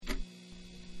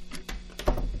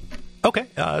Okay,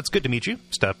 it's good to meet you.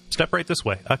 Step right this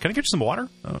way. Can I get you some water?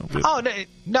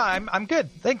 No, I'm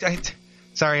good. Thanks.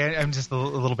 Sorry, I'm just a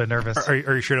little bit nervous. Are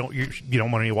you sure you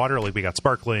don't want any water? Like, we got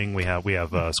sparkling. We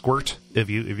have squirt if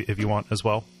you want as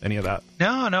well. Any of that? No,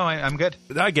 I'm good.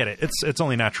 I get it. It's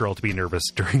only natural to be nervous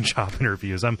during job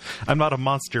interviews. I'm not a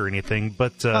monster or anything,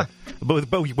 but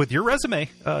with your resume,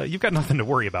 you've got nothing to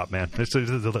worry about, man. This is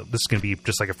going to be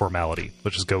just like a formality.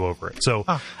 Let's just go over it. So.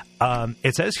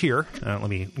 It says here, let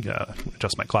me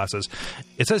adjust my glasses.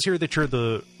 It says here that you're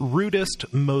the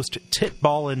rudest, most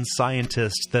tit-ballin'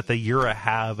 scientist that the Yura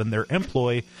have in their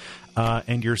employ,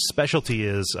 and your specialty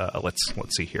is, let's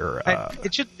see here.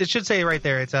 It should say right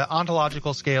there, it's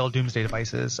ontological scale doomsday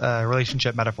devices,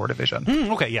 relationship metaphor division.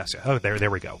 Okay, yes. Oh,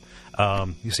 there we go.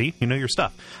 You see, you know your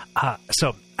stuff.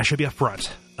 So I should be up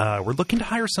front. We're looking to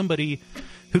hire somebody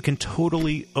who can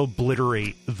totally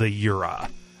obliterate the Yura.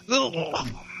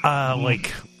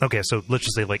 Okay, so let's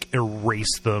just say, like,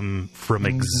 erase them from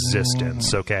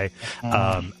existence, okay?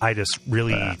 I just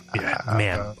really,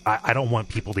 I don't want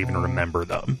people to even remember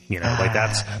them, you know? Like,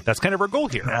 that's kind of our goal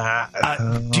here.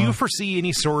 Do you foresee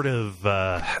any sort of,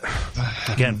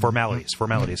 again, formalities?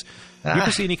 Do you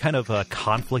foresee any kind of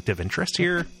conflict of interest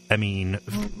here? I mean,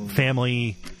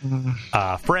 family,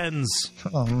 friends.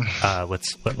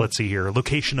 Let's see here.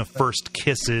 Location of first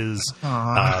kisses.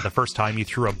 The first time you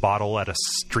threw a bottle at a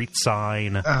street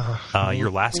sign.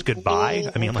 Your last goodbye.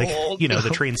 I mean, like, you know,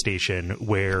 the train station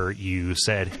where you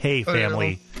said, "Hey,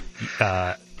 family,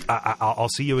 I'll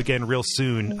see you again real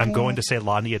soon. I'm going to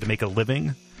Ceylondia to make a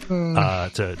living."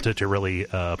 To really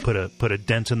put a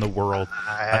dent in the world.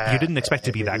 You didn't expect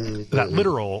to be that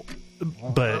literal,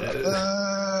 but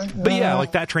yeah,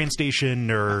 like that train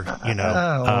station, or you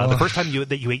know, the first time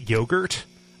that you ate yogurt,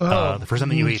 the first time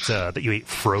that you ate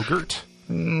frogurt.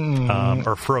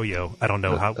 Or froyo. I don't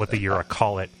know what the Yura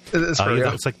call it.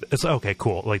 It's okay,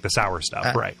 cool. Like the sour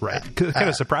stuff, right? It kind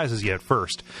of surprises you at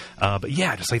first, but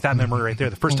yeah, just like that memory right there.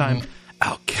 The first time.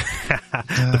 Oh,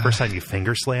 the first time you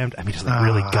finger slammed, I mean, just like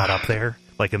really got up there,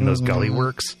 like in those gully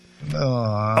works.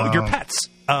 Your pets.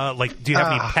 Like, do you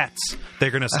have any pets?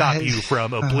 They're going to stop you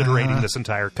from obliterating this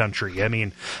entire country. I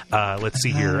mean, let's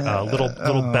see here. Little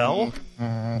Belly.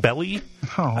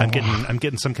 I'm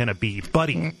getting some kind of bee.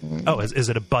 Buddy. Oh, is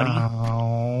it a buddy?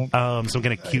 Some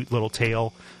kind of cute little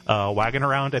tail wagging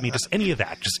around. I mean, just any of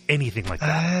that. Just anything like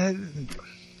that.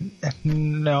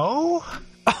 No.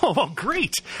 Oh, well,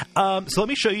 great. So let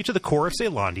me show you to the core of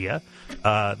Ceylondia.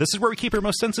 This is where we keep our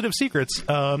most sensitive secrets.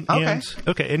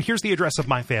 Okay. And here's the address of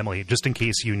my family, just in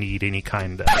case you need any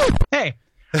kind of... Hey,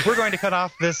 we're going to cut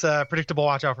off this predictable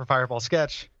Watch Out for Fireball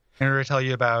sketch in order to tell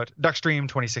you about Duckstream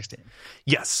 2016.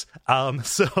 Yes.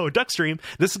 So Duckstream,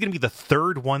 this is going to be the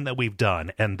third one that we've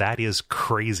done, and that is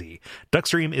crazy.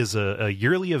 Duckstream is a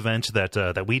yearly event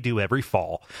that we do every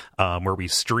fall, where we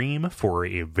stream for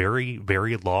a very,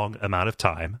 very long amount of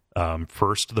time.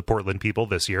 First the Portland people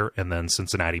this year, and then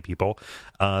Cincinnati people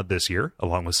this year,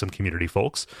 along with some community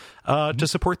folks, to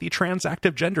support the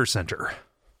Transactive Gender Center.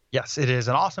 Yes, it is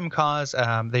an awesome cause.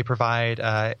 They provide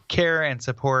care and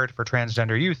support for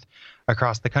transgender youth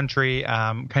across the country.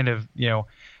 Kind of, you know,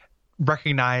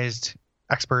 recognized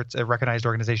experts, a recognized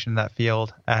organization in that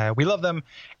field. We love them,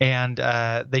 and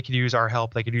they could use our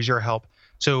help. They could use your help.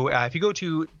 So if you go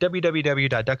to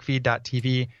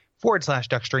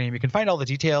www.duckfeed.tv/Duckstream, you can find all the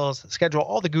details, schedule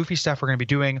all the goofy stuff we're going to be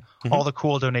doing, all the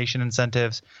cool donation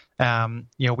incentives. You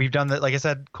know, we've done that, like I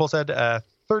said, Cole said,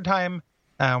 third time.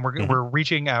 We're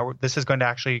reaching. This is going to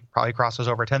actually probably cross us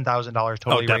over $10,000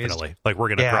 totally. Oh, definitely. Raised. Like we're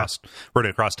going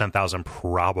to cross 10,000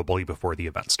 probably before the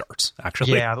event starts.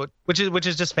 Actually, yeah, which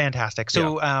is just fantastic.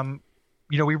 So,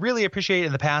 you know, we really appreciate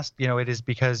in the past. You know, it is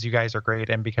because you guys are great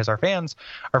and because our fans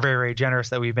are very, very generous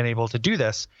that we've been able to do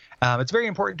this. It's very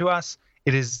important to us.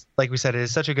 It is, like we said, it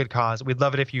is such a good cause. We'd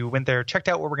love it if you went there, checked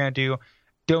out what we're going to do,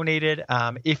 donated.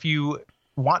 If you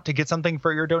want to get something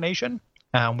for your donation,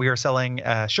 we are selling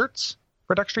shirts.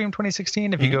 Duckstream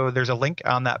 2016. If you go, there's a link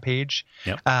on that page,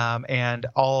 and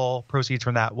all proceeds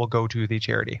from that will go to the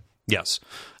charity. Yes.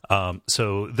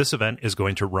 So this event is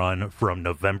going to run from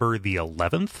November the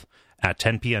 11th at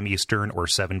 10 p.m. Eastern or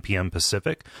 7 p.m.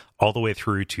 Pacific, all the way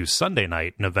through to Sunday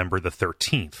night, November the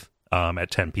 13th.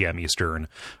 At 10 p.m. Eastern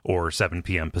or 7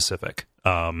 p.m. Pacific.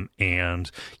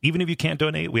 And even if you can't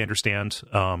donate, we understand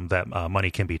that money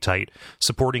can be tight.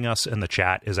 Supporting us in the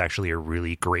chat is actually a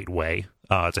really great way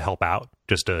to help out,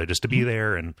 just to be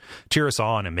there and cheer us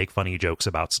on and make funny jokes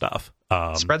about stuff.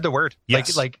 Spread the word.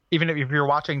 Yes. Like even if you're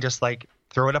watching, just like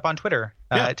throw it up on Twitter.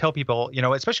 Tell people, you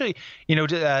know, especially, you know,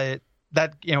 that,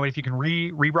 you know, if you can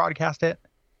rebroadcast it.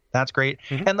 That's great.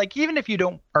 And like, even if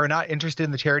you are not interested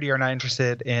in the charity or not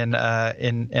interested in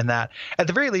that, at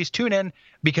the very least, tune in,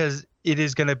 because it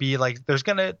is going to be like, there's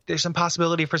some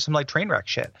possibility for some like train wreck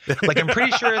shit. Like, I'm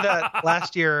pretty sure that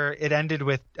last year it ended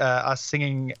with us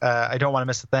singing I Don't Want to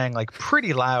Miss a Thing, like,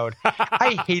 pretty loud.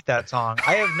 I hate that song.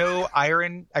 I have no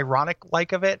ironic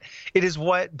like of it. It is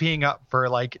what being up for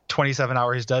like 27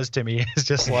 hours does to me. It's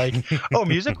just like, oh,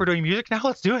 music, we're doing music now,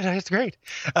 let's do it, it's great.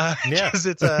 Because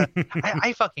it's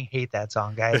I fucking hate that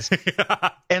song, guys.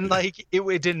 And like,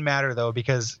 it didn't matter though,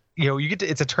 because you get to,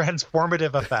 it's a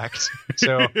transformative effect,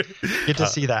 so you get to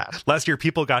see that. Last year,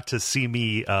 people got to see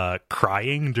me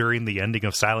crying during the ending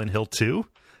of Silent Hill 2.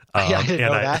 I didn't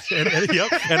know that.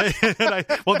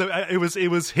 It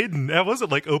was hidden. I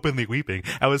wasn't like openly weeping.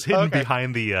 I was hidden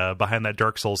behind that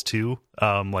Dark Souls 2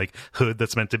 like hood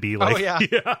that's meant to be like,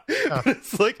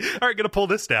 It's like, all right, gonna pull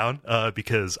this down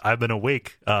because I've been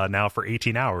awake now for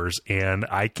 18 hours and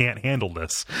I can't handle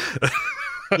this.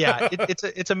 Yeah,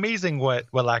 it's amazing what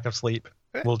lack of sleep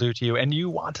will do to you, and you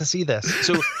want to see this.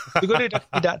 So you go to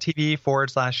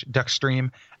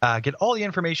duckfeed.tv/duckstream, get all the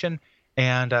information,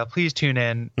 and please tune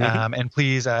in, and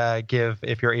please give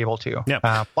if you're able to.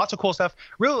 Lots of cool stuff.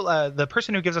 The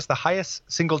person who gives us the highest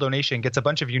single donation gets a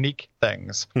bunch of unique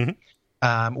things.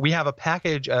 We have a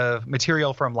package of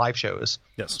material from live shows.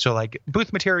 Yes. So like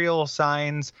booth material,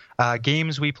 signs,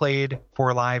 games we played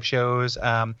for live shows,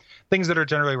 things that are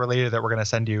generally related that we're going to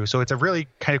send you. So it's a really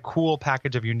kind of cool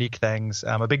package of unique things.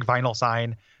 A big vinyl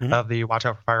sign of the Watch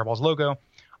Out for Fireballs logo,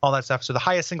 all that stuff. So the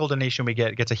highest single donation we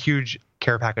get gets a huge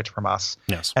care package from us.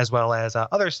 Yes. As well as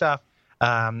other stuff.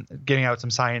 Getting out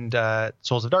some signed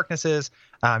Souls of Darknesses.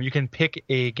 You can pick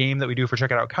a game that we do for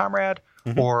Check It Out Comrade,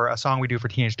 or a song we do for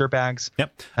Teenage Dirtbags.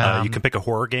 Yep. You can pick a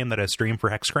horror game that I stream for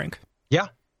Hexcrank. Yeah.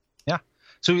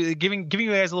 So giving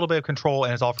you guys a little bit of control,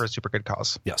 and it's all for a super good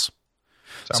cause. Yes.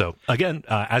 So again,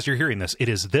 as you're hearing this, it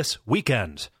is this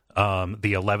weekend,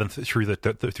 the 11th through the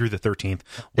 13th.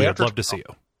 We'd love to see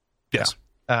you. Yes.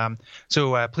 Yeah.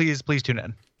 So please tune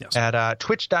in. Yes. At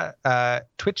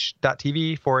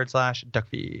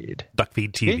twitch.tv/duckfeed.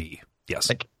 Duckfeed TV. Yes.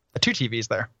 Like 2 TVs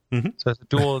there. So it's a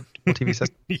dual TV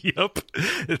system. Yep.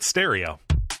 It's stereo.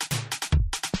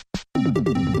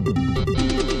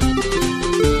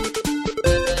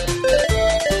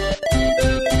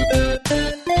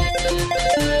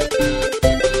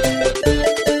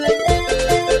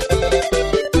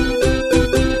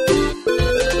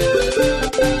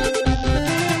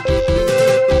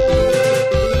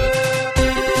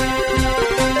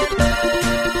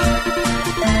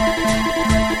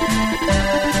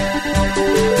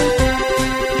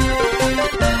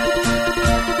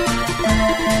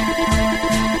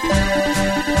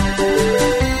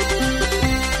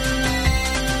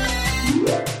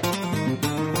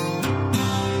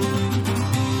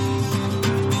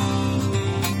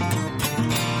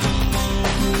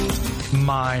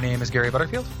 My name is Gary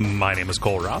Butterfield. My name is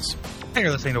Cole Ross. And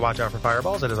you're listening to Watch Out for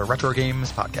Fireballs. It is a retro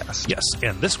games podcast. Yes,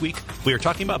 and this week we are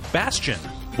talking about Bastion,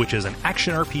 which is an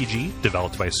action RPG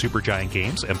developed by Supergiant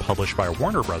Games and published by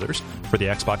Warner Brothers for the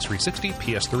Xbox 360,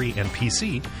 PS3, and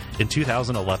PC in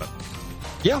 2011.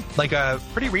 Yeah, like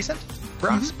pretty recent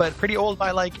for us, but pretty old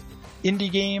by like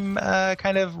indie game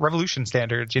kind of revolution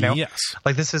standards, you know? Yes.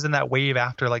 Like this is in that wave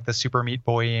after like the Super Meat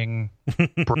Boying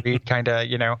breed kind of,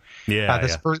 you know?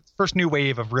 Yeah. First new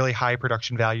wave of really high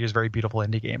production values, very beautiful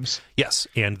indie games. Yes,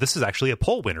 and this is actually a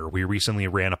poll winner. We recently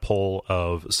ran a poll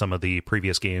of some of the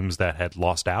previous games that had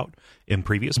lost out in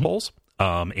previous polls.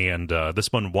 And this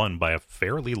one won by a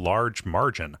fairly large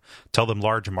margin. Tell them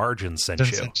large margins sent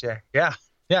you. Yeah.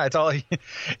 Yeah, it's all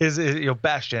is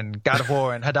Bastion, God of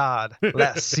War, and Haddad.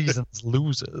 Last season's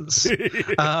losers.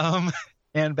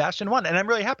 And Bastion won, and I'm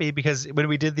really happy because when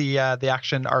we did the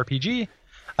action RPG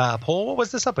poll, what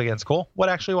was this up against, Cole? What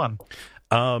actually won?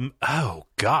 Oh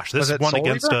gosh, this one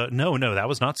against no, that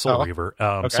was not Soul Reaver.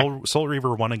 Okay. Soul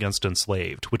Reaver won against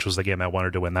Enslaved, which was the game I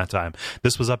wanted to win that time.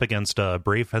 This was up against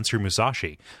Brave Fencer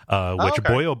Musashi, which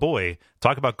boy oh boy,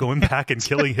 talk about going back and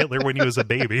killing Hitler when he was a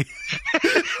baby.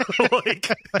 Like,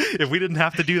 if we didn't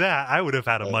have to do that, I would have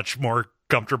had a much more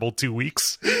comfortable 2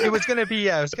 weeks. It was gonna be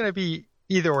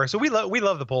either or. So we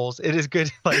love the polls. It is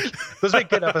good. Like those make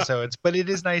good episodes, but it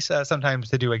is nice sometimes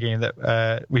to do a game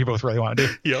that we both really want to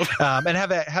do. Yep. And have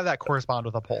that correspond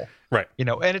with a poll. Right. You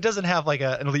know, and it doesn't have like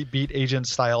an Elite Beat Agent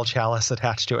style chalice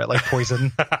attached to it, like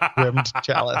poison rimmed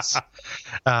chalice,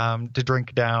 to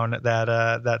drink down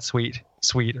that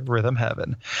sweet rhythm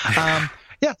heaven.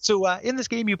 Yeah, so in this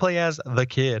game, you play as the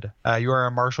Kid. You are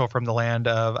a marshal from the land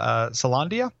of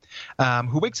Solandia,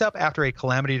 who wakes up after a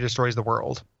calamity destroys the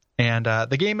world. And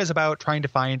the game is about trying to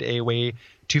find a way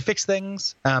to fix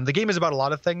things. The game is about a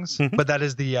lot of things, but that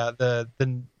is the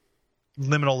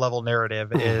liminal level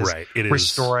narrative is right. It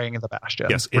restoring the Bastion,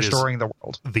 yes, restoring the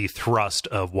world. The thrust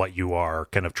of what you are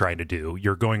kind of trying to do.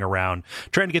 You're going around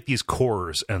trying to get these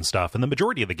cores and stuff, and the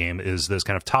majority of the game is this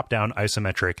kind of top-down,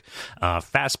 isometric,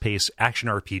 fast-paced action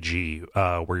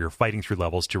RPG where you're fighting through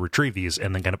levels to retrieve these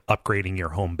and then kind of upgrading your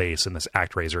home base in this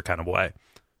ActRaiser kind of way.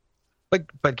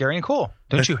 But Gary and Cool,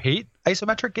 don't you hate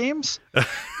isometric games?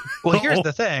 Well, here's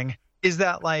the thing: is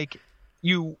that like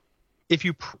if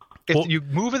you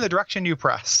move in the direction you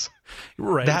press,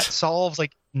 right, that solves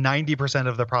like 90%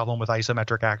 of the problem with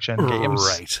isometric action games.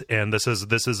 Right. And this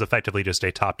is effectively just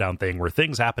a top-down thing where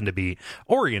things happen to be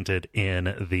oriented in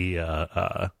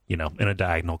the in a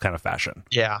diagonal kind of fashion.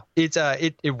 Yeah.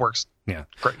 It works. Yeah.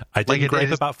 Great. I didn't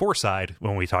gripe about Foreside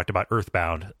when we talked about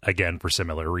Earthbound, again, for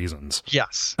similar reasons.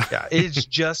 Yes. Yeah. It's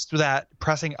just that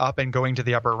pressing up and going to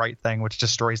the upper right thing, which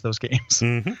destroys those games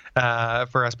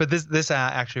for us. But this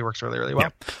actually works really, really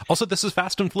well. Yeah. Also, this is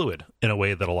fast and fluid in a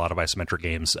way that a lot of isometric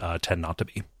games tend not to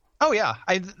be. Oh yeah,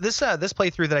 this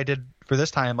playthrough that I did for this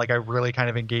time, like I really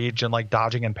kind of engaged in like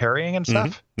dodging and parrying and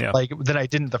stuff, like that I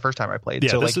didn't the first time I played.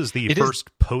 Yeah, so this like, is the first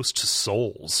post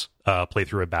Souls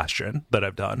playthrough of Bastion that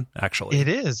I've done. Actually, it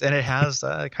is, and it has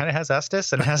kind of has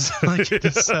Estus and it has like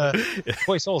this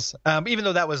boy Souls. Even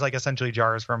though that was like essentially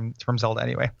jars from Zelda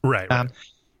anyway. Right.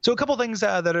 So a couple things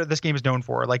that this game is known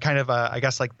for, like kind of, I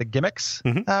guess, like the gimmicks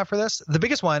for this. The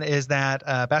biggest one is that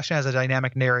Bastion has a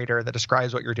dynamic narrator that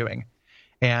describes what you're doing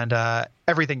and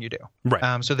everything you do.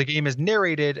 Right. So the game is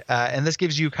narrated, and this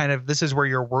gives you this is where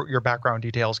your background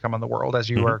details come on the world as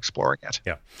you are exploring it.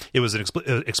 Yeah. It was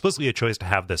explicitly a choice to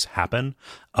have this happen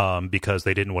because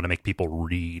they didn't want to make people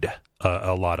read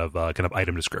a lot of kind of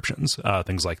item descriptions,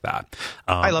 things like that.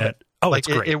 I love it. Oh, like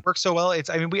it's great. It works so well.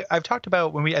 I've talked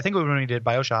about when we did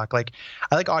BioShock, like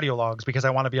I like audio logs because I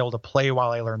want to be able to play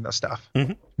while I learn this stuff.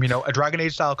 A Dragon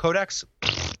Age style codex,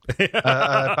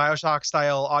 a BioShock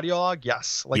style audio log.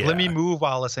 Yes. Like let me move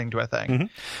while listening to a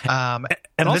thing. And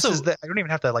also I don't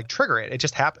even have to like trigger it. It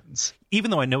just happens.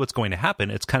 Even though I know it's going to happen,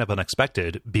 it's kind of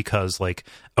unexpected because like,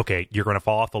 okay, you're going to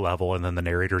fall off the level and then the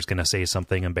narrator's going to say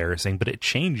something embarrassing, but it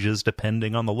changes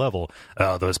depending on the level.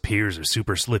 Oh, those piers are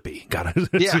super slippy.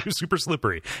 Super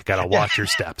slippery. Gotta watch your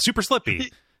step. Super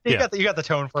slippy. You got the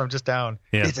tone for him just down.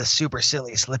 Yeah. It's a super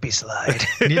silly slippy slide.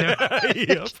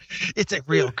 It's a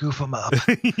real goof 'em up.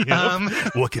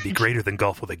 What could be greater than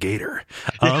golf with a gator?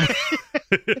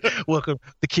 Welcome.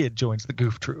 The kid joins the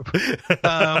goof troop.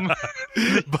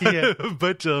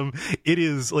 But it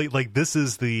is like this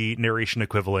is the narration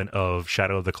equivalent of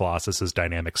Shadow of the Colossus's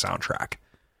dynamic soundtrack.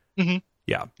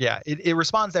 Yeah. It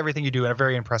responds to everything you do in a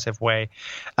very impressive way,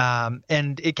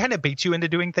 and it kind of baits you into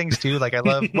doing things too. Like I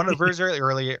love one of the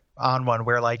early on one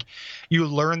where like you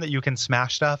learn that you can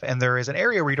smash stuff, and there is an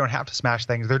area where you don't have to smash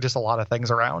things. There are just a lot of things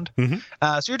around,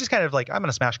 so you're just kind of like, I'm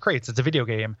gonna smash crates. It's a video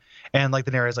game, and like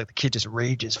the narrator's like, the kid just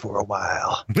rages for a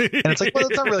while, and it's like, well,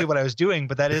 that's not really what I was doing,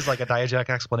 but that is like a diegetic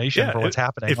explanation for what's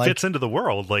happening. It fits into the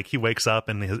world. Like he wakes up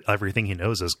and everything he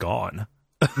knows is gone.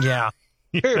 Yeah.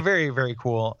 Very, very, very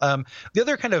cool. The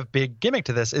other kind of big gimmick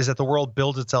to this is that the world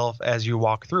builds itself as you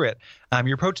walk through it.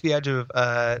 You approach the edge of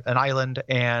an island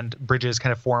and bridges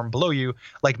kind of form below you,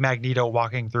 like Magneto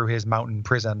walking through his mountain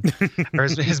prison or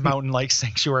his mountain like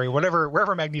sanctuary,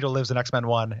 wherever Magneto lives in X-Men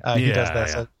 1. He does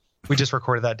this. Yeah. We just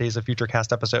recorded that Days of Future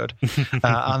Cast episode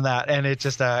on that. And it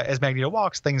just, as Magneto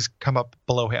walks, things come up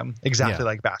below him, exactly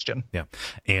like Bastion. Yeah.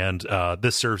 And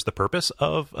this serves the purpose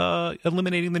of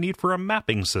eliminating the need for a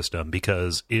mapping system,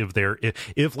 because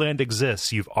if land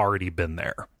exists, you've already been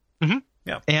there.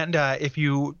 Yeah. And if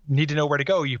you need to know where to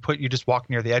go, you just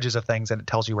walk near the edges of things and it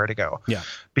tells you where to go. Yeah.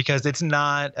 Because it's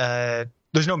not,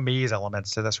 there's no maze elements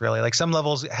to this really. Like some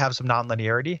levels have some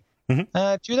non-linearity.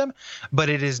 To them, but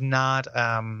it is not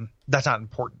that's not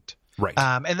important, right?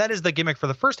 And that is the gimmick for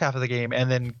the first half of the game,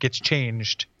 and then gets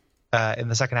changed in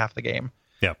the second half of the game.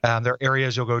 Yeah, there are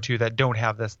areas you'll go to that don't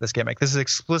have this gimmick. This is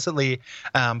explicitly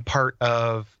part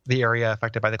of the area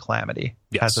affected by the calamity.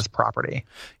 Has this property.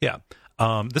 Yeah,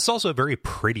 this is also a very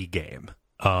pretty game.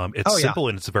 It's simple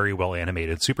and it's very well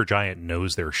animated. Supergiant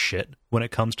knows their shit when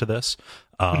it comes to this.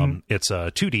 It's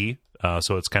a 2D.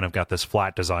 So it's kind of got this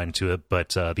flat design to it, but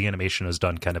the animation is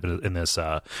done kind of in this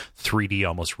 3D,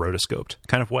 almost rotoscoped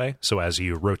kind of way. So as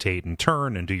you rotate and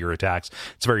turn and do your attacks,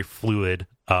 it's very fluid,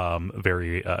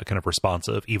 very kind of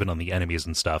responsive, even on the enemies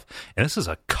and stuff. And this is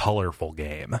a colorful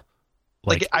game.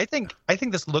 Like I think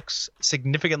this looks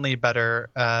significantly better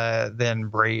than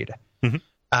Braid.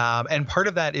 And part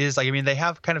of that is like, I mean, they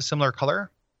have kind of similar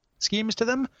color schemes to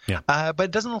them. Yeah. But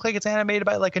it doesn't look like it's animated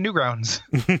by like a Newgrounds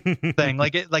thing.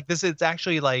 It's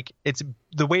actually like it's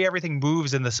the way everything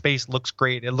moves in the space looks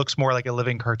great. It looks more like a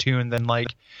living cartoon than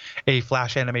like a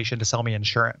flash animation to sell me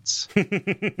insurance.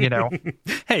 You know?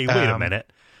 Hey, wait a minute.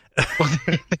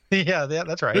 yeah,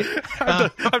 that's right.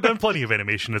 I've done plenty of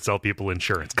animation to sell people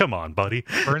insurance. Come on, buddy.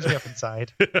 Burns me up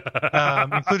inside.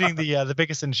 Including the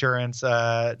biggest insurance,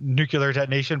 nuclear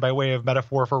detonation by way of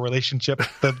metaphor for relationship,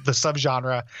 the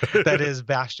subgenre that is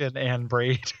Bastion and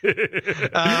Braid.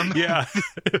 Yeah,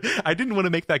 I didn't want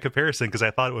to make that comparison because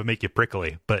I thought it would make you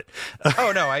prickly, but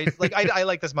oh no, I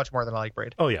like this much more than I like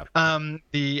Braid. Oh yeah.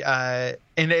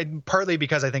 And partly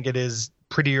because I think it is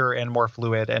prettier and more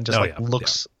fluid and just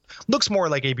looks more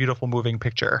like a beautiful moving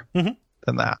picture than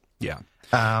that. Yeah.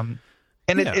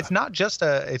 It's not just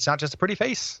a pretty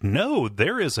face. No,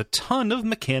 there is a ton of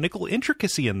mechanical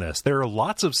intricacy in this. There are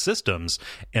lots of systems,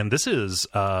 and this is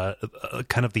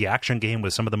kind of the action game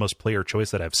with some of the most player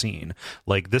choice that I've seen.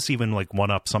 Like this even like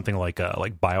one up something like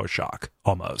BioShock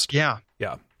almost. Yeah.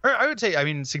 Yeah. I would say, I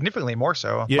mean, significantly more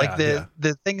so. Yeah, like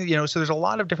the thing, you know, so there's a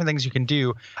lot of different things you can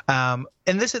do. And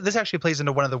this actually plays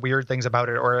into one of the weird things about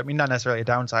it, or I mean, not necessarily a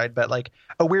downside, but like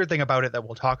a weird thing about it that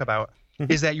we'll talk about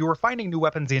is that you are finding new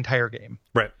weapons the entire game.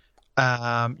 Right.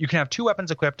 You can have 2 weapons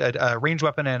equipped, a range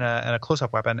weapon and a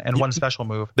close-up weapon, and one special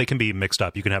move. They can be mixed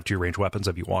up. You can have 2 range weapons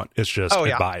if you want. It's just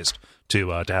advised to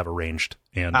have a ranged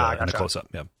and a close-up.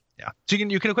 Yeah. Yeah, so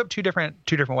you can equip two different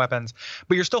weapons,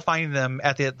 but you're still finding them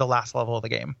at the last level of the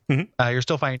game. You're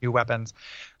still finding new weapons.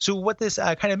 So what this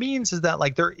kind of means is that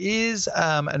like there is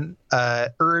an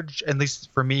urge, at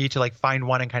least for me, to like find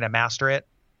one and kind of master it.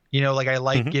 You know, like I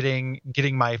like getting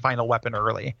my final weapon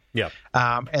early. Yeah.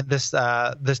 And this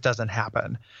doesn't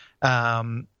happen.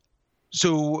 But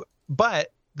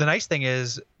the nice thing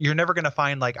is you're never going to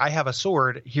find like I have a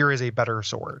sword. Here is a better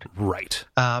sword. Right.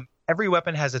 Every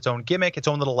weapon has its own gimmick, its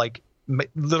own little like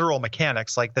literal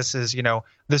mechanics. Like this is, you know,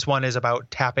 this one is about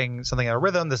tapping something at a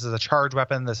rhythm. This is a charge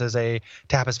weapon. This is a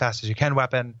tap as fast as you can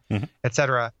weapon,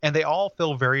 etc. And they all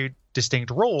fill very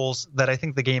distinct roles that I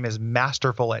think the game is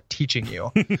masterful at teaching you.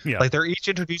 Like they're each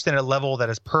introduced in a level that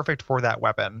is perfect for that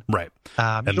weapon. Right.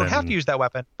 You don't have to use that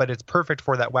weapon, but it's perfect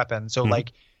for that weapon. So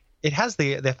like it has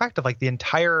the effect of like the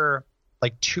entire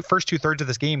like first 2/3 of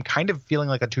this game kind of feeling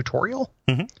like a tutorial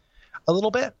a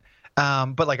little bit.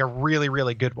 But like a really,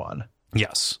 really good one.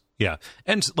 Yes. Yeah.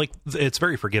 And like it's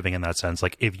very forgiving in that sense.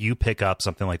 Like if you pick up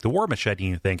something like the War Machete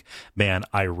and you think, man,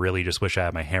 I really just wish I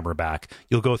had my hammer back,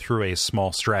 you'll go through a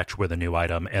small stretch with a new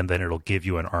item and then it'll give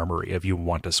you an armory if you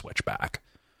want to switch back.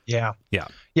 Yeah. Yeah.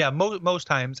 Yeah. Most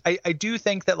times I do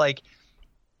think that like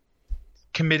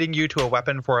committing you to a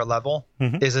weapon for a level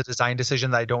is a design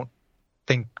decision that I don't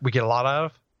think we get a lot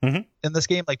of. In this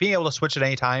game, like being able to switch at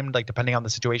any time, like depending on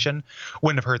the situation,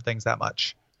 wouldn't have hurt things that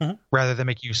much. Rather than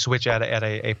make you switch at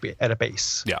a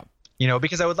base. Yeah, you know,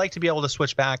 because I would like to be able to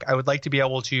switch back. I would like to be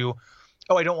able to,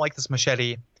 I don't like this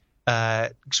machete.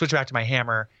 Switch back to my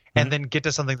hammer, and then get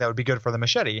to something that would be good for the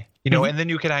machete. You know, and then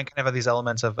you can kind of have these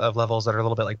elements of levels that are a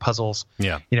little bit like puzzles.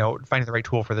 Yeah, you know, finding the right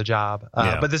tool for the job.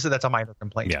 But that's a minor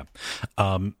complaint. Yeah,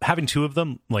 having 2 of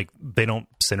them, like they don't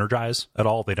synergize at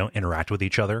all. They don't interact with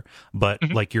each other.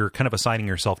 But like you're kind of assigning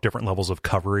yourself different levels of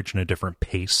coverage and a different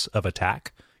pace of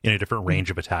attack, in a different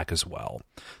range of attack as well.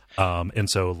 And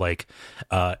so like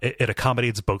it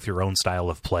accommodates both your own style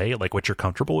of play, like what you're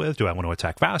comfortable with. Do I want to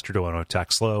attack fast or do I want to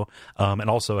attack slow? And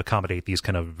also accommodate these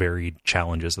kind of varied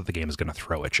challenges that the game is going to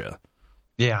throw at you.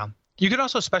 Yeah. You can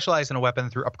also specialize in a weapon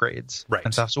through upgrades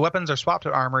and stuff. So weapons are swapped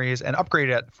at armories and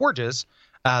upgraded at forges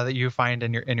that you find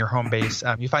in your home base.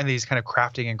 You find these kind of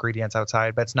crafting ingredients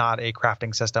outside, but it's not a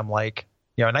crafting system like,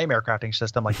 you know, a nightmare crafting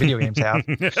system like video games have.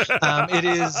 It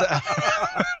is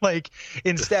like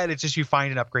instead it's just you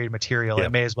find an upgraded material.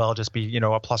 It may as well just be, you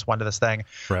know, a +1 to this thing.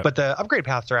 But the upgrade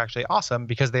paths are actually awesome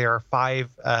because they are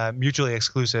 5 mutually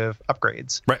exclusive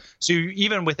upgrades. So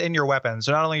even within your weapon,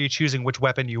 so not only are you choosing which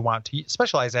weapon you want to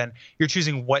specialize in, you're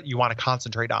choosing what you want to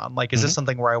concentrate on. Like, is this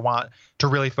something where I want to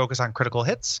really focus on critical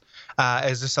hits?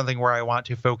 Is this something where I want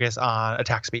to focus on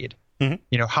attack speed? You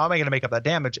know, how am I going to make up that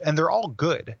damage? And they're all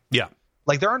good. Yeah.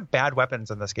 Like there aren't bad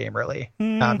weapons in this game, really.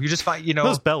 You just find, you know,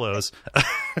 those bellows.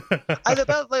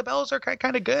 The bellows are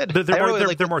kind of good.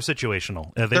 They're more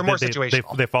situational. They're more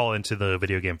situational. They fall into the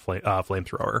video game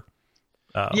flamethrower.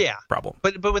 Problem.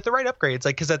 But with the right upgrades,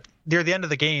 like because near the end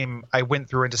of the game, I went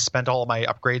through and just spent all of my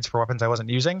upgrades for weapons I wasn't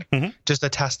using, just to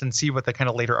test and see what the kind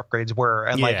of later upgrades were.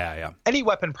 And any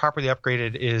weapon properly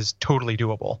upgraded is totally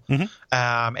doable,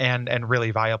 and really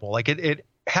viable. Like it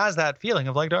has that feeling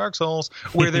of like Dark Souls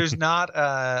where there's not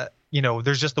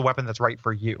there's just the weapon that's right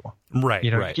for you. Right.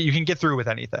 Right. You can get through with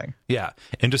anything. Yeah.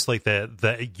 And just like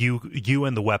you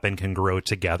and the weapon can grow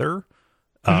together,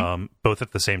 both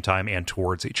at the same time and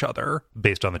towards each other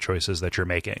based on the choices that you're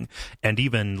making. And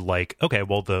even like, okay,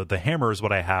 well, the hammer is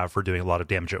what I have for doing a lot of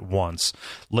damage at once.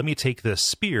 Let me take this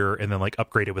spear and then like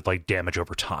upgrade it with like damage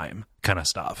over time kind of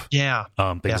stuff. Yeah.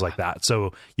 Things like that.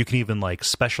 So you can even like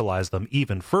specialize them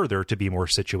even further to be more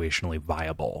situationally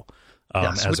viable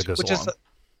as it goes along.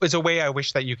 It's a way I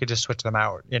wish that you could just switch them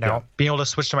out, being able to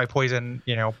switch to my poison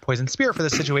spear for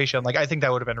this situation. Like, I think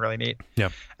that would have been really neat. Yeah.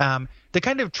 To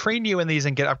kind of train you in these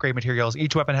and get upgrade materials,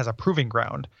 each weapon has a proving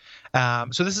ground.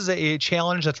 So this is a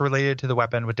challenge that's related to the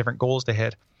weapon with different goals to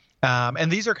hit.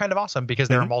 And these are kind of awesome because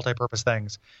they're multi-purpose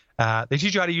things. They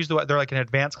teach you how to use they're like an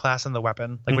advanced class in the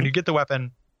weapon. Like when you get the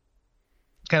weapon,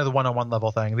 it's kind of the 1-on-1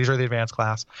 level thing. These are the advanced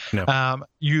class. No.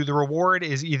 The reward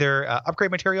is either upgrade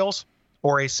materials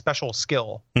or a special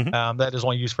skill that is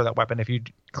only used for that weapon if you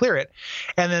clear it.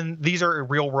 And then these are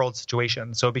real world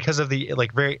situations. So because of the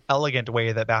like very elegant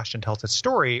way that Bastion tells its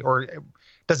story, or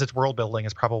does its world building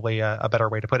is probably a better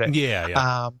way to put it.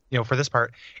 Yeah. For this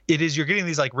part, you're getting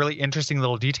these like really interesting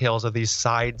little details of these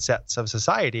side sets of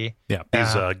society. Yeah.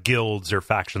 These guilds or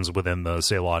factions within the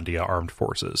Ceylondia armed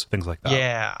forces, things like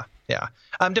that. Yeah.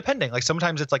 Depending, like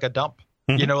sometimes it's like a dump.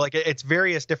 Like it's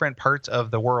various different parts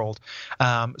of the world.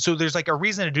 So there's like a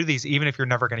reason to do these, even if you're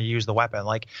never going to use the weapon.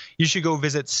 Like you should go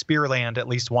visit Spearland at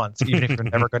least once, even if you're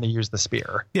never going to use the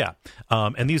spear. Yeah.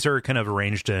 And these are kind of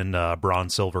arranged in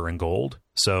bronze, silver, and gold.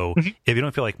 So if you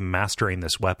don't feel like mastering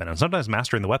this weapon, and sometimes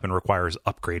mastering the weapon requires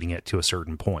upgrading it to a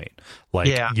certain point, like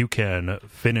you can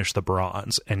finish the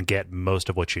bronze and get most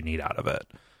of what you need out of it.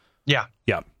 Yeah.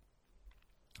 Yeah.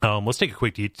 Let's take a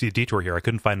quick detour here. I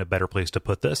couldn't find a better place to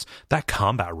put this. That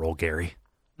combat roll, Gary.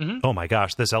 Oh my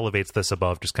gosh, this elevates this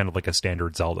above just kind of like a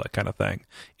standard Zelda kind of thing.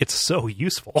 It's so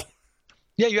useful.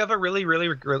 Yeah, you have a really, really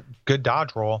good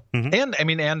dodge roll, and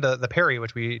the parry,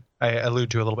 which I alluded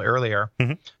to a little bit earlier,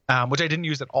 which I didn't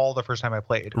use at all the first time I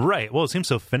played. Right. Well, it seems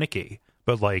so finicky,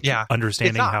 but like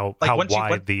understanding how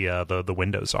wide the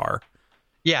windows are.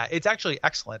 Yeah, it's actually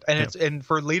excellent, and and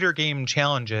for later game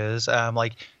challenges,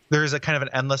 there's a kind of an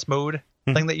endless mode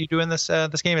thing that you do in this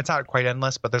game. It's not quite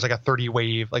endless, but there's like a 30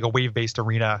 wave, like a wave-based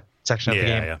arena section of the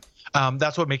game. Yeah.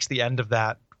 That's what makes the end of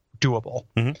that doable.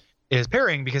 Is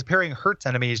parrying, because parrying hurts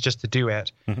enemies just to do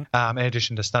it, in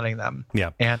addition to stunning them.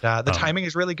 Yeah. And the timing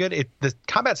is really good. The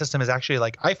combat system is actually,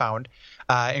 like I found,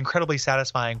 incredibly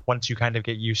satisfying once you kind of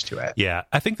get used to it. Yeah,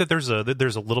 I think that there's a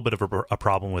little bit of a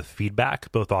problem with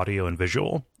feedback, both audio and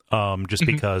visual. Just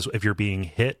because if you're being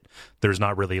hit, there's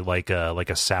not really like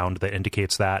a sound that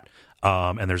indicates that.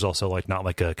 And there's also like not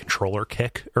like a controller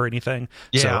kick or anything.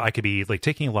 Yeah. So I could be like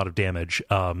taking a lot of damage.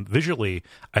 Visually,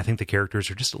 I think the characters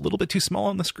are just a little bit too small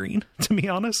on the screen, to be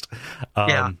honest.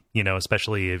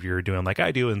 Especially if you're doing like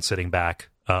I do and sitting back,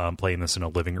 playing this in a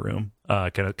living room,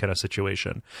 kind of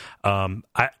situation.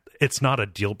 It's not a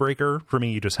deal breaker for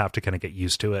me. You just have to kind of get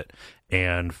used to it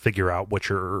and figure out what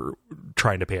you're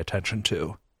trying to pay attention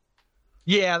to.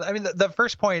 Yeah, I mean, the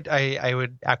first point I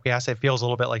would acquiesce, it feels a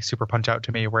little bit like Super Punch-Out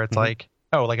to me, where it's like,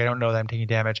 oh, like I don't know that I'm taking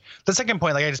damage. The second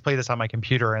point, like I just played this on my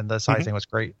computer and the sizing was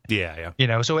great. Yeah.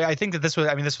 So I think that this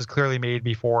was clearly made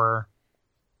before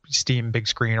Steam Big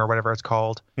Screen or whatever it's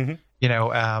called. It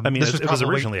was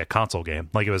originally a console game.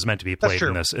 Like it was meant to be played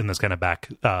in this kind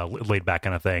of laid back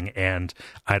kind of thing, and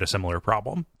I had a similar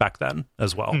problem back then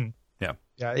as well.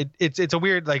 Yeah, it's a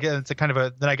weird, like it's a kind of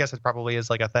a, then I guess it probably is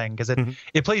like a thing, because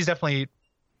it plays definitely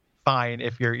fine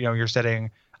if you're sitting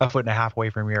a foot and a half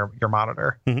away from your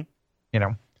monitor.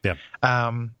 Yeah.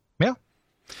 So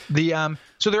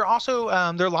there are also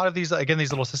there are a lot of these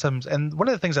these little systems, and one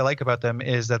of the things I like about them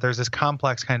is that there's this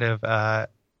complex kind of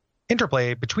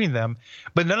interplay between them,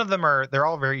 but none of them they're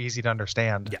all very easy to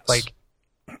understand. Yes. Like,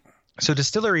 so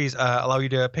distilleries allow you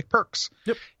to pick perks.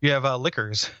 Yep. You have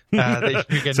liquors that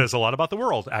you can. Says a lot about the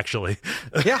world, actually.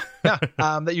 yeah.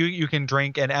 That you can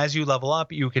drink, and as you level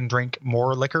up, you can drink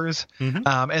more liquors, and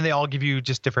they all give you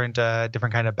just different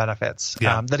kind of benefits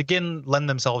that again lend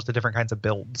themselves to different kinds of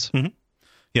builds.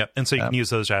 Yeah, and so you can use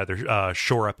those to either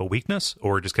shore up a weakness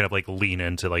or just kind of like lean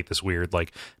into like this weird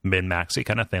like min-maxy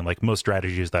kind of thing. Like most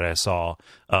strategies that I saw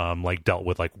like dealt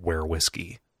with like where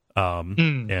whiskey.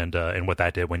 And what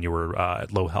that did when you were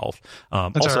at low health.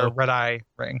 That's also a red eye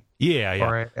ring.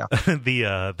 Yeah.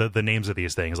 The names of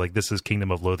these things, like this is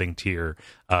Kingdom of Loathing tier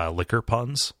liquor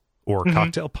puns or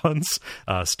cocktail puns.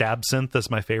 Stab Synth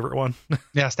is my favorite one.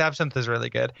 Yeah, Stab Synth is really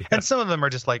good. Yeah. And some of them are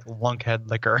just like lunkhead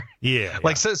liquor. Yeah.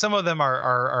 Like some of them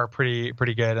are pretty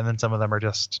good, and then some of them are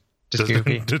just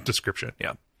goofy. Description,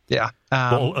 yeah. Yeah.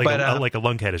 Well, like a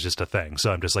lunkhead is just a thing.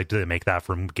 So I'm just like, do they make that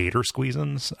from gator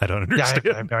squeezins? I don't understand.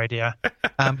 Yeah, I have no idea.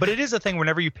 But it is a thing.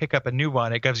 Whenever you pick up a new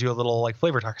one, it gives you a little like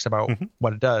flavor text about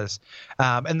what it does.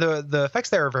 And the effects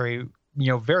there are very,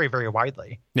 very, very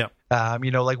widely. Yeah.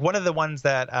 Like one of the ones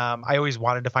that I always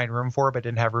wanted to find room for, but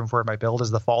didn't have room for in my build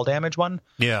is the fall damage one.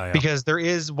 Yeah. Because there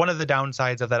is one of the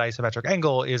downsides of that isometric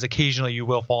angle is occasionally you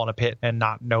will fall in a pit and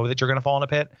not know that you're going to fall in a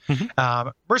pit.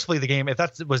 Mercifully, the game, if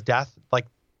that was death, like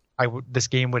this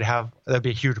game that'd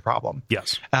be a huge problem.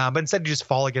 Yes. But instead you just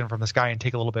fall again from the sky and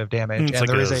take a little bit of damage. It's and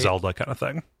like a Zelda kind of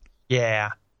thing.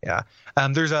 Yeah. Yeah.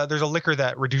 There's a liquor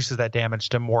that reduces that damage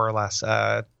to more or less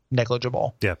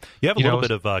negligible. Yeah. You have a little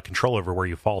bit of control over where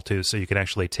you fall too, so you can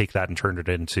actually take that and turn it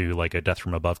into like a death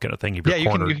from above kind of thing. You can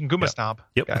Goomba Stomp,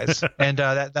 guys. And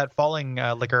that falling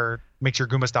liquor makes your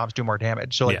Goomba Stomps do more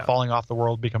damage. So falling off the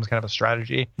world becomes kind of a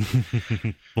strategy.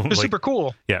 It's super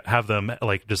cool. Yeah, have them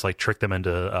just trick them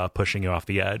into pushing you off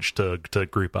the edge to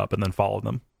group up and then follow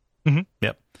them.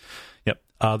 Yep.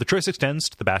 The choice extends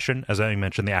to the Bastion, as I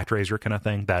mentioned, the ActRaiser kind of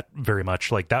thing. That very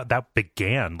much that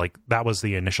began, that was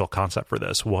the initial concept for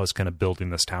this, was kind of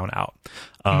building this town out.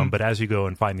 But as you go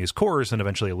and find these cores and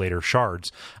eventually later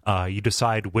shards, you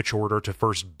decide which order to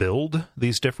first build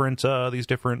these different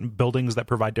buildings that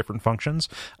provide different functions,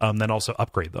 then also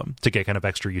upgrade them to get kind of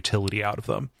extra utility out of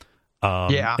them.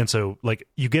 And so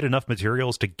you get enough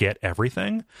materials to get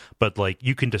everything, but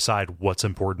you can decide what's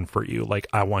important for you.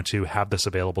 I want to have this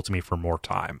available to me for more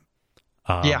time.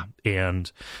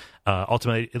 And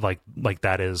ultimately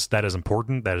that is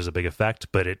important. That is a big effect,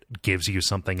 but it gives you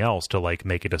something else to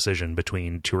make a decision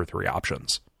between 2 or 3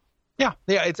 options. Yeah.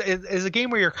 It's a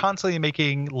game where you're constantly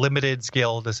making limited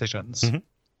scale decisions.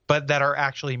 But that are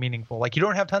actually meaningful. You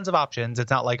don't have tons of options. It's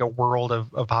not like a world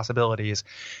of possibilities.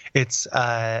 It's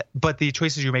but the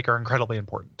choices you make are incredibly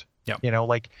important. Yeah.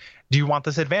 Do you want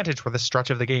this advantage for this stretch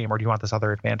of the game, or do you want this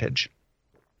other advantage?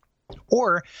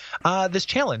 Or this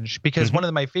challenge, because one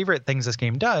of my favorite things this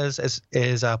game does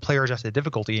is player adjusted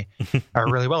difficulty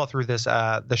really well through this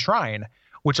the shrine,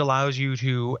 which allows you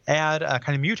to add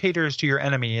kind of mutators to your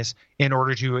enemies in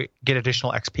order to get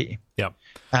additional XP. Yeah.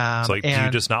 Do you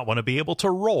just not want to be able to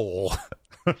roll?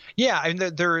 Yeah, I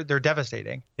mean they're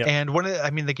devastating. Yep. And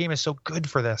the game is so good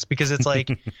for this because it's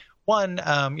one,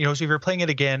 so if you're playing it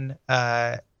again,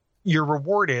 you're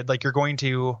rewarded. You're going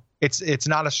to. It's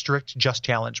not a strict just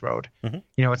challenge mode.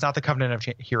 It's not the Covenant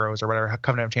of Heroes or whatever,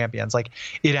 Covenant of Champions.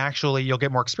 It actually, you'll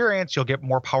get more experience, you'll get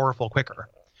more powerful quicker.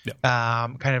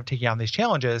 Kind of taking on these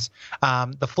challenges.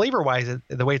 The flavor wise,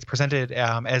 the way it's presented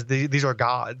as these are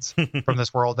gods from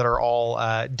this world that are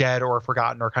all dead or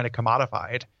forgotten or kind of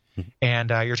commodified.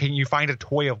 And you find a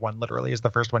toy of one, literally is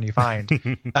the first one you find.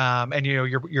 And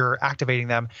you're activating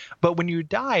them. But when you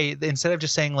die, instead of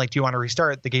just saying do you want to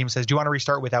restart, the game says, do you want to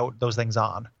restart without those things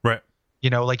on? Right. You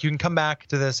can come back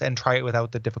to this and try it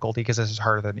without the difficulty because this is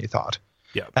harder than you thought.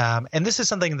 Yeah. And this is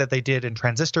something that they did in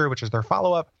Transistor, which is their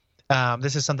follow-up.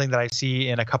 This is something that I see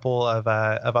in a couple of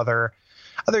other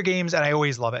games, and I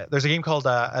always love it. There's a game called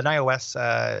an iOS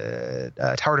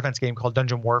tower defense game called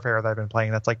Dungeon Warfare that I've been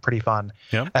playing. That's pretty fun.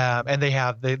 Yeah. And they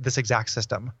have this exact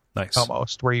system, nice,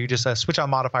 almost, where you just switch on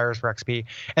modifiers for XP,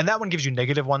 and that one gives you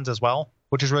negative ones as well,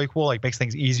 which is really cool. Makes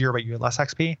things easier, but you get less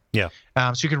XP. Yeah.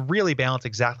 So you can really balance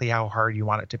exactly how hard you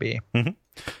want it to be.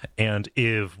 And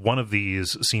if one of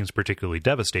these seems particularly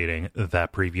devastating,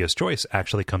 that previous choice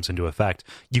actually comes into effect.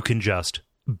 You can just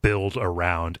build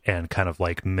around and kind of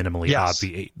minimally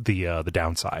obviate the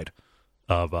downside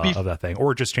of that thing,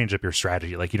 or just change up your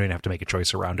strategy. You don't even have to make a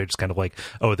choice around it. Just kind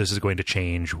of this is going to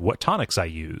change what tonics I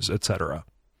use, etc.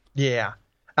 Yeah.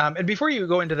 And before you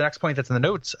go into the next point that's in the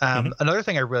notes, another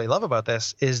thing I really love about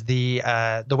this is the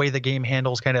way the game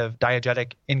handles kind of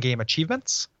diegetic in-game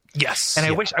achievements. Yes. And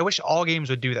I wish all games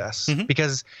would do this,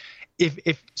 because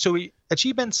if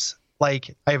achievements, I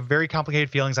have very complicated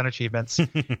feelings on achievements.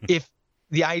 If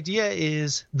the idea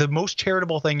is the most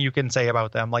charitable thing you can say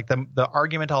about them, the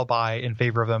argument I'll buy in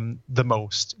favor of them the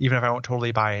most, even if I won't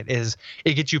totally buy it, is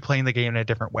it gets you playing the game in a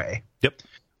different way. Yep.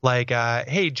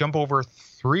 Hey, jump over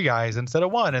 3 guys instead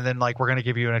of 1, and then we're going to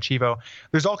give you an achievo.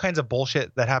 There's all kinds of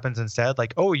bullshit that happens instead.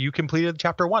 Oh, you completed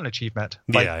chapter 1 achievement.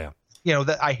 Yeah.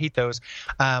 That I hate those.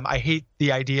 I hate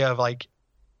the idea of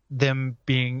them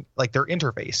being their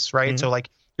interface, right? So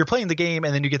you're playing the game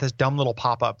and then you get this dumb little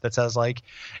pop-up that says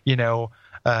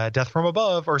death from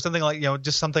above or something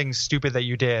just something stupid that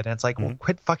you did. And it's well,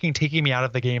 quit fucking taking me out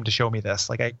of the game to show me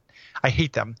this. I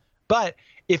hate them. But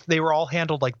if they were all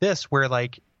handled like this, where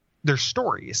they're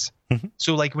stories.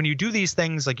 So when you do these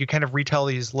things, you kind of retell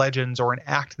these legends or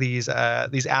enact these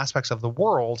aspects of the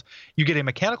world, you get a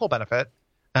mechanical benefit.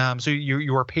 So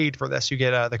you are paid for this. You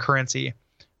get the currency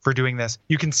for doing this.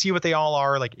 You can see what they all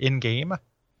are like in game.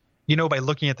 By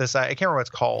looking at this, I can't remember what it's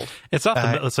called. It's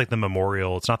not. It's like the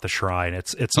memorial. It's not the shrine.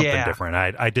 It's something different.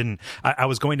 I didn't. I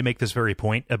was going to make this very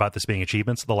point about this being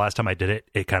achievements. The last time I did it,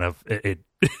 it kind of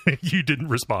you didn't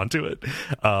respond to it.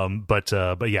 But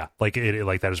yeah, like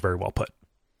that is very well put.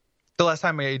 The last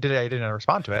time I did it, I didn't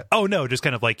respond to it. Oh no, just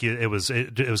kind of like it was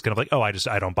kind of like, oh, I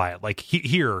don't buy it. Like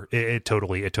here, it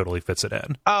totally fits it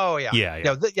in. Oh yeah,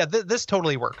 yeah. This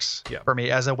totally works for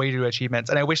me as a way to do achievements,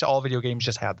 and I wish all video games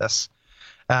just had this.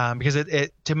 Because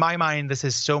it to my mind, this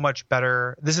is so much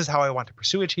better. This is how I want to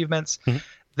pursue achievements. Mm-hmm.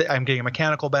 I'm getting a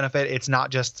mechanical benefit. It's not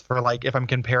just for like if I'm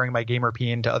comparing my gamer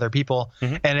peen to other people,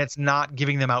 mm-hmm. and it's not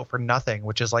giving them out for nothing,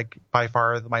 which is like by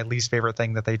far my least favorite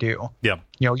thing that they do. Yeah,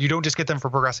 you don't just get them for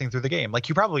progressing through the game. Like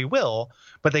you probably will,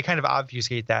 but they kind of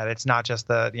obfuscate that. It's not just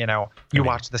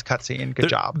watch this cutscene. Good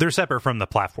job. They're separate from the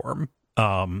platform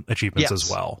achievements as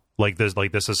well. Like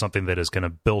this is something that is kind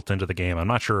of built into the game. I'm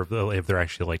not sure if they're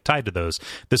actually like tied to those.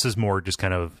 This is more just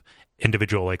kind of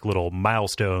individual like little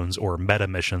milestones or meta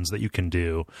missions that you can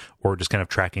do, or just kind of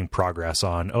tracking progress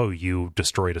on, oh, you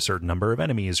destroyed a certain number of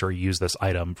enemies or you used this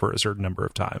item for a certain number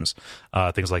of times,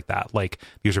 things like that. Like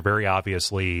these are very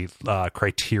obviously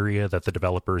criteria that the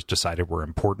developers decided were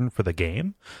important for the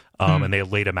game, and they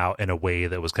laid them out in a way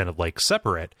that was kind of like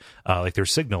separate, like they're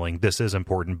signaling this is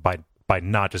important by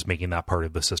not just making that part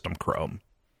of the system Chrome.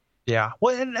 Yeah.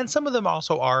 Well, and some of them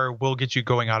also will get you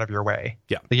going out of your way.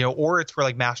 Yeah. Or it's for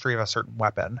like mastery of a certain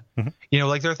weapon. Mm-hmm.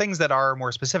 Like there are things that are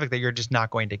more specific that you're just not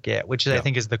going to get, which I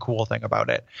think is the cool thing about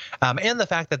it. And the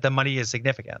fact that the money is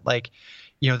significant. Like,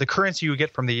 the currency you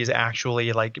get from these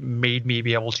actually like made me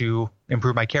be able to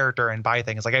improve my character and buy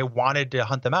things. Like I wanted to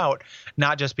hunt them out,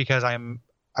 not just because I'm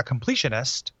a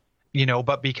completionist,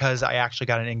 but because I actually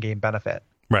got an in-game benefit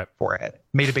for it.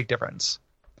 Made a big difference.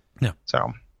 Yeah.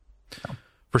 So.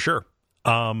 For sure.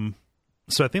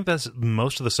 So I think that's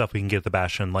most of the stuff we can get at the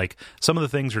Bastion. Like some of the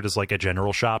things are just like a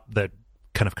general shop that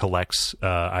kind of collects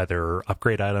either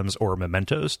upgrade items or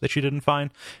mementos that you didn't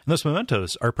find. And those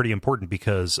mementos are pretty important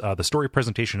because the story,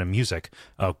 presentation, and music.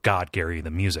 Oh God, Gary,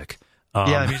 the music.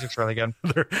 The music's really good.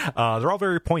 They're all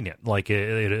very poignant. Like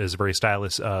it is a very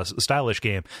stylish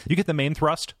game. You get the main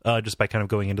thrust just by kind of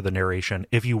going into the narration.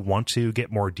 If you want to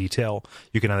get more detail,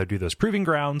 you can either do those proving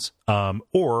grounds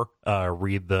or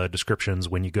read the descriptions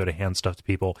when you go to hand stuff to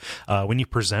people. When you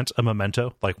present a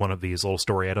memento, like one of these little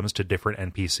story items to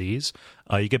different NPCs,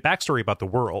 you get backstory about the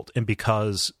world. And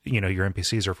because your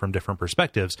NPCs are from different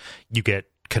perspectives, you get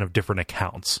kind of different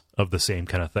accounts of the same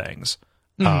kind of things.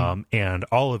 Mm-hmm. And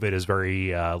all of it is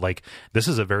very this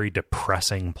is a very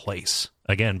depressing place,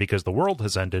 again, because the world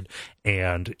has ended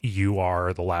and you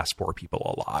are the last 4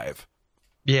 people alive.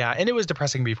 Yeah, and it was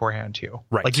depressing beforehand too.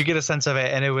 Right. Like you get a sense of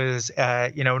it and it was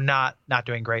not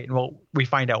doing great, and we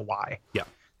find out why. Yeah.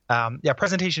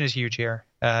 Presentation is huge here.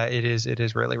 It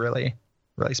is really, really,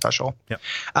 really special. Yeah.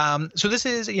 So this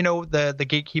is, the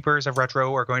gatekeepers of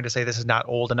retro are going to say this is not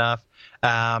old enough.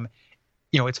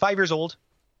 It's 5 years old,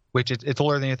 which it's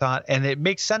older than you thought, and it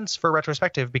makes sense for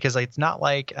retrospective because it's not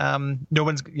like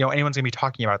anyone's gonna be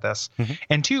talking about this. Mm-hmm.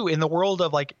 And 2, in the world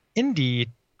of like indie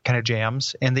kind of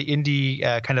jams and the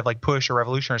indie kind of like push or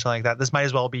revolution or something like that, this might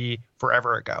as well be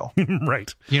forever ago.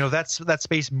 Right. That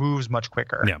space moves much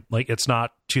quicker. Yeah, like it's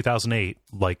not 2008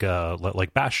 like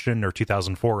Bastion or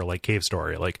 2004 like Cave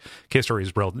Story. Like Cave Story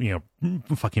is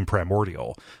fucking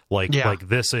primordial. Like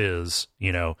this is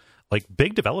like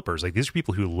big developers. Like these are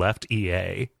people who left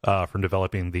EA from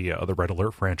developing the Red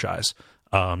Alert franchise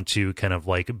to kind of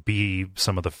like be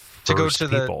some of the first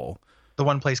people. The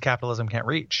one place capitalism can't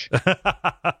reach.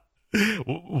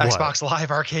 Xbox Live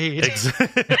Arcade.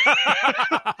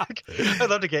 I'd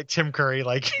love to get Tim Curry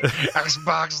like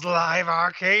Xbox Live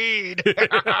Arcade.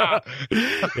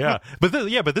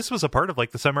 But this was a part of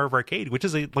like the Summer of Arcade, which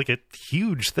is a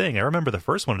huge thing. I remember the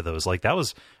first one of those. Like that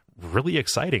was really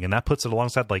exciting, and that puts it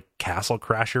alongside like Castle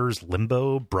Crashers,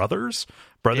 Limbo, Brothers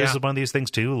is one of these things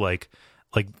too. Like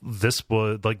this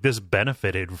was like this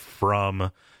benefited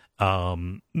from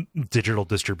digital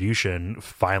distribution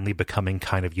finally becoming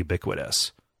kind of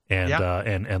ubiquitous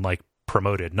and like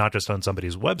promoted not just on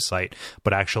somebody's website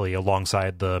but actually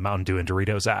alongside the Mountain Dew and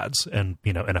Doritos ads and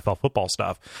NFL football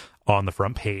stuff on the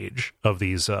front page of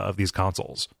these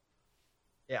consoles.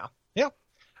 There's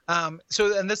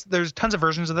tons of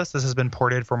versions of this. This has been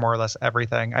ported for more or less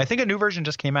everything. I think a new version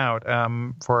just came out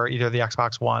for either the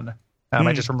Xbox One.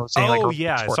 I just remember seeing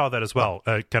I saw that as well.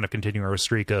 Kind of continuing our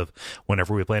streak of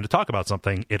whenever we plan to talk about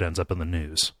something, it ends up in the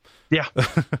news. Yeah.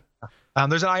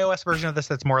 There's an iOS version of this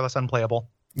that's more or less unplayable.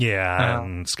 Yeah,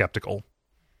 and skeptical.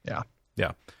 Yeah.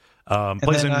 Yeah.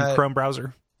 Plays in Chrome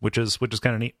browser, which is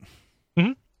kind of neat.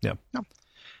 Mm-hmm. Yeah.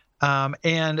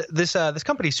 And this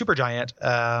company, Supergiant,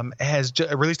 has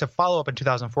released a follow-up in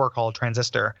 2004 called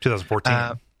Transistor.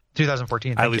 2014.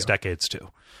 2014. I lose decades too.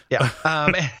 Yeah.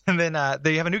 And then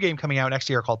they have a new game coming out next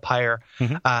year called Pyre.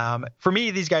 Mm-hmm. For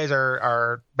me, these guys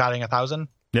are batting 1,000.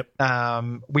 Yep.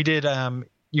 We did.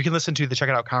 You can listen to the Check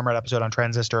It Out Comrade episode on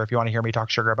Transistor if you want to hear me talk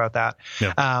sugar about that.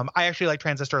 Yeah. I actually like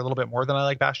Transistor a little bit more than I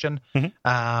like Bastion.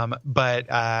 Mm-hmm.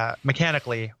 But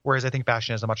mechanically, whereas I think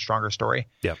Bastion is a much stronger story.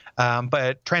 Yeah.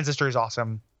 But Transistor is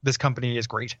awesome. This company is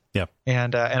great. Yeah.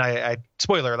 And I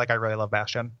spoiler, like I really love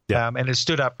Bastion. Yeah. And it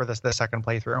stood up for the second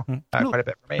playthrough quite a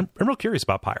bit for me. I'm real curious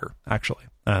about Pyre, actually.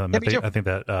 Me too. I think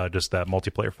that just that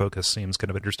multiplayer focus seems kind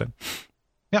of interesting.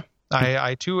 Yeah.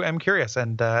 I too am curious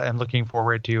and am looking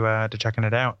forward to checking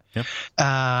it out. Yep.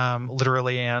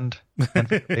 Literally and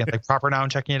like proper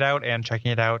noun checking it out and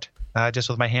checking it out just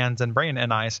with my hands and brain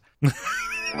and eyes.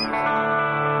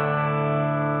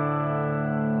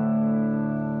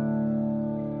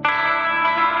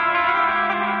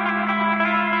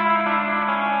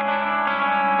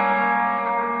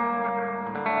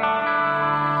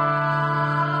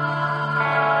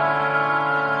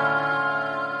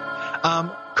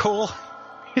 Cole, can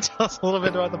you tell us a little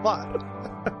bit about the plot?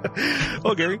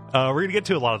 Well, Gary, we're going to get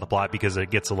to a lot of the plot because it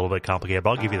gets a little bit complicated,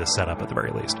 but I'll give you the setup at the very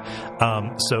least.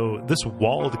 So this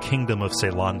walled kingdom of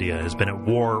Caelondia has been at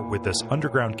war with this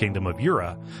underground kingdom of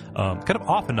Ura, kind of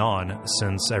off and on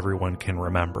since everyone can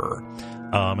remember.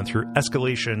 And through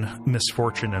escalation,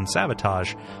 misfortune, and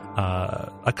sabotage,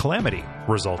 a calamity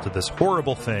resulted. This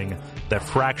horrible thing that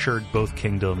fractured both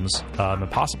kingdoms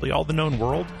and possibly all the known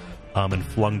world. And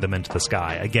flung them into the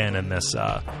sky again in this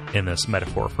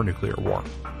metaphor for nuclear war.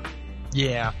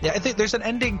 Yeah. I think there's an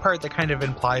ending part that kind of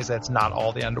implies that it's not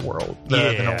all the underworld.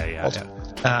 But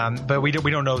we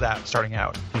don't know that starting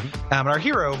out. Mm-hmm. And our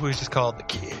hero, who's just called the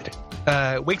Kid,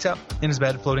 wakes up in his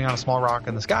bed, floating on a small rock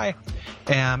in the sky,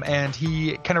 and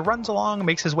he kind of runs along,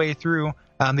 makes his way through.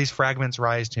 These fragments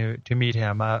rise to meet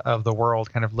him of the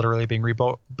world kind of literally being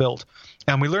rebuilt.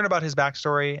 And we learn about his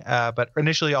backstory, but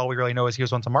initially all we really know is he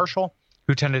was once a marshal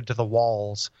who tended to the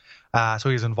walls. So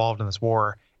he was involved in this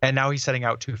war. And now he's setting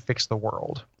out to fix the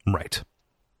world. Right.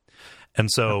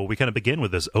 And so we kind of begin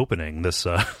with this opening, this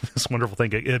this wonderful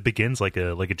thing. It begins like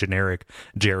a generic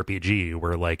JRPG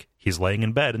where like he's laying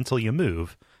in bed until you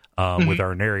move. With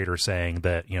our narrator saying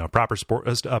that, you know, proper story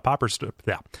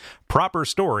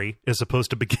is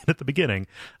supposed to begin at the beginning,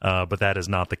 but that is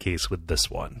not the case with this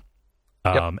one.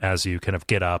 As you kind of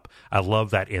get up, I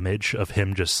love that image of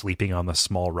him just sleeping on the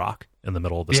small rock in the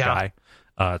middle of the sky.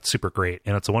 It's super great,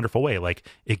 and it's a wonderful way. Like,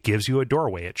 it gives you a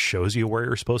doorway, it shows you where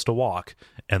you're supposed to walk,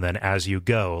 and then as you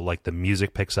go, like, the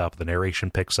music picks up, the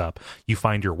narration picks up, you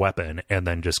find your weapon, and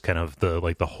then just kind of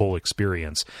the whole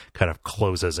experience kind of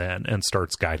closes in and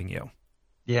starts guiding you.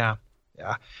 Yeah.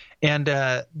 And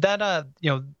the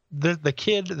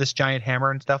kid, this giant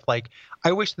hammer and stuff, like,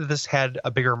 I wish that this had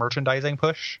a bigger merchandising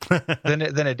push than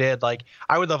it did. Like,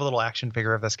 I would love a little action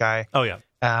figure of this guy. Oh yeah.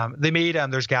 They made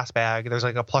there's Gas Bag. There's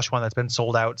like a plush one that's been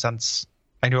sold out since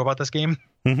I knew about this game.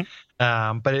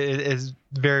 Mm-hmm. But it is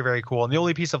very, very cool. And the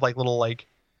only piece of like little like,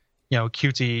 you know,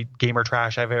 cutesy gamer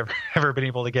trash I've ever been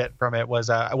able to get from it was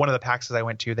one of the PAXs I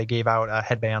went to. They gave out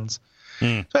headbands. So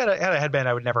I had a headband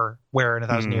I would never wear in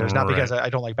 1,000 years. Not because I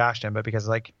don't like Bastion, but because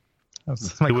like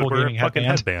it's my cool gaming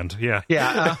headband. Yeah.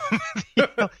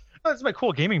 That's my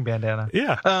cool gaming bandana.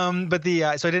 Yeah. But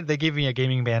they gave me a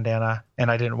gaming bandana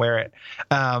and I didn't wear it.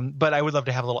 But I would love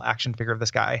to have a little action figure of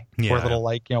this guy or a little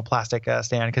like, you know, plastic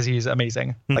stand because he's amazing.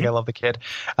 Mm-hmm. Like I love the kid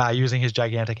using his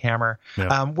gigantic hammer.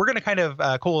 Yeah. We're going to kind of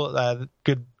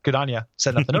good on you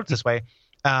setting up the notes this way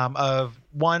of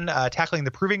one tackling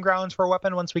the proving grounds for a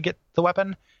weapon once we get the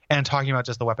weapon and talking about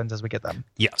just the weapons as we get them.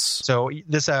 Yes. So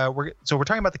we're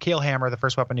talking about the Kale hammer, the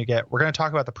first weapon you get. We're going to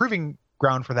talk about the proving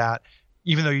ground for that,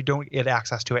 even though you don't get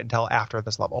access to it until after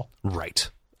this level. Right.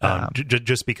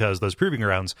 Just because those proving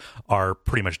grounds are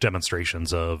pretty much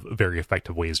demonstrations of very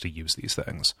effective ways to use these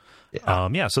things.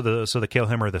 Yeah. So the Kale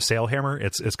hammer, the sail hammer,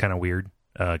 it's kind of weird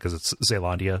because it's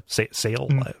Caelondia sail.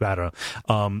 I don't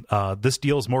know. This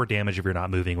deals more damage if you're not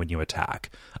moving when you attack,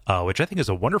 which I think is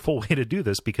a wonderful way to do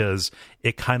this because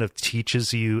it kind of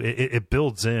teaches you. It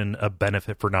builds in a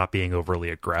benefit for not being overly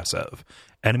aggressive.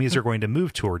 Enemies are going to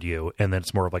move toward you, and then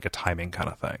it's more of like a timing kind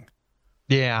of thing.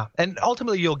 Yeah, and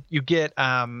ultimately you get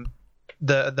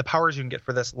the powers you can get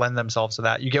for this lend themselves to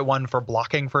that. You get one for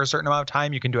blocking for a certain amount of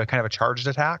time. You can do a kind of a charged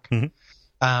attack,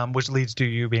 which leads to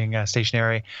you being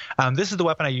stationary. This is the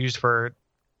weapon I used for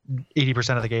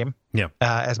 80% of the game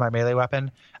as my melee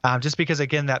weapon, just because,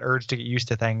 again, that urge to get used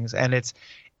to things. And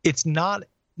it's not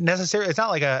necessarily, it's not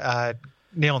like a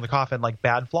nail in the coffin, like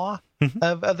bad flaw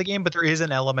of the game, but there is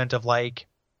an element of like,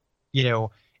 you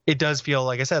know, it does feel,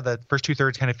 like I said, the first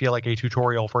 2/3 kind of feel like a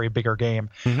tutorial for a bigger game.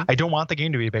 I don't want the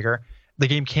game to be bigger. The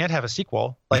game can't have a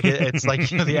sequel. Like it's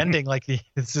like, you know, the ending, like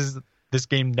this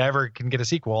game never can get a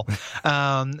sequel.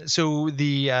 So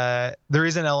there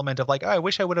is an element of like, oh, I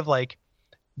wish I would have like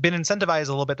been incentivized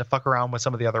a little bit to fuck around with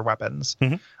some of the other weapons.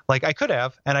 Like I could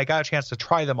have, and I got a chance to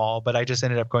try them all, but I just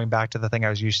ended up going back to the thing I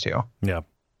was used to. Yeah.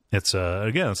 It's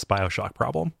again, it's a BioShock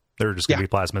problem. There are just going to be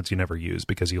plasmids you never use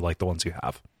because you like the ones you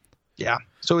have. Yeah.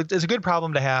 So it's a good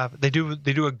problem to have. They do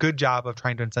a good job of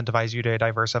trying to incentivize you to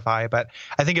diversify, but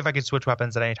I think if I could switch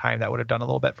weapons at any time, that would have done a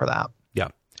little bit for that. Yeah.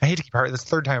 I hate to keep harping. This is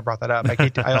the third time I brought that up.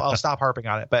 I'll stop harping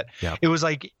on it, but it was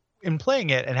like, in playing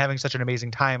it and having such an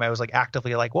amazing time, I was like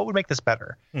actively like, what would make this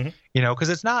better? You know, because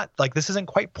it's not like, this isn't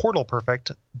quite Portal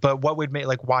perfect, but what would make,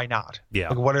 like, why not? Yeah.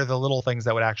 Like, what are the little things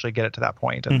that would actually get it to that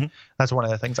point? And that's one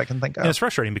of the things I can think of. And it's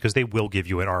frustrating because they will give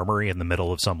you an armory in the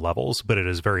middle of some levels, but it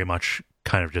is very much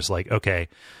kind of just like, okay,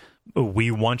 we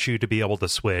want you to be able to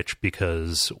switch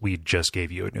because we just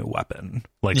gave you a new weapon.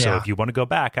 Like, so if you want to go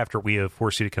back after we have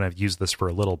forced you to kind of use this for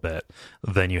a little bit,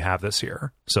 then you have this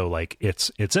here. So like it's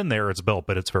in there, it's built,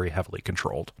 but it's very heavily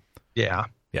controlled. Yeah.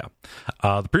 Yeah.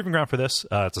 The proving ground for this,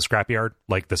 it's a scrapyard.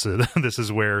 Like this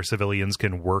is where civilians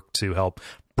can work to help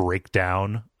break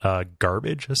down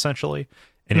garbage essentially.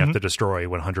 And you have to destroy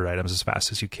 100 items as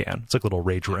fast as you can. It's like a little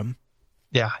rage room.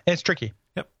 Yeah. It's tricky.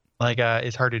 Like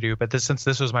it's hard to do, but since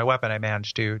this was my weapon, I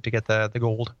managed to get the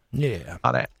gold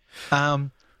on it.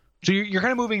 So you're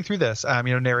kind of moving through this,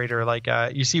 you know, narrator, like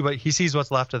you see he sees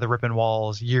what's left of the ripping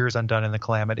walls, years undone in the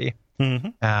calamity.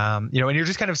 You know, and you're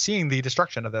just kind of seeing the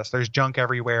destruction of this. There's junk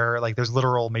everywhere. Like there's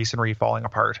literal masonry falling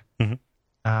apart.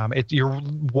 You're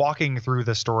walking through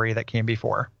the story that came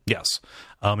before. Yes.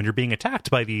 And you're being attacked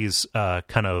by these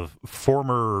kind of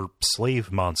former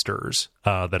slave monsters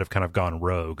that have kind of gone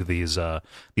rogue, these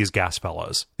gas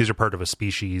fellows. These are part of a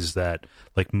species that,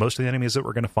 like most of the enemies that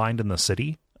we're going to find in the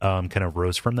city, kind of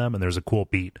rose from them. And there's a cool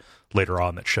beat later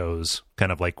on that shows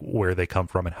kind of like where they come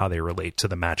from and how they relate to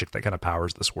the magic that kind of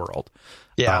powers this world.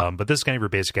 Yeah. But this is kind of your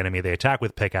basic enemy. They attack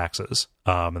with pickaxes,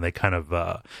 and they kind of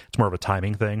it's more of a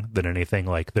timing thing than anything.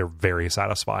 Like they're very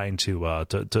satisfying to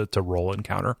roll and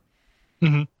counter.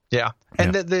 Yeah.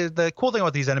 And the cool thing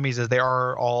about these enemies is they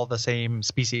are all the same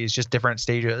species, just different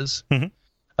stages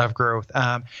of growth.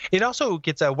 It also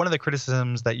gets one of the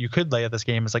criticisms that you could lay at this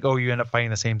game is like, oh, you end up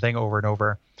fighting the same thing over and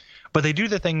over. But they do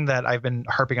the thing that I've been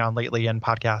harping on lately in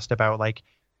podcast about like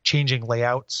changing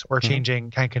layouts or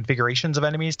changing kind of configurations of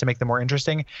enemies to make them more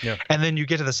interesting. Yeah. And then you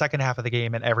get to the second half of the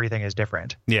game and everything is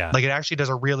different. Yeah. Like it actually does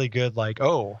a really good like,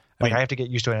 I have to get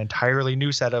used to an entirely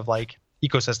new set of like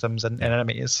ecosystems and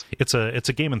enemies. It's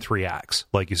a game in 3 acts.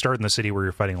 Like you start in the city where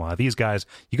you're fighting a lot of these guys.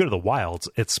 You go to the wilds.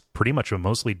 It's pretty much a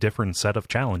mostly different set of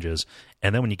challenges.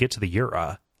 And then when you get to the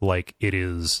Ura, like it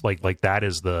is like that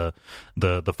is the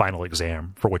final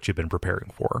exam for what you've been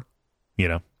preparing for, you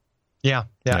know? Yeah.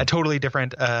 Totally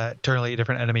different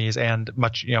enemies and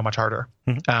much harder.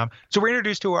 So we're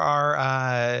introduced to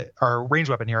our range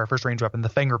weapon here, our first range weapon, the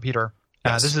Fang Repeater.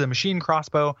 This is a machine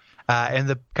crossbow, and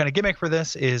the kind of gimmick for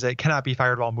this is it cannot be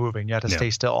fired while moving. You have to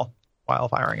stay still while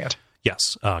firing it.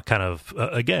 Yes,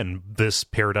 again, this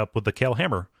paired up with the Kale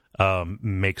Hammer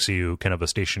makes you kind of a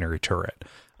stationary turret.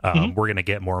 We're going to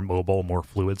get more mobile, more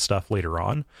fluid stuff later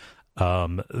on.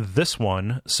 This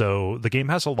one, so the game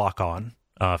has a lock-on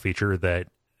feature that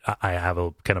I have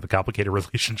a kind of a complicated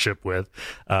relationship with.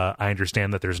 I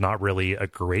understand that there's not really a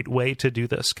great way to do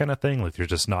this kind of thing. Like there's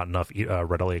just not enough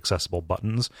readily accessible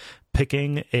buttons.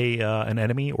 Picking an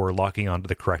enemy or locking onto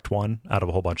the correct one out of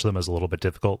a whole bunch of them is a little bit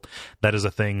difficult. That is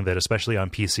a thing that, especially on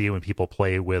PC, when people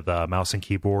play with mouse and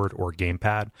keyboard or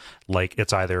gamepad, like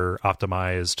it's either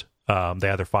optimized. They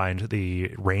either find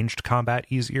the ranged combat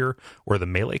easier or the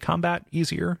melee combat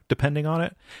easier, depending on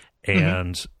it.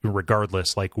 And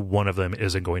regardless, like one of them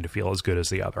isn't going to feel as good as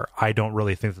the other. I don't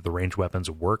really think that the ranged weapons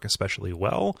work especially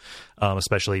well,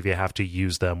 especially if you have to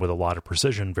use them with a lot of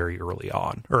precision very early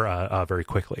on, or very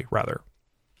quickly, rather.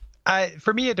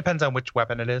 For me, it depends on which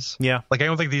weapon it is. Yeah. Like, I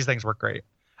don't think these things work great.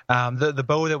 The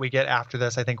bow that we get after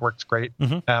this, I think, works great.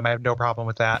 I have no problem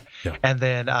with that. Yeah. And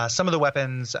then some of the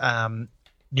weapons,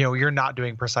 you're not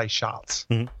doing precise shots.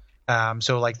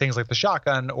 So like things like the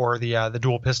shotgun or the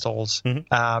dual pistols,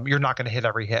 you're not going to hit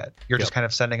every hit. You're just kind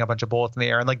of sending a bunch of bullets in the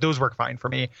air. And like those work fine for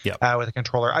me with a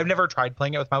controller. I've never tried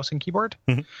playing it with mouse and keyboard.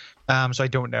 So I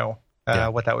don't know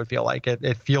what that would feel like.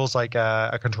 It feels like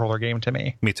a controller game to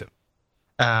me. Me too.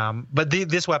 But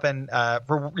this weapon,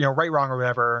 for right, wrong, or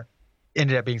whatever,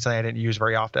 ended up being something I didn't use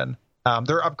very often.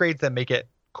 There are upgrades that make it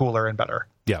cooler and better.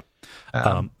 Yeah.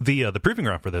 The proving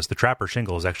ground for this, the Trapper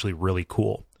Shingle, is actually really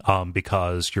cool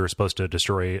because you're supposed to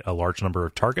destroy a large number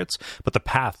of targets, but the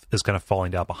path is kind of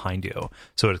falling down behind you.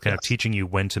 So it's kind of teaching you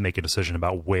when to make a decision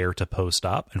about where to post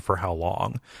up and for how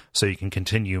long. So you can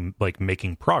continue like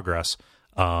making progress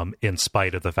in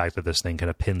spite of the fact that this thing kind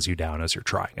of pins you down as you're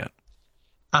trying it.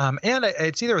 And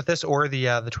it's either with this or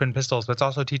the twin pistols, but it's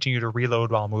also teaching you to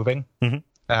reload while moving.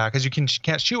 Because you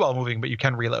can't shoot while moving, but you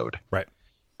can reload. Right.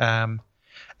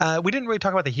 We didn't really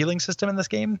talk about the healing system in this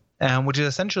game, which is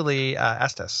essentially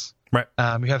Estus. Right.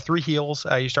 You have 3 heals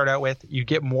you start out with. You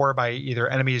get more by either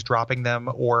enemies dropping them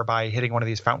or by hitting one of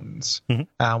these fountains,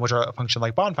 which are a function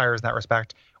like bonfires in that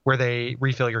respect, where they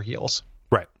refill your heals.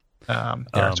 Right.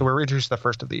 So we're introduced to the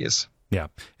first of these. Yeah,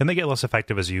 and they get less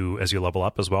effective as you level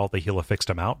up as well. They heal a fixed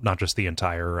amount, not just the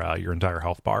entire your entire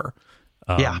health bar.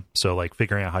 So like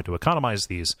figuring out how to economize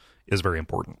these is very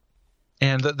important.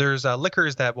 And there's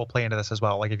liquors that will play into this as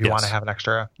well. Like if you want to have an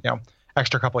extra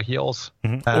couple of heals,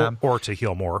 or to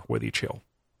heal more with each heal.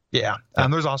 Yeah.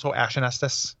 There's also Ashen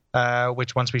Estus,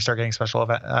 which once we start getting special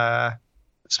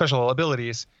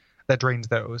abilities, that drains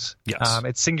those. Yes.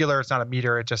 It's singular. It's not a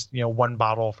meter. It's just 1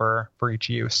 bottle for each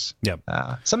use. Yeah.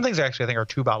 Some things actually I think are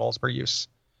 2 bottles per use.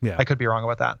 Yeah. I could be wrong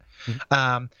about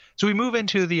that. So we move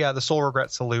into the Soul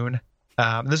Regret Saloon.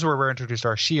 This is where we're introduced to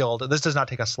our shield. This does not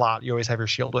take a slot. You always have your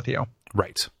shield with you.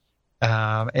 Right.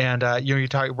 You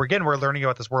talk. We're learning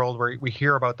about this world where we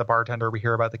hear about the bartender, we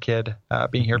hear about the kid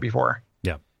being here before.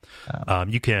 Yeah.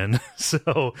 You can.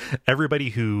 So everybody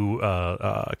who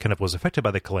kind of was affected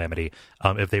by the calamity,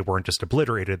 if they weren't just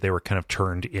obliterated, they were kind of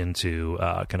turned into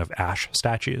kind of ash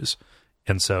statues.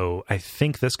 And so I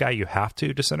think this guy you have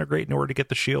to disintegrate in order to get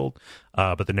the shield,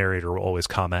 but the narrator will always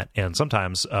comment, and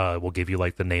sometimes will give you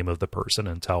like the name of the person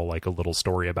and tell like a little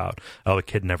story about, the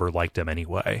kid never liked him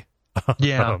anyway.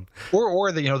 Yeah.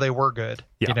 Or they were good,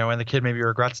 and the kid maybe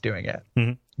regrets doing it,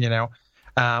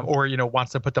 or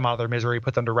wants to put them out of their misery,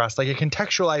 put them to rest. Like it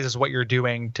contextualizes what you're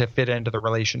doing to fit into the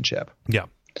relationship. Yeah.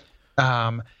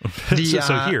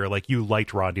 So here, like you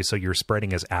liked Rodney, so you're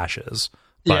spreading his ashes.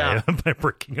 By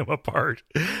breaking them apart.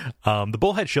 The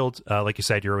bullhead shield, like you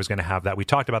said, you're always going to have that. We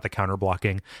talked about the counter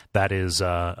blocking. That is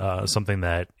something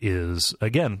that is,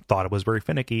 again, thought it was very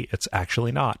finicky. It's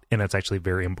actually not, and it's actually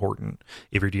very important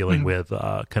if you're dealing with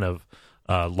kind of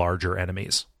larger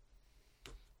enemies.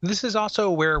 This is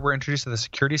also where we're introduced to the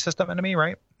security system enemy,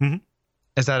 right? Mm-hmm.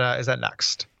 Is that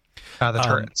next? The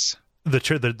turrets.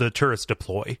 The turrets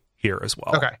deploy here as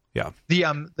well. Okay. Yeah.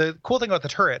 The cool thing about the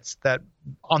turrets that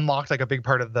unlocked like a big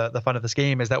part of the fun of this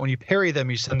game is that when you parry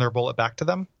them, you send their bullet back to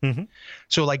them. Mm-hmm.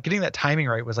 So like getting that timing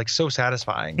right was like so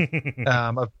satisfying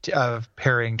of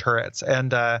parrying turrets.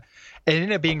 And it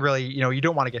ended up being really, you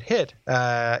don't want to get hit.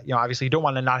 Obviously you don't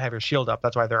want to not have your shield up.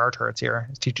 That's why there are turrets here.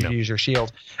 It's teaching you to use your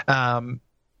shield.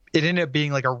 It ended up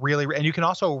being like and you can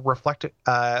also reflect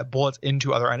bullets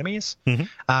into other enemies.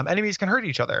 Mm-hmm. Enemies can hurt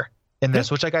each other in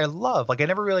this, which like I love. Like I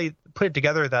never really put it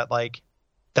together that like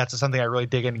that's something I really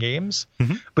dig in games.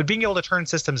 Mm-hmm. But being able to turn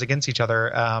systems against each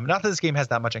other, not that this game has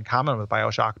that much in common with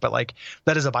BioShock, but like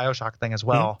that is a BioShock thing as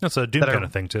well. That's a Doom kind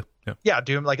of thing too. Yeah,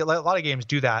 Doom. Like a lot of games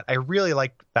do that. I really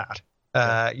like that.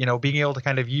 Being able to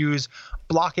kind of use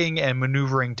blocking and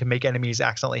maneuvering to make enemies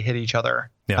accidentally hit each other,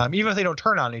 even if they don't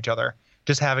turn on each other.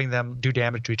 Just having them do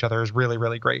damage to each other is really,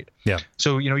 really great. Yeah.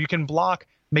 So, you can block,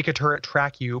 make a turret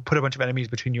track you, put a bunch of enemies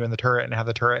between you and the turret, and have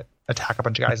the turret attack a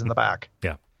bunch of guys in the back.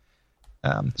 Yeah.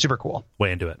 Super cool.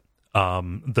 Way into it.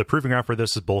 The proving ground for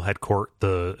this is Bullhead Court.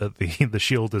 The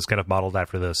shield is kind of modeled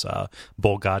after this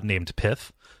bull god named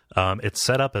Pith. It's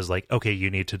set up as like, okay, you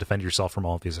need to defend yourself from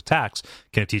all of these attacks,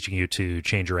 kind of teaching you to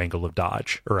change your angle of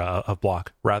dodge, or of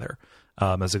block, rather.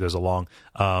 As it goes along,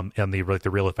 and the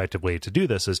real effective way to do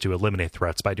this is to eliminate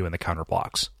threats by doing the counter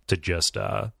blocks to just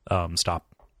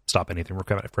stop anything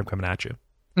from coming at you.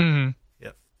 Mm-hmm.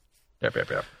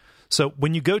 Yep. So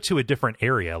when you go to a different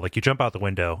area, like you jump out the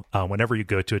window, whenever you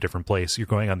go to a different place, you're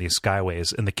going on these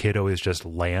skyways, and the kid always just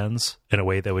lands in a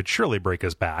way that would surely break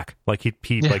his back. Like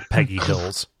he like Peggy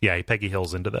Hills. Yeah, he Peggy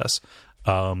Hills into this.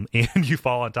 And you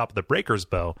fall on top of the Breaker's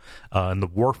Bow in the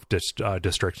Wharf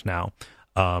district now.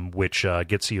 Which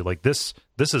gets you like this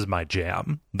is my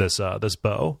jam, this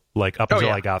bow, like up until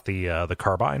I got the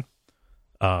carbine.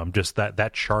 Just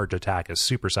that charge attack is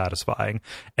super satisfying,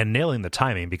 and nailing the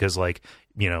timing, because like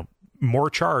more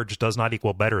charge does not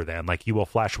equal better than. Like you will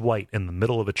flash white in the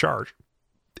middle of a charge,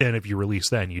 and if you release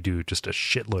then you do just a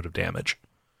shitload of damage.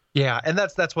 Yeah, and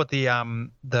that's what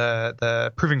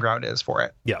the proving ground is for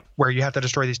it. Yeah, where you have to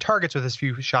destroy these targets with as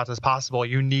few shots as possible.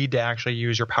 You need to actually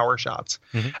use your power shots.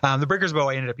 The Breaker's Bow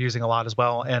I ended up using a lot as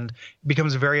well, and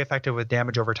becomes very effective with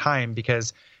damage over time,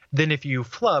 because then if you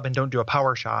flub and don't do a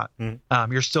power shot,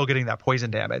 you're still getting that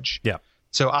poison damage. Yeah.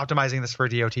 So optimizing this for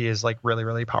DOT is like really,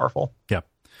 really powerful. Yeah.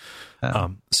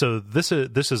 So this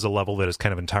is a level that is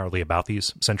kind of entirely about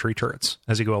these sentry turrets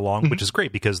as you go along, which is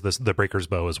great because the Breaker's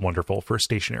Bow is wonderful for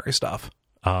stationary stuff.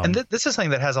 And this is something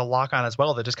that has a lock-on as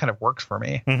well that just kind of works for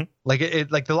me.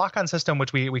 Like like the lock-on system,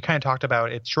 which we kind of talked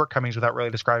about its shortcomings without really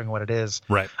describing what it is.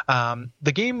 Right.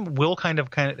 The game will has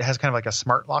kind of like a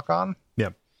smart lock-on. Yeah.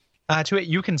 To it,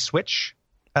 you can switch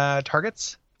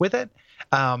targets with it.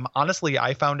 Honestly,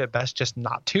 I found it best just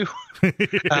not to.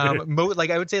 Like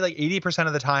I would say like 80%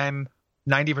 of the time,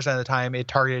 90% of the time, it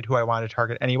targeted who I wanted to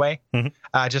target anyway,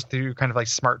 just through kind of like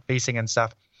smart facing and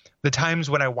stuff. The times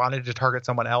when I wanted to target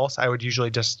someone else, I would usually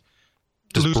just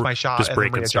lose my shot just and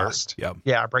break then and readjust. start.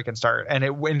 Yeah, break and start, and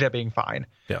it ended up being fine.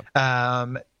 Yeah.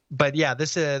 But yeah,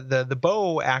 this the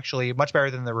bow actually much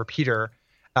better than the repeater.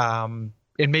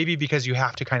 It may be because you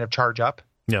have to kind of charge up.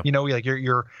 Yeah. You know, like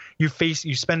you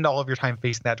spend all of your time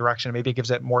facing that direction. Maybe it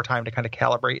gives it more time to kind of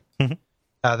calibrate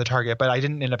the target. But I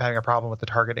didn't end up having a problem with the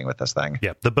targeting with this thing.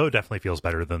 Yeah, the bow definitely feels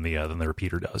better than the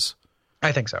repeater does.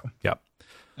 I think so. Yeah.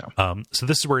 No. So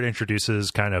this is where it introduces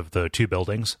kind of the two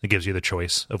buildings. It gives you the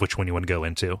choice of which one you want to go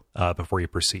into before you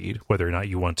proceed, whether or not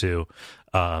you want to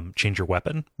change your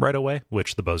weapon right away,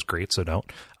 which the bow's great, so don't,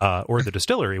 or the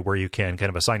distillery, where you can kind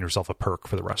of assign yourself a perk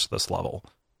for the rest of this level.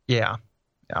 Yeah.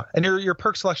 Yeah. And your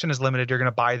perk selection is limited. You're going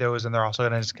to buy those, and they're also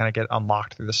going to just kind of get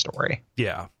unlocked through the story.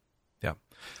 Yeah. Yeah.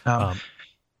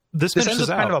 This ends with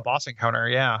kind of a boss encounter.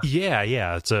 Yeah.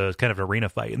 Yeah. It's a kind of an arena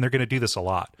fight, and they're going to do this a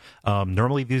lot.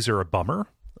 Normally these are a bummer,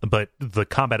 but the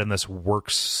combat in this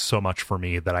works so much for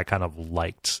me that I kind of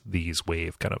liked these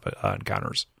wave kind of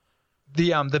encounters.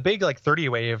 The big like 30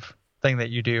 wave thing that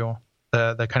you do,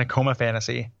 the kind of coma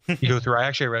fantasy you go through, I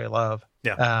actually really love.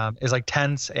 Yeah. Is like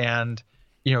tense, and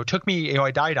took me, I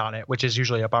died on it, which is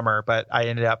usually a bummer, but I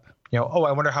ended up,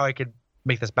 I wonder how I could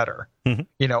make this better, and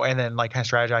then like kind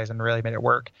of strategize and really made it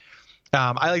work.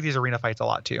 I like these arena fights a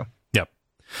lot too. Yep.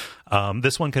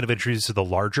 This one kind of introduces the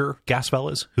larger gas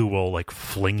fellas who will like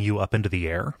fling you up into the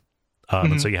air.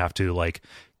 And so you have to like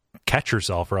catch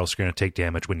yourself or else you're going to take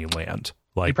damage when you land.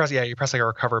 Like you press like a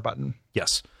recover button.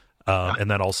 Yes.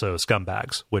 And then also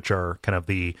scumbags, which are kind of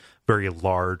the very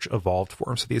large evolved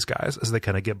forms of these guys as they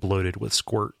kind of get bloated with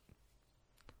squirt.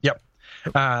 Yep.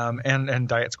 And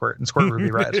Diet Squirt and Squirt Ruby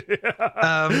Red.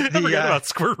 I forgot about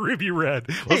Squirt Ruby Red.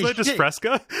 Wasn't that just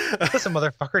Fresca? Listen,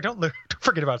 motherfucker, don't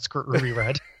forget about Squirt Ruby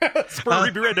Red. Squirt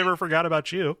Ruby Red never forgot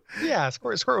about you. Yeah,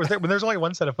 Squirt was there when there's only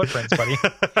one set of footprints, buddy.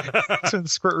 So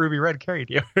Squirt Ruby Red carried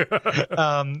you.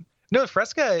 No,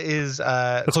 Fresca is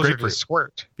closer to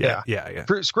Squirt. Yeah.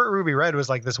 Squirt Ruby Red was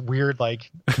like this weird,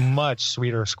 like much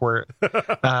sweeter squirt.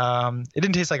 It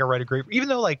didn't taste like a red grapefruit, even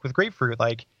though like with grapefruit,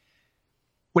 like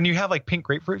when you have like pink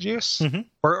grapefruit juice,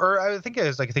 or I think it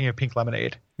was like thinking of pink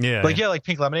lemonade. Yeah. Like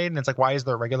pink lemonade, and it's like, why is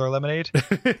there regular lemonade?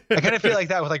 I kind of feel like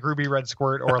that with like Ruby Red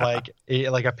Squirt or like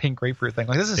a pink grapefruit thing.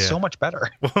 Like this is so much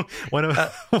better. Well, one of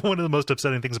the most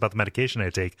upsetting things about the medication I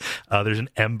take, there's an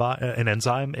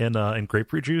enzyme in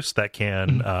grapefruit juice that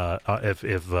can, if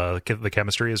the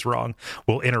chemistry is wrong,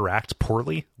 will interact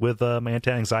poorly with my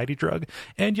anti-anxiety drug,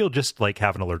 and you'll just like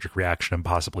have an allergic reaction and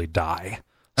possibly die.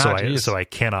 So I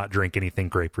cannot drink anything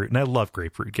grapefruit, and I love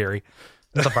grapefruit, Gary.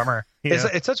 That's a bummer. Yeah.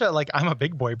 It's such a like I'm a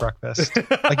big boy breakfast.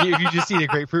 Like if you just eat a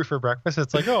grapefruit for breakfast,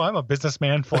 it's like, oh, I'm a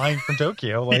businessman flying from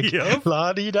Tokyo, like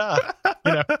la di da.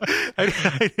 I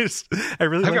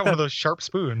really I've got one of those sharp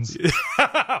spoons.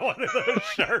 One of those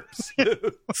sharp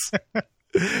spoons.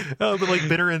 But like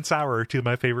bitter and sour are two of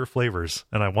my favorite flavors,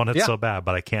 and I want it so bad,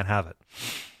 but I can't have it.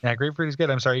 Yeah, grapefruit is good.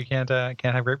 I'm sorry you can't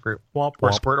have grapefruit womp, or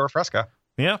womp. Squirt or Fresca.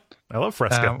 Yeah, I love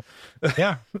Fresca.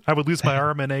 Yeah, I would lose my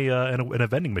arm in a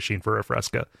vending machine for a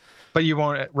Fresca, but you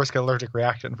won't risk an allergic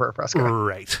reaction for a Fresca,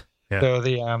 right? Yeah. So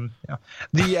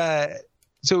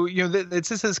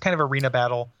this is kind of arena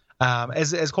battle.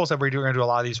 As Cole said, we're going to do a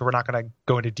lot of these, so we're not going to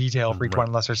go into detail for each one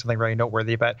unless there's something really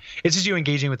noteworthy. But it's just you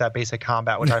engaging with that basic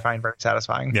combat, which I find very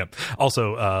satisfying. Yeah.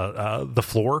 Also, the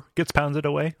floor gets pounded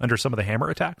away under some of the hammer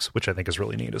attacks, which I think is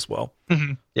really neat as well.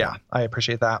 Yeah, I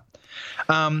appreciate that.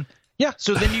 Yeah,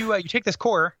 so then you take this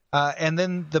core, and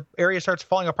then the area starts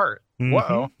falling apart.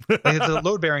 Whoa! Like it's a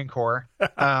load-bearing core,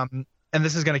 and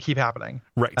this is going to keep happening.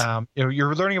 Right.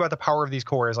 You're learning about the power of these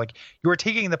cores. Like you are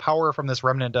taking the power from this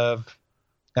remnant of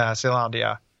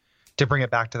Celandia to bring it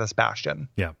back to this Bastion.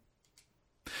 Yeah.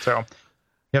 So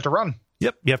you have to run.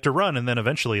 Yep, you have to run, and then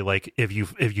eventually, like, if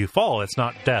you fall, it's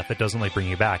not death. It doesn't, like, bring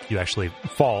you back. You actually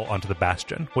fall onto the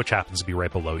Bastion, which happens to be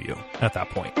right below you at that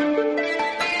point.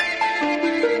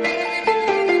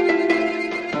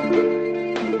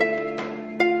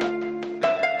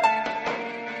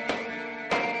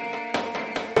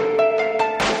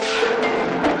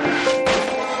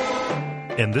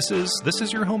 And this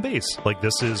is your home base. Like,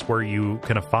 this is where you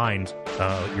kind of find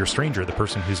your stranger, the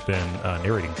person who's been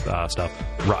narrating stuff,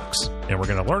 Rux. And we're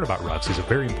going to learn about Rux. He's a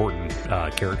very important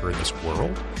character in this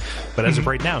world. But as of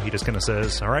right now, he just kind of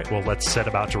says, all right, well, let's set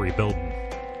about to rebuild.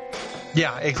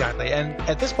 Yeah, exactly. And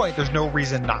at this point, there's no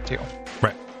reason not to.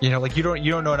 Right. You know, like, you don't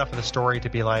know enough of the story to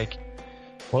be like,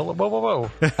 whoa.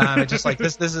 It's just like,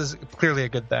 this is clearly a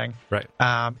good thing. Right.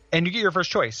 And you get your first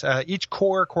choice. Each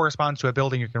core corresponds to a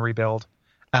building you can rebuild.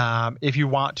 If you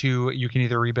want to, you can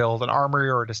either rebuild an armory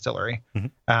or a distillery.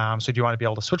 So do you want to be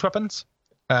able to switch weapons,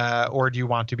 or do you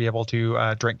want to be able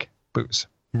to drink booze?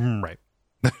 Right.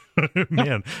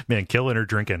 man, killing or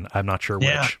drinking, I'm not sure which.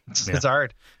 Yeah, it's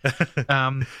hard.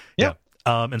 Yeah.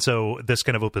 And so this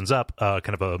kind of opens up kind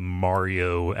of a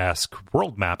Mario-esque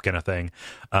world map kind of thing,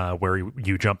 where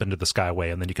you jump into the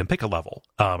Skyway and then you can pick a level.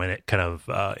 And it kind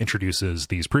of introduces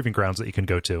these proving grounds that you can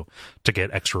go to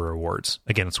get extra rewards.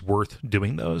 Again, it's worth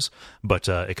doing those, but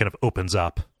it kind of opens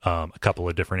up a couple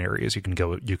of different areas you can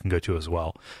go to as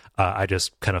well. I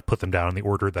just kind of put them down in the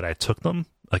order that I took them.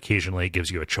 Occasionally it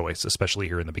gives you a choice, especially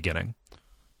here in the beginning.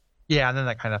 Yeah, and then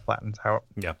that kind of flattens out.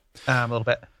 Yeah, a little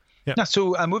bit. Yeah.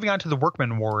 So moving on to the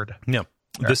Workman Ward. Yeah.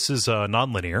 This is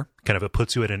non-linear. Kind of it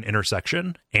puts you at an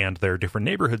intersection, and there are different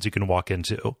neighborhoods you can walk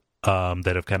into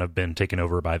that have kind of been taken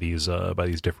over by these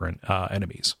different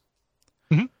enemies.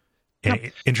 And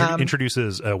it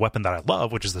introduces a weapon that I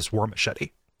love, which is this war machete.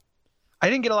 I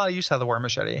didn't get a lot of use out of the war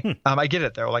machete. I get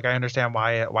it though. Like, I understand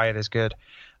why it is good.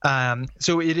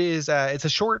 So it is it's a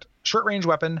short range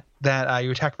weapon that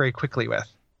you attack very quickly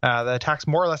with. That attacks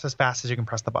more or less as fast as you can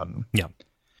press the button. Yeah.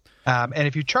 And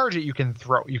if you charge it, you can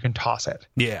toss it.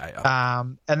 Yeah.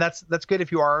 And that's good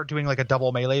if you are doing like a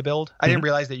double melee build. I didn't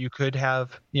realize that you could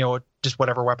have, just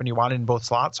whatever weapon you wanted in both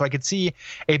slots. So I could see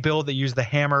a build that used the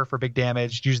hammer for big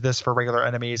damage, used this for regular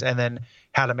enemies, and then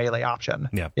had a melee option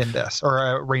in this, or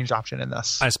a ranged option in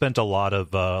this. I spent a lot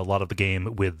of the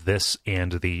game with this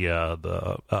and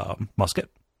the musket.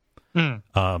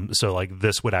 So like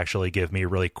this would actually give me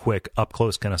really quick up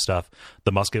close kind of stuff.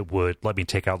 The musket would let me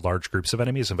take out large groups of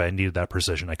enemies. If I needed that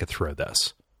precision, I could throw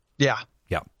this. Yeah.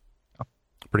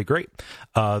 Pretty great.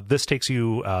 This takes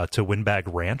you to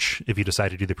Windbag Ranch if you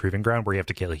decide to do the proving ground, where you have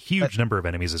to kill a huge number of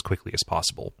enemies as quickly as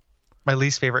possible. My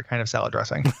least favorite kind of salad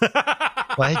dressing.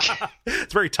 Like,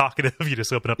 it's very talkative. You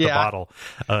just open up the bottle.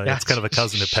 It's kind of a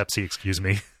cousin of Pepsi. Excuse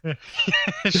me.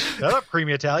 Shut up,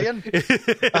 creamy Italian.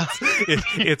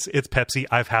 It's Pepsi.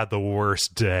 I've had the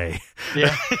worst day.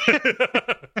 Yeah.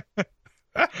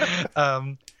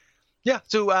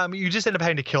 So you just end up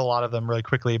having to kill a lot of them really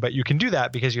quickly, but you can do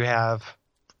that because you have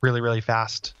really, really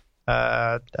fast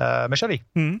machete.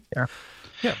 Yeah.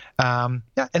 And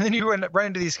then you run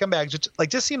into these scumbags, which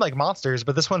just seem like monsters,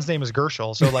 but this one's name is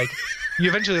Gershel. So like you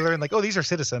eventually learn like, oh, these are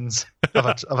citizens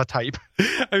of a type.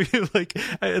 I mean, like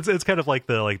it's kind of like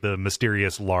the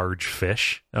mysterious large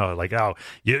fish. Oh, like, oh,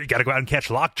 you got to go out and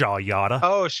catch lockjaw, yada.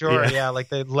 Oh, sure. Yeah. Like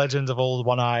the legends of old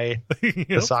One Eye,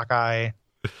 the sockeye,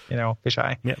 fish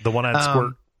eye. Yeah. The one-eyed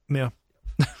squirt. Yeah.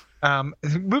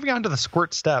 Moving on to the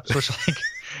squirt steps, which like,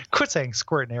 quit saying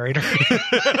squirt, narrator.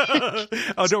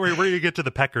 Oh, don't worry, we're gonna get to the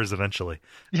peckers eventually.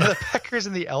 Yeah, the peckers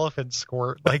and the elephant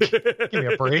squirt. Like, give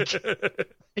me a break.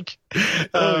 Like,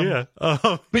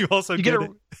 you also get a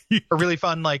really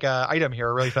fun item here,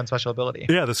 a really fun special ability.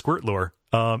 Yeah, the squirt lure.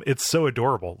 It's so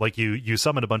adorable. Like you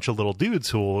summon a bunch of little dudes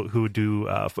who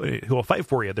will fight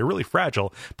for you. They're really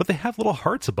fragile, but they have little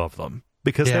hearts above them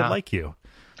because they like you.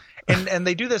 And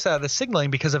they do this the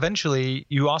signaling because eventually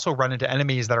you also run into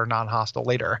enemies that are non-hostile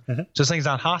later. So something's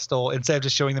not hostile, instead of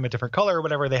just showing them a different color or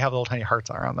whatever, they have little tiny hearts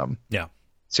around them. Yeah.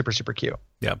 Super, super cute.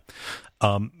 Yeah.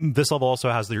 This level also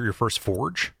has your first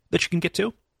forge that you can get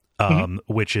to,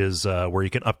 which is where you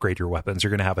can upgrade your weapons.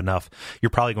 You're going to have enough. You're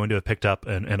probably going to have picked up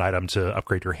an item to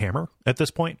upgrade your hammer at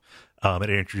this point. And it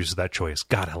introduces that choice.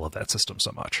 God, I love that system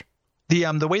so much.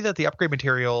 The way that the upgrade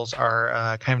materials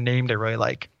are kind of named, I really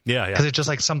like. Yeah. Because it's just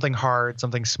like something hard,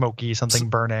 something smoky, something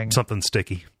burning, something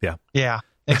sticky. Yeah. Yeah.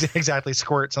 Exactly.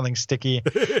 Squirt, something sticky.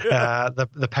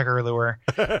 The pecker lure.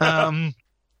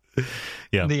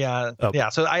 Yeah.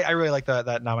 So I really like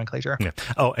that nomenclature. Yeah.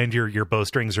 Oh, and your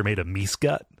bowstrings are made of meese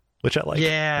gut, which I like.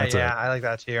 Yeah. I like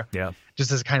that too. Yeah.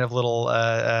 Just as kind of little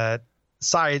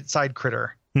side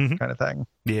critter kind of thing.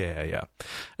 Yeah.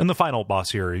 And the final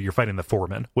boss here, you're fighting the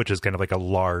foreman, which is kind of like a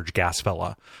large gas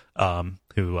fella,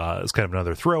 who is kind of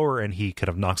another thrower, and he kind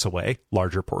of knocks away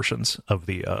larger portions of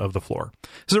the floor.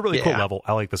 It's a really cool level.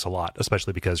 I like this a lot,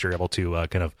 especially because you're able to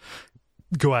kind of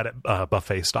go at it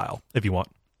buffet style if you want.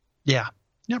 Yeah.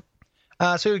 Yep.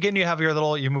 So again, you have your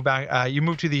little, you move back, you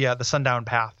move to the sundown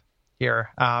path here.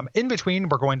 In between,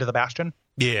 we're going to the Bastion.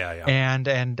 Yeah. And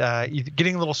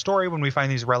getting a little story when we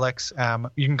find these relics.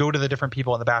 You can go to the different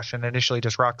people in the Bastion, initially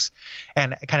just Rux,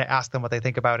 and kind of ask them what they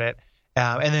think about it.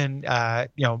 And then,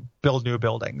 build new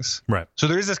buildings. Right. So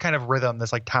there is this kind of rhythm,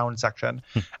 this like town section.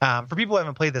 For people who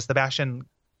haven't played this, the Bastion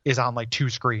is on like 2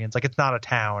 screens. Like, it's not a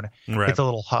town. Right. It's a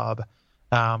little hub.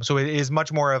 So it is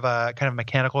much more of a kind of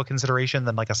mechanical consideration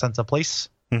than like a sense of place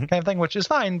kind of thing, which is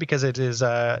fine because it is,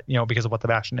 because of what the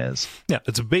Bastion is. Yeah,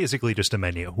 it's basically just a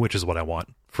menu, which is what I want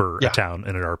for a town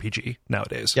in an RPG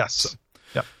nowadays. Yes.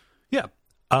 So, yeah.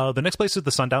 The next place is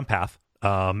the Sundown Path.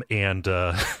 And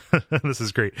this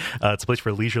is great. It's a place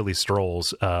for leisurely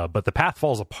strolls, but the path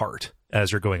falls apart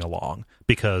as you're going along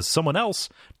because someone else,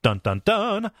 dun dun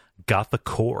dun, got the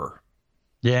core.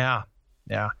 Yeah.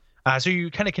 So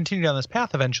you kind of continue down this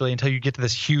path eventually until you get to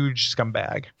this huge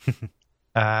scumbag,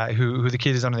 who the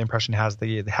kid is under the impression has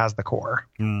the core.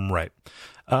 Right.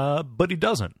 But he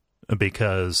doesn't,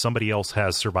 because somebody else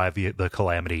has survived the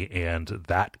calamity, and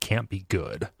that can't be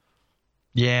good.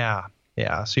 Yeah.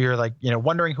 So you're like,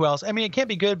 wondering who else. I mean, it can't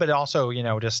be good, but also,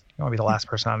 just you want to be the last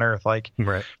person on Earth. Like,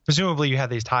 right. Presumably you have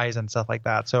these ties and stuff like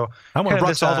that. So I want to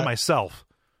Rux all to myself.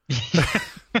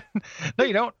 No,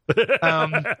 you don't.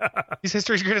 He's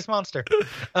history's greatest monster.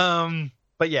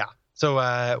 But yeah.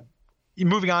 So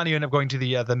moving on, you end up going to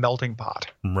the melting pot.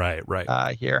 Right.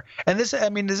 Here. And this, I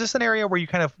mean, is this an area where you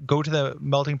kind of go to the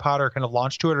melting pot or kind of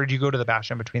launch to it, or do you go to the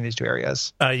Bastion between these two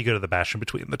areas? You go to the Bastion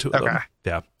between the two of them.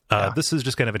 Yeah. This is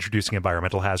just kind of introducing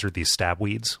environmental hazard, these stab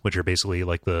weeds, which are basically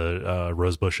like the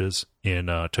rose bushes in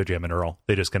Toe Jam and Earl.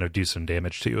 They just kind of do some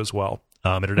damage to you as well.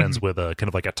 And it ends with a kind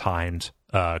of like a timed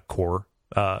core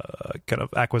kind of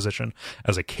acquisition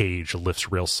as a cage lifts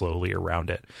real slowly around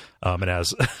it. And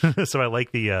as so I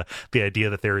like the idea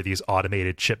that there are these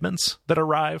automated shipments that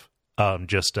arrive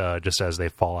just as they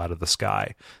fall out of the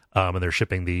sky, and they're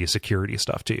shipping the security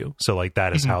stuff to you. So like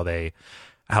that is how they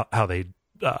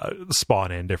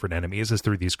spawn in different enemies, is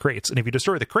through these crates. And if you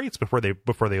destroy the crates before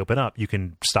they open up, you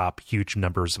can stop huge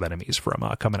numbers of enemies from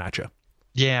coming at you.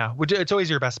 Yeah, it's always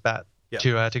your best bet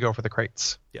to go for the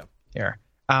crates. Yeah. Here.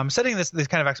 Setting this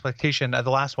kind of expectation at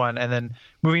the last one, and then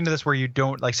moving to this where you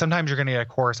don't, like, sometimes you're going to get a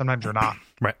core, sometimes you're not.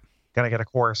 Right. Going to get a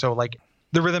core. So like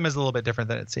the rhythm is a little bit different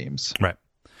than it seems. Right.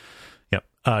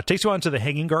 Yep. Takes you on to the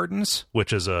Hanging Gardens,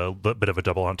 which is a bit of a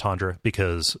double entendre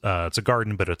because it's a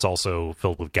garden, but it's also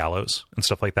filled with gallows and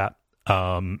stuff like that.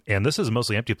 And this is a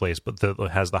mostly empty place, but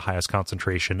has the highest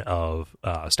concentration of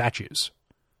statues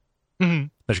that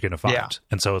you're going to find. Yeah.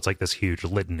 And so it's like this huge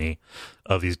litany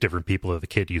of these different people that the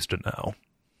kid used to know.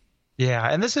 Yeah,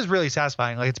 and this is really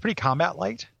satisfying. Like, it's pretty combat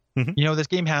light. This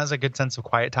game has a good sense of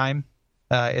quiet time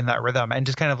in that rhythm, and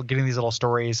just kind of getting these little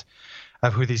stories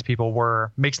of who these people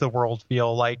were makes the world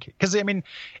feel like, because I mean,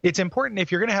 it's important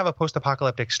if you're going to have a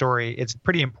post-apocalyptic story, it's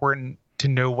pretty important to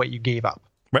know what you gave up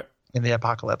in the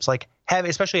apocalypse. Like,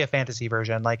 especially a fantasy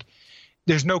version, like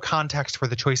there's no context for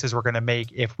the choices we're going to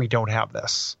make if we don't have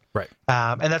this. Right.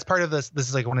 And that's part of this. This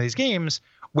is like one of these games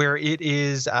where it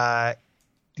is,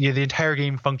 the entire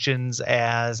game functions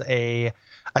as a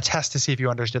test to see if you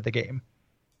understood the game.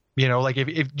 Like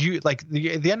if you like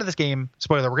the end of this game,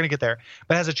 spoiler, we're going to get there,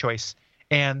 but it has a choice.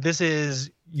 And this is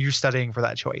you studying for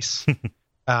that choice.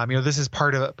 This is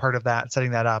part of that,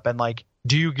 setting that up. And like,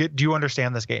 do you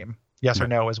understand this game? Yes or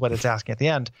no is what it's asking at the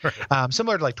end. Right.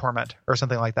 Similar to like Torment or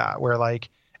something like that, where like,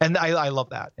 and I love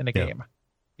that in a game.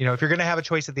 If you're going to have a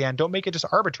choice at the end, don't make it just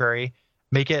arbitrary,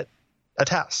 make it a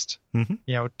test.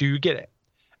 Do you get it?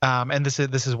 And this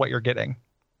is what you're getting.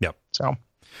 Yep. So,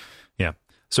 yeah.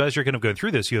 So as you're kind of going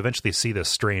through this, you eventually see this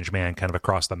strange man kind of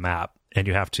across the map, and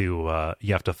you have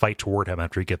to fight toward him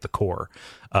after you get the core.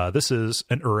 This is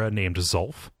an Ura named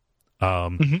Zulf.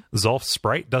 Zulf's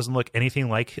sprite doesn't look anything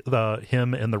like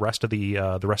him and the rest of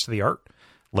the art.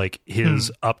 Like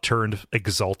his upturned,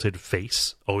 exalted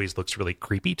face always looks really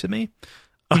creepy to me.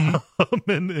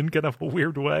 In kind of a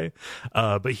weird way.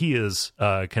 But he is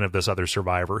kind of this other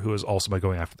survivor who is also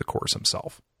going after the cores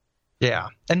himself. Yeah.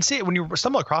 And see, when you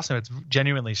stumble across him, it's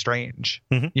genuinely strange,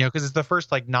 because it's the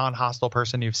first like non-hostile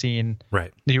person you've seen.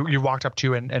 Right. You walked up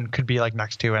to and could be like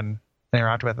next to and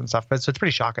interact with and stuff. But so it's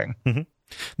pretty shocking.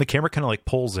 The camera kind of like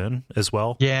pulls in as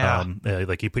well. Yeah.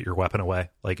 Like you put your weapon away.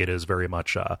 Like it is very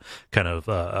much kind of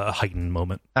a heightened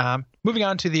moment. Moving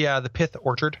on to the Pith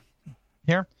Orchard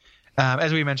here.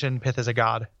 As we mentioned, Pith is a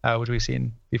god, which we've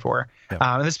seen before. Yeah.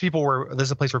 And this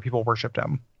is a place where people worshipped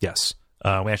him. Yes.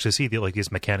 We actually see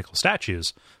these mechanical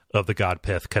statues of the god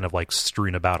Pith kind of like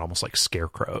strewn about almost like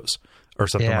scarecrows or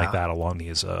something like that along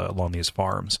these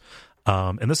farms.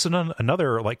 And this is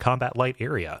another like combat light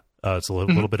area. It's a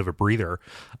little bit of a breather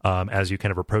as you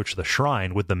kind of approach the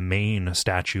shrine with the main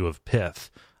statue of Pith.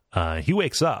 He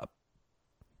wakes up.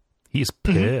 He's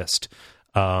pissed.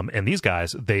 And these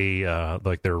guys, they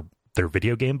they're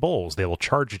video game bulls. They will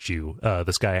charge at you.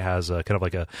 This guy has kind of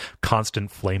like a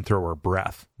constant flamethrower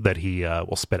breath that he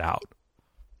will spit out.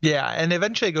 Yeah, and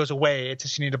eventually it goes away. It's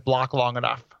just you need to block long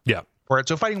enough for it.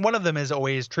 So fighting one of them is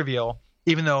always trivial,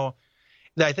 even though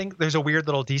I think there's a weird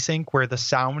little desync where the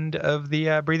sound of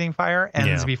the breathing fire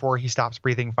ends before he stops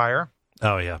breathing fire.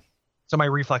 Oh, yeah. So my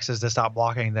reflex is to stop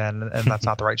blocking then, and that's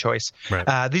not the right choice.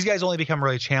 Right. These guys only become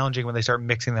really challenging when they start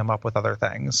mixing them up with other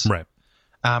things. Right.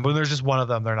 But when there's just one of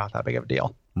them, they're not that big of a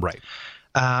deal. Right.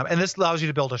 And this allows you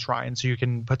to build a shrine, so you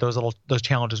can put those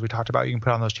challenges we talked about. You can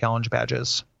put on those challenge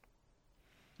badges.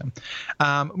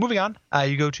 Moving on,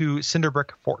 you go to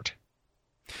Cinderbrick Fort.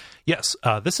 Yes,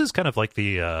 this is kind of like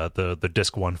the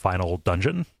Disc 1 final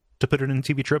dungeon, to put it in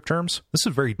TV trope terms. This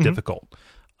is very difficult.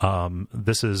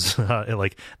 This is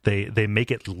like they make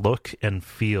it look and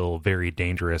feel very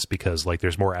dangerous because like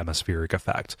there's more atmospheric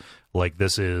effect. Like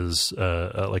this is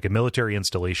like a military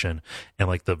installation, and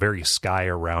like the very sky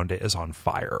around it is on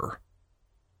fire.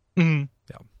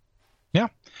 Yeah.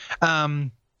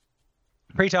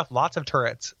 Pretty tough. Lots of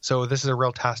turrets. So this is a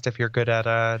real test if you're good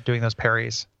at doing those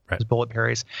parries. Right. Those bullet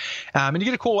parries. And you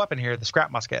get a cool weapon here, the scrap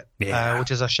musket,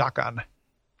 which is a shotgun.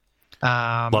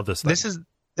 Love this thing.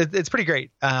 It's pretty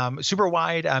great. Super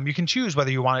wide. You can choose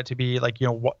whether you want it to be like,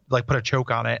 like put a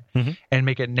choke on it and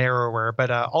make it narrower.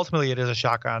 But ultimately it is a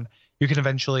shotgun. You can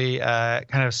eventually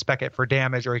kind of spec it for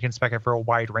damage, or you can spec it for a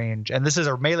wide range. And this is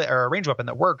a melee or a range weapon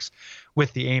that works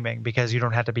with the aiming because you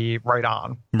don't have to be right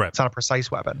on. Right. It's not a precise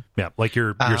weapon. Yeah, like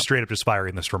you're straight up just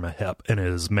firing this from a hip, and it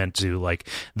is meant to like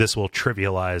this will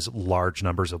trivialize large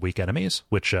numbers of weak enemies,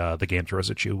 which the game throws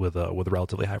at you with a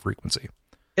relatively high frequency.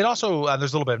 It also,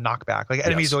 there's a little bit of knockback. Like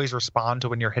enemies always respond to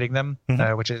when you're hitting them,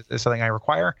 which is something I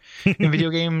require in video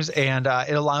games. And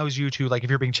it allows you to, like, if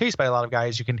you're being chased by a lot of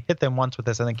guys, you can hit them once with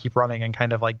this and then keep running and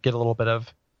kind of like get a little bit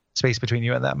of space between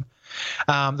you and them.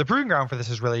 The proving ground for this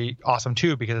is really awesome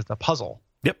too, because it's a puzzle.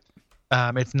 Yep.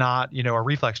 It's not, a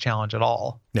reflex challenge at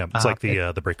all. Yeah. It's like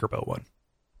the breaker bow one.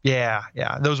 Yeah.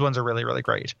 Those ones are really, really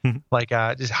great. Like,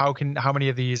 just how many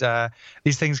of these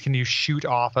things can you shoot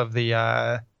off of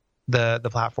the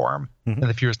platform in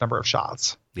the fewest number of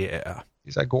shots? Yeah.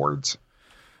 These are gourds.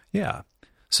 Yeah.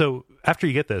 So after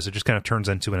you get this, it just kind of turns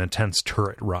into an intense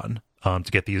turret run to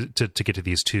get these to get to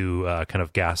these two kind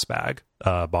of gas bag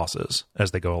bosses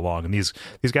as they go along. And these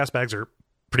gas bags are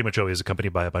pretty much always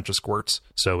accompanied by a bunch of squirts,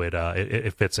 so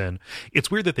it fits in. It's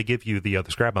weird that they give you the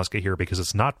scrap musket here because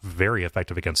it's not very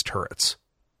effective against turrets.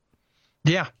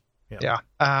 Yeah.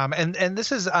 And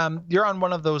this is you're on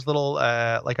one of those little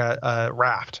like a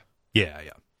raft. Yeah.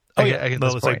 Oh yeah,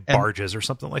 it's like barges or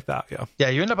something like that. Yeah,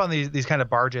 you end up on these kind of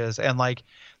barges, and like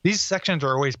these sections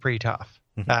are always pretty tough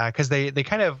because they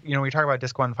kind of, when we talk about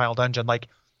Disc 1 Final Dungeon, like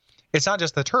it's not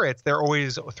just the turrets; they're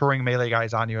always throwing melee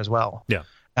guys on you as well. Yeah.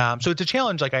 So it's a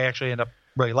challenge like I actually end up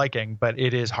really liking, but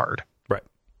it is hard. Right.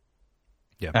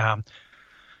 Yeah.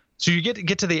 So you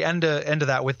get to the end of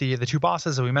that with the two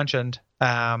bosses that we mentioned,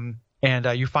 and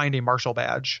you find a marshal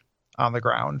badge on the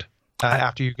ground.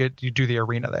 After you do the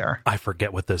arena there. I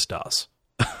forget what this does.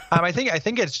 I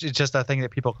think it's just a thing that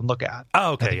people can look at.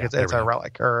 Oh, okay. It's a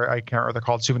relic, or I can't remember, they're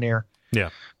called souvenir. Yeah.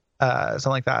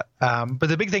 Something like that. But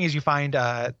the big thing is you find,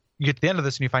 you get to the end of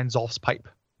this and you find Zolf's pipe.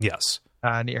 Yes.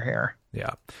 Near here.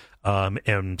 Yeah.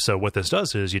 And so what this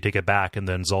does is you take it back, and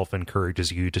then Zolf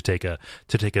encourages you to take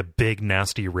a big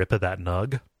nasty rip of that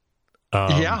nug.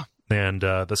 Yeah. And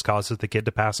this causes the kid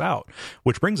to pass out,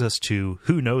 which brings us to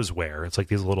who knows where. It's like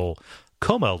these little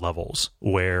coma levels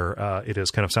where it is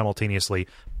kind of simultaneously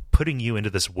putting you into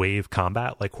this wave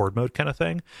combat, like horde mode kind of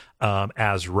thing,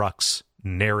 as Rux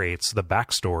narrates the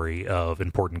backstory of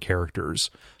important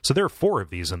characters. So there are 4 of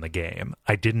these in the game.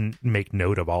 I didn't make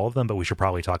note of all of them, but we should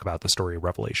probably talk about the story of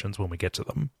Revelations when we get to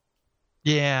them.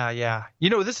 Yeah.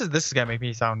 This is gonna make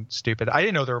me sound stupid. I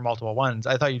didn't know there were multiple ones.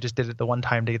 I thought you just did it the one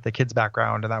time to get the kid's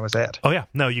background, and that was it. Oh yeah,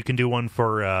 no, you can do one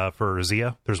for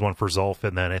Zia. There's one for Zolf,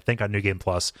 and then I think on New Game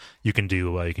Plus you can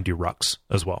do Rux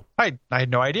as well. I had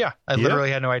no idea. I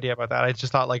literally had no idea about that. I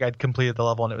just thought like I'd completed the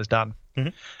level and it was done.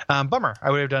 Bummer.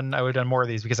 I would have done more of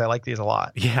these because I like these a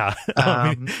lot. Yeah.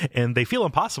 And they feel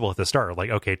impossible at the start. Like,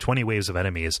 okay, 20 waves of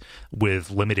enemies with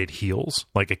limited heals.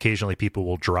 Like occasionally people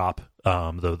will drop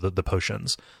the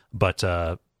potions. But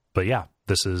yeah,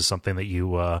 this is something that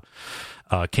you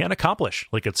can accomplish.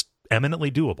 Like it's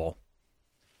eminently doable.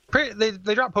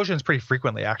 They drop potions pretty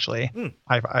frequently, actually.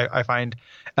 I find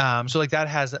so like that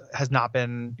has not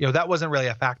been, that wasn't really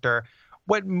a factor.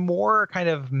 What more kind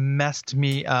of messed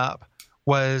me up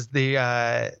was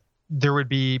there would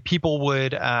be people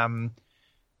would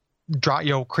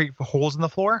draw create holes in the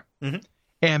floor,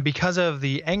 and because of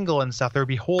the angle and stuff, there would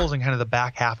be holes in kind of the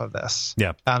back half of this.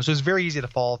 Yeah. So it's very easy to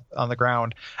fall on the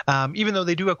ground. Even though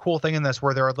they do a cool thing in this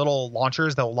where there are little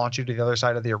launchers that will launch you to the other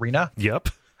side of the arena. Yep.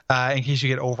 In case you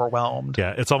get overwhelmed.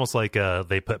 Yeah, it's almost like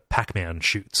they put Pac-Man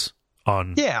shoots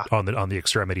on the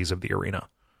extremities of the arena.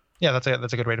 Yeah, that's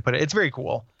a good way to put it. It's very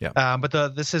cool. Yeah.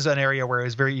 But this is an area where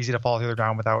it's very easy to fall through the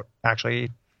ground without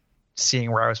actually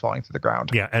seeing where I was falling through the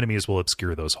ground. Yeah, enemies will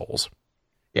obscure those holes.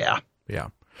 Yeah.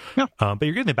 But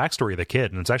you're getting the backstory of the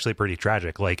kid, and it's actually pretty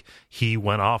tragic. Like, he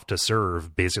went off to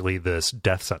serve basically this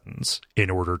death sentence in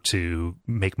order to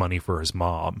make money for his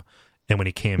mom. And when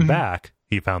he came back,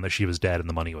 he found that she was dead and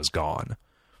the money was gone.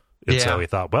 And so he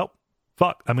thought, well,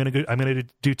 fuck, I'm gonna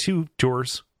do 2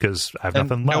 tours because I have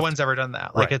nothing left. No one's ever done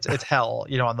that. Like, it's hell,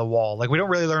 on the wall. Like, we don't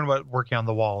really learn what working on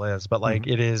the wall is, but like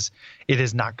it is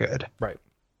not good. Right.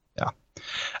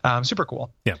 Yeah. Super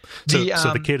cool. Yeah. So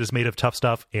the kid is made of tough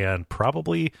stuff and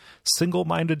probably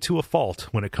single-minded to a fault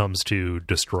when it comes to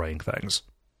destroying things.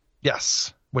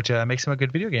 Yes. Which makes him a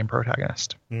good video game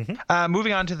protagonist.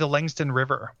 Moving on to the Langston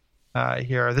River.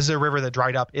 Here, this is a river that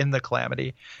dried up in the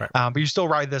Calamity, but you still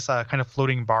ride this kind of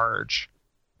floating barge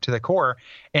to the core,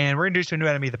 and we're introduced to a new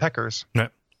enemy, the Peckers,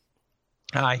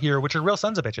 here, which are real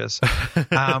sons of bitches.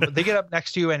 They get up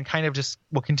next to you and kind of just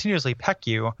will continuously peck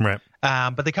you,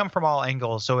 but they come from all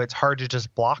angles, so it's hard to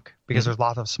just block because there's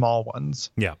lots of small ones.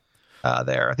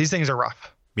 There, these things are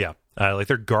rough. Like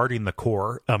they're guarding the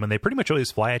core, and they pretty much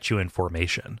always fly at you in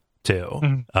formation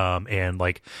too. And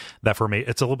like that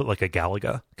it's a little bit like a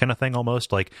Galaga kind of thing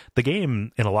almost. Like the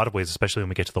game in a lot of ways, especially when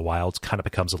we get to the wilds, kind of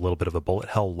becomes a little bit of a bullet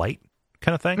hell light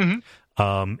kind of thing.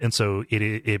 And so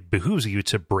it behooves you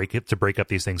to break up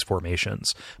these things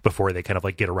formations before they kind of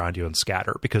like get around you and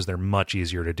scatter, because they're much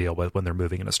easier to deal with when they're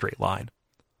moving in a straight line.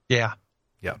 Yeah,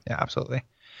 absolutely.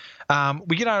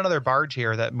 We get on another barge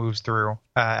here that moves through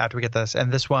after we get this.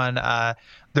 And this one,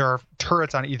 there are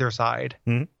turrets on either side.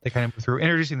 They kind of move through,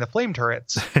 introducing the flame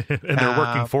turrets. And they're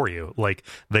working for you. Like,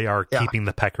 they are keeping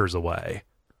the Peckers away.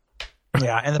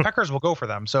 And the Peckers will go for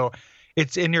them. So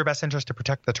it's in your best interest to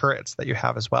protect the turrets that you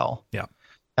have as well.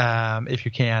 If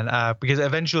you can. Because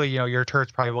eventually, your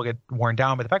turrets probably will get worn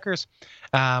down by the Peckers.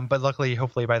 But luckily,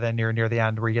 hopefully by then near the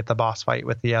end, where you get the boss fight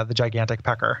with the gigantic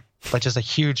Pecker. Like just a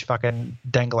huge fucking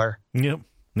dangler. Yeah.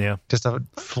 Just a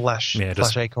flesh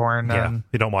acorn. Yeah.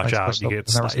 You don't watch out, you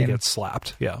get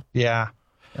slapped. Yeah.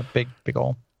 A big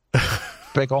ol'.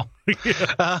 Big ol'.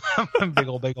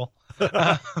 Big ol'.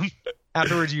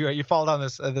 Afterwards, you fall down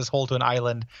this hole to an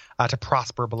island to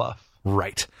Prosper Bluff.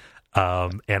 Right.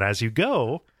 And as you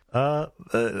go,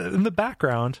 in the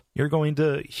background, you're going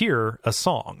to hear a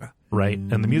song, right?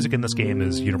 And the music in this game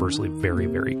is universally very,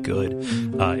 very good.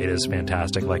 It is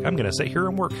fantastic. Like, I'm going to sit here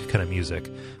and work kind of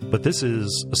music. But this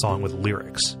is a song with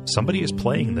lyrics. Somebody is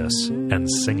playing this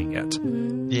and singing it.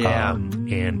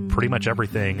 And pretty much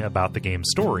everything about the game's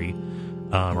story,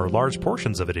 or large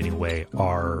portions of it anyway,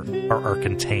 are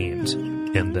contained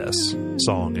in this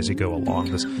song as you go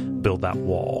along. This build that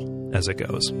wall as it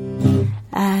goes.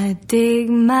 I dig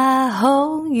my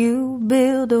hole, you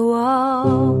build a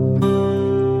wall.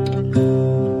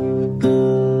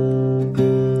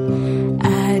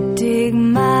 I dig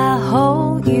my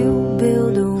hole, you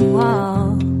build a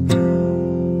wall.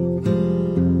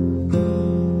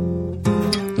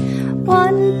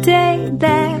 One day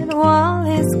that wall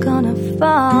is gonna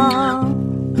fall.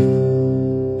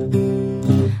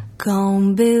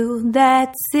 Gonna build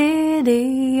that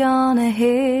city on a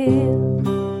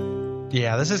hill.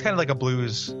 Yeah, this is kind of like a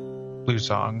blues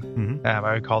song.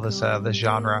 I would call this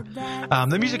genre.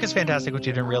 The music is fantastic, which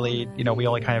you didn't really, we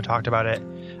only kind of talked about it.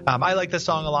 I like this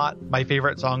song a lot. My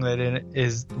favorite song that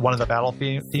is one of the battle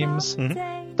themes.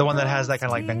 The one that has that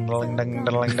kind of like ding, ding, ding,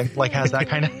 ding, ding, like has that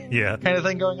kind of kind of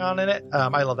thing going on in it.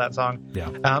 I love that song.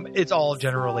 It's all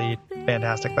generally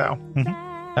fantastic though.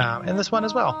 And this one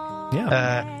as well.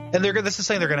 And this is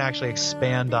something they're going to actually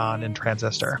expand on in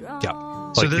Transistor.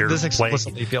 So this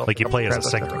explicitly feels like you play as a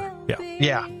singer.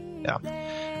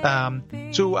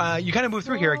 So you kind of move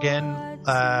through here again.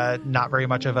 Not very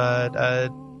much of a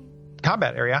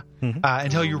combat area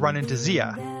until you run into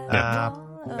Zia,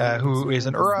 who is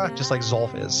an Ura, just like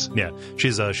Zolf is. Yeah,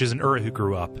 she's an Ura who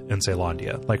grew up in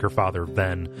Caelondia. Like her father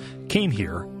then came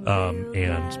here,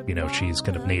 and she's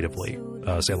kind of natively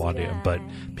Caelondian, but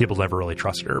people never really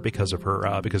trusted her because of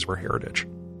her heritage.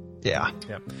 Yeah.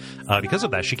 Because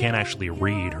of that, she can't actually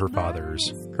read her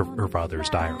father's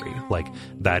diary. Like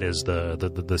that is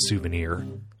the souvenir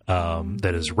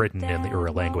that is written in the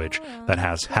Ura language that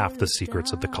has half the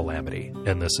secrets of the Calamity,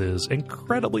 and this is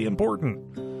incredibly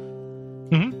important.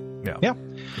 Mm-hmm.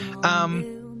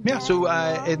 Yeah. So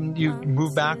and you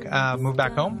move back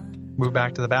home, move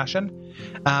back to the Bastion,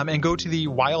 and go to the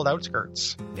wild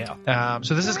outskirts. Yeah.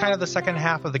 So this is kind of the second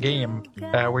half of the game,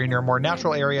 where you're near more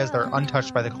natural areas that are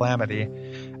untouched by the Calamity,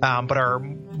 but are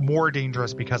more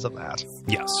dangerous because of that.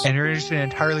 Yes. And you're just in an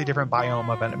entirely different biome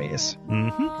of enemies.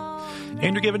 Mm-hmm.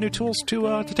 And you're given new tools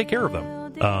to take care of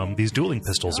them. These dueling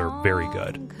pistols are very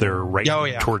good. They're right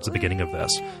towards the beginning of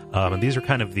this, and these are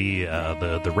kind of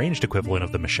the ranged equivalent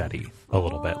of the machete a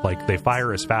little bit. Like they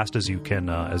fire as fast as you can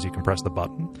press the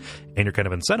button, and you're kind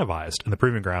of incentivized. And the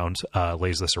Proving Ground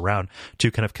lays this around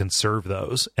to kind of conserve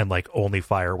those and like only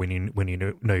fire when you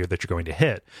know that you're going to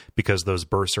hit, because those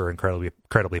bursts are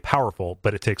incredibly powerful,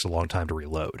 but it takes a long time to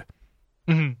reload.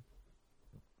 Mm-hmm.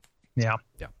 Yeah.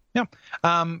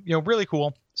 Really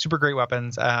cool, super great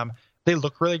weapons. They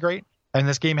look really great, and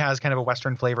this game has kind of a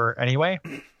Western flavor anyway.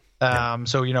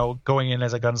 So going in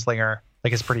as a gunslinger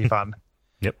like is pretty fun.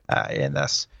 Yep. In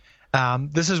this,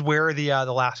 this is where the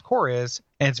last core is,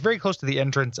 and it's very close to the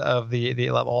entrance of the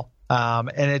level.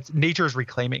 And it's nature's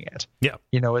reclaiming it. Yeah.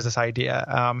 Is this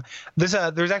idea. There's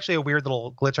actually a weird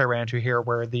little glitch I ran into here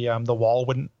where the wall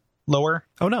wouldn't lower.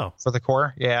 Oh no. For the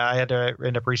core. Yeah, I had to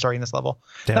end up restarting this level.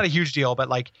 Damn. Not a huge deal, but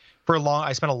like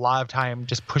I spent a lot of time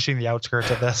just pushing the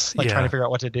outskirts of this, trying to figure out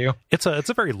what to do. It's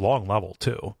a very long level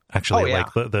too, actually. Oh, yeah.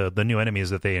 Like the new enemies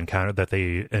that they encountered, that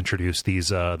they introduced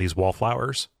these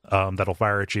wallflowers that'll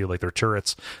fire at you, like they're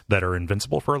turrets that are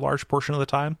invincible for a large portion of the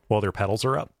time while their petals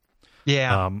are up.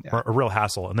 Are a real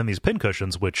hassle. And then these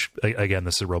pincushions, which again,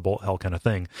 this is a real bolt hell kind of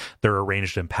thing, they're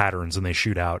arranged in patterns and they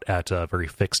shoot out at very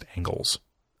fixed angles.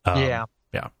 Yeah.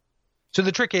 So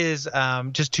the trick is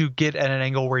just to get at an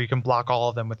angle where you can block all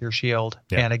of them with your shield.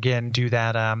 Yeah. And again, do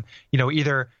that,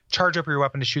 either charge up your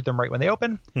weapon to shoot them right when they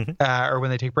open, or when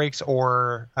they take breaks,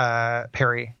 or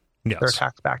parry their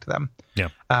attacks back to them. Yeah.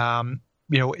 I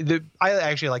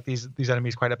actually like these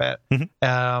enemies quite a bit.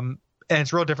 Mm-hmm. And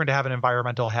it's real different to have an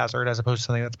environmental hazard as opposed to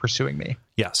something that's pursuing me.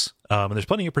 Yes. And there's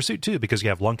plenty of pursuit too, because you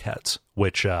have lunkheads,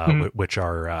 which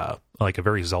are like a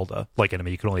very Zelda-like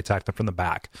enemy. You can only attack them from the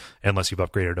back unless you've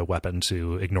upgraded a weapon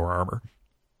to ignore armor.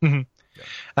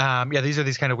 Mm-hmm. These are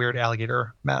these kind of weird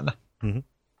alligator men. Mm-hmm.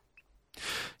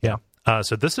 Yeah.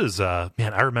 So this is, I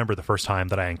remember the first time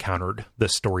that I encountered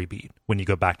this story beat when you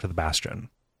go back to the Bastion.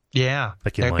 Yeah,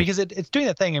 because it's doing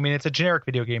that thing. I mean, it's a generic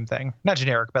video game thing. Not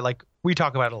generic, but like we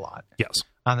talk about it a lot. Yes.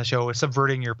 On the show,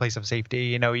 subverting your place of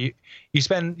safety.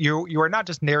 You are not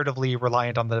just narratively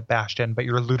reliant on the Bastion, but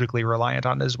you're ludically reliant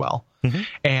on it as well. Mm-hmm.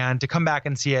 And to come back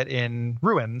and see it in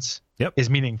ruins is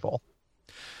meaningful.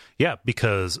 Yeah,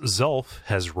 because Zulf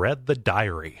has read the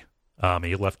diary.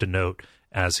 He left a note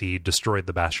as he destroyed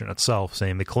the Bastion itself,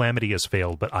 saying, "The Calamity has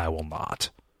failed, but I will not."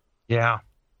 Yeah.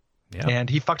 And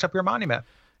he fucked up your monument.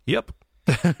 Yep.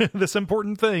 This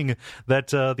important thing that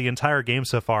the entire game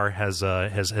so far has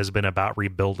been about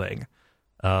rebuilding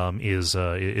is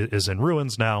in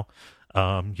ruins now.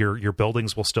 Your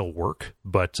buildings will still work,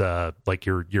 but like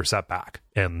you're set back.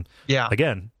 And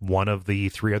again, one of the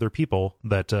three other people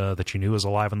that you knew was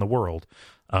alive in the world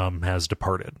has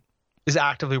departed. Is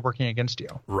actively working against you.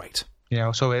 Right.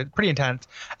 So it's pretty intense.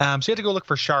 So you have to go look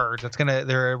for shards.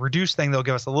 They're a reduced thing. They'll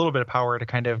give us a little bit of power to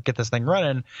kind of get this thing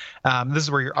running. This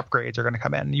is where your upgrades are going to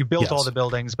come in. You built all the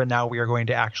buildings, but now we are going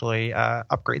to actually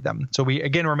upgrade them. So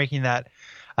we're making that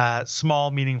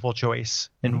small, meaningful choice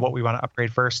in what we want to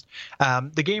upgrade first.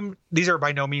 The game, these are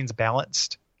by no means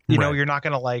balanced. You're not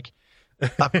going to like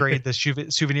upgrade the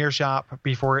souvenir shop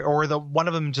before, or one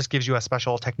of them just gives you a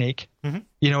special technique. Mm-hmm.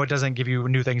 It doesn't give you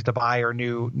new things to buy or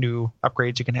new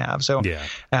upgrades you can have. So,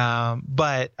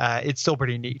 but it's still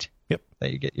pretty neat. Yep.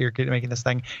 That you're making this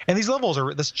thing, and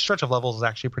this stretch of levels is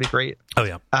actually pretty great. Oh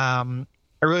yeah. I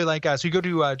really like. So you go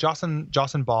to Jocelyn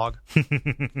Bog,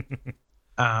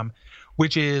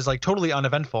 which is like totally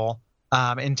uneventful.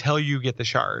 Until you get the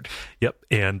shard. Yep,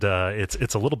 and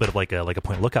it's a little bit of like a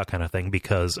point lookout kind of thing,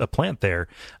 because a plant there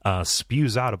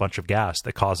spews out a bunch of gas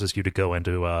that causes you to go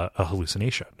into a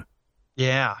hallucination.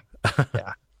 Yeah.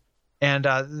 And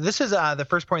this is the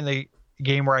first point in the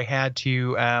game where I had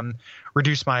to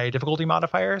reduce my difficulty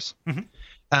modifiers. Mm-hmm.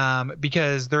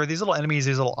 because there are these little enemies,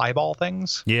 these little eyeball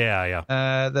things. Yeah.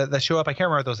 That show up. I can't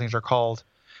remember what those things are called.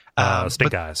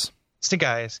 Stink eyes. Stink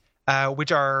eyes,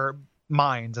 which are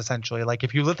mines, essentially. Like,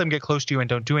 if you let them get close to you and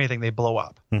don't do anything, they blow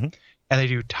up. Mm-hmm. And they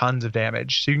do tons of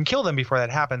damage. So you can kill them before that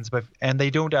happens, and they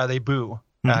don't, they boo.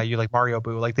 Mm-hmm. You like Mario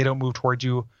boo. Like, they don't move towards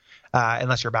you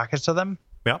unless your back is to them.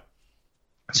 Yeah.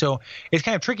 So it's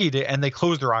kind of tricky and they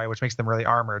close their eye, which makes them really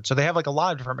armored. So they have like a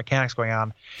lot of different mechanics going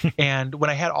on. And when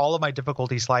I had all of my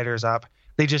difficulty sliders up,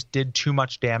 they just did too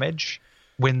much damage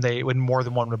when more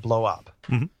than one would blow up.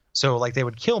 Mm-hmm. So like they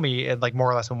would kill me in like more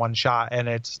or less in one shot. And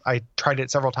I tried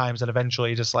it several times and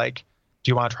eventually just like,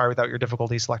 do you want to try without your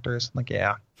difficulty selectors? I'm like,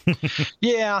 yeah.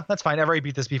 Yeah, that's fine. I've already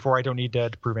beat this before. I don't need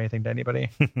to prove anything to anybody.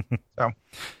 So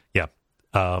yeah.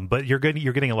 But you're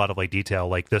getting a lot of like detail.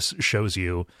 Like, this shows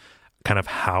you kind of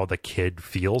how the kid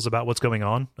feels about what's going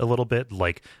on a little bit.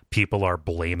 Like, people are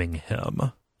blaming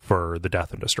him for the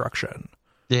death and destruction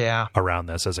around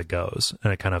this as it goes.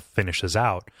 And it kind of finishes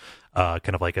out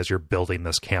kind of like as you're building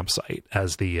this campsite,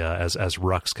 as the as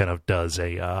Rux kind of does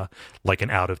a like an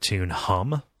out of tune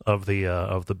hum of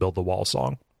the Build the Wall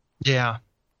song. Yeah.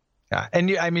 And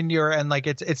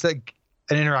it's like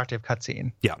an interactive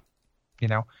cutscene. Yeah. You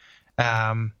know?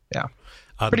 Yeah.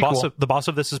 The boss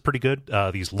of this is pretty good.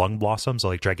 These lung blossoms are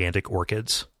like gigantic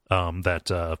orchids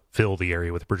that fill the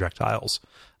area with projectiles.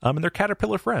 And they're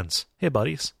caterpillar friends. Hey,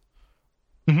 buddies.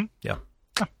 Mm-hmm. Yeah.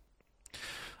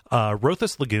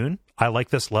 Rothus Lagoon. I like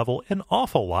this level an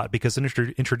awful lot because it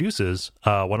introduces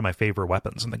one of my favorite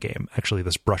weapons in the game. Actually,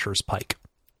 this Brusher's Pike.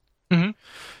 Mm-hmm.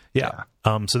 Yeah.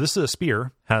 So this is a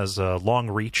spear, has a long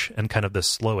reach and kind of this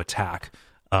slow attack.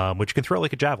 Which you can throw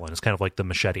like a javelin. It's kind of like the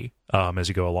machete as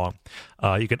you go along.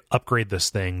 You can upgrade this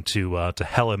thing to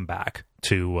hell him back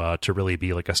to really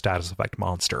be like a status effect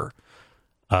monster.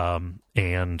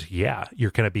 And yeah,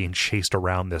 you're kind of being chased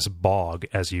around this bog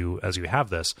as you have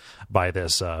this by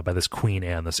this Queen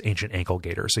Anne, this ancient ankle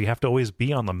gator. So you have to always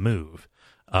be on the move.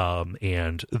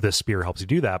 And this spear helps you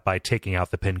do that by taking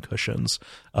out the pin cushions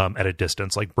at a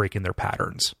distance, like breaking their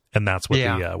patterns. And that's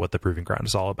what the Proving Ground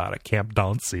is all about at Camp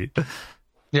Dauncey.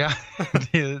 Yeah,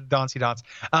 the Dauncey Dance.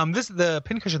 The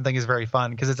pincushion thing is very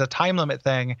fun because it's a time limit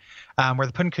thing where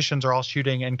the pincushions are all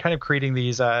shooting and kind of creating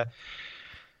these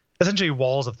essentially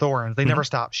walls of thorns. They never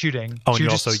stop shooting. Oh,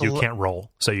 and you can't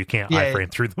roll, so you can't iframe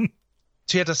through them.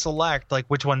 So you have to select like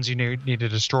which ones you need to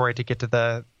destroy to get to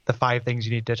the 5 things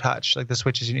you need to touch, like the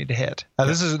switches you need to hit.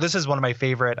 This is one of my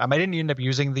favorite. I didn't end up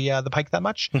using the pike that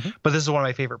much, but this is one of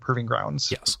my favorite Proving Grounds.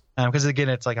 Yes, because again,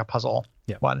 it's like a puzzle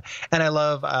one, and I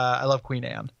love Queen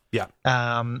Anne. Yeah.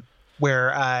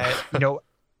 Where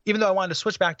even though I wanted to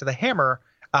switch back to the hammer,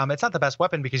 it's not the best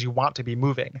weapon because you want to be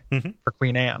moving for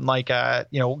Queen Anne. Like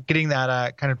getting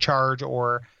that kind of charge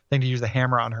or thing to use the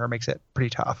hammer on her makes it pretty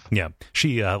tough. Yeah,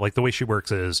 she like the way she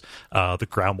works is the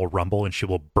ground will rumble and she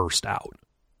will burst out.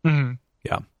 Mm-hmm.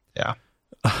 Yeah.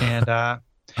 And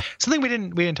something we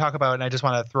didn't talk about, and I just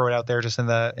want to throw it out there just in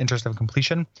the interest of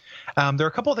completion. There are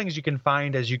a couple of things you can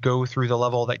find as you go through the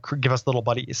level that give us little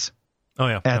buddies. Oh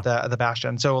yeah, at the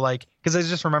Bastion. So like, because I was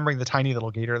just remembering the tiny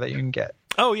little gator that you can get.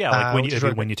 Oh yeah,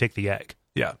 like when you take the egg.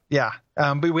 Yeah. Yeah.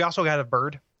 But we also got a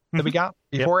bird that we got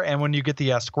before, and when you get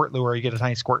the squirt lure, you get a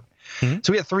tiny squirt. Mm-hmm.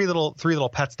 So we had three little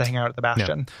pets to hang out at the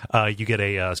Bastion. Yeah. You get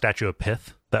a statue of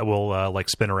Pith that will like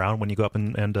spin around when you go up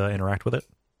and interact with it.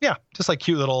 Yeah, just like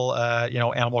cute little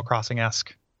Animal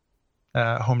Crossing-esque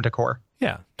home decor.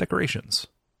 Yeah, decorations.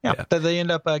 Yeah, that they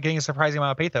end up getting a surprising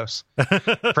amount of pathos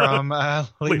from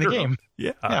leading the game.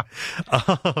 Yeah.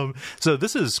 So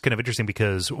this is kind of interesting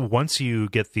because once you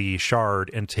get the shard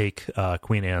and take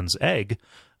Queen Anne's egg,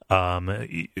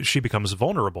 she becomes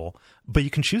vulnerable, but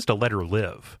you can choose to let her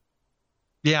live.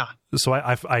 Yeah. So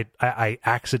I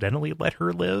accidentally let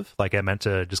her live. Like I meant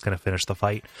to just kind of finish the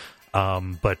fight.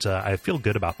 But I feel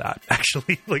good about that.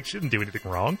 Actually, like she didn't do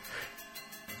anything wrong.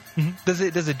 Mm-hmm. Does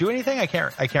it do anything? I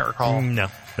can't recall. No.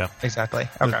 Exactly.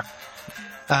 Okay.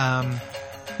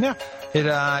 Yeah.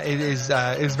 It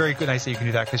is very good. Nice that you can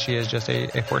do that because she is just a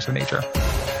force of nature.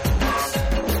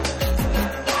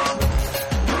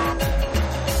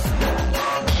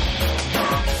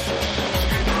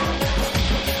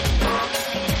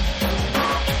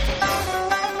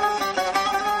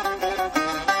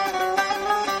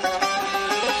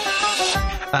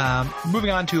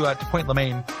 Moving on to Point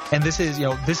Lemaine, and this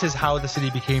is how the city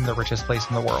became the richest place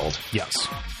in the world. Yes,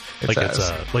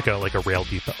 it's like a rail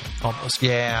depot almost.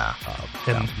 Yeah,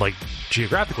 like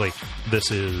geographically,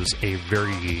 this is a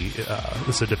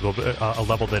difficult a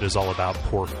level that is all about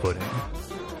poor footing.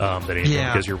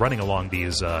 Because you're running along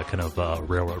these kind of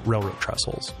railroad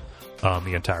trestles.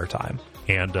 the entire time.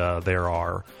 And there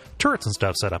are turrets and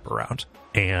stuff set up around.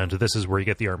 And this is where you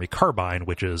get the Army Carbine,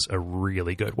 which is a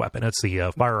really good weapon. It's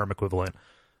the firearm equivalent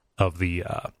of the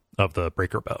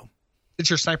breaker bow. It's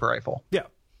your sniper rifle. Yeah.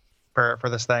 For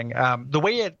this thing, the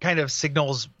way it kind of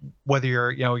signals whether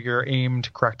you're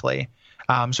aimed correctly.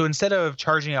 So instead of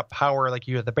charging up power like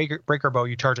you had the breaker bow,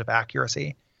 you charge up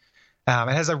accuracy.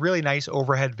 It has a really nice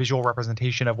overhead visual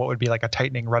representation of what would be like a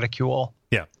tightening reticule.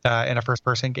 Yeah. In a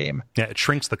first-person game. Yeah, it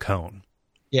shrinks the cone.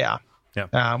 Yeah.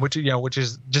 Yeah. Which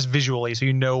is just visually, so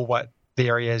you know what the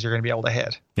area is you're going to be able to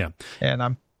hit. Yeah.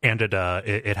 And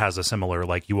it has a similar,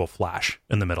 like, you will flash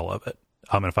in the middle of it.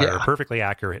 And fire a perfectly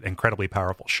accurate, incredibly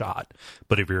powerful shot.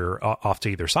 But if you're off to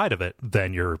either side of it,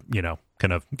 then you're,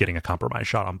 kind of getting a compromised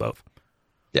shot on both.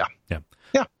 Yeah. Yeah.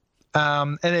 Yeah.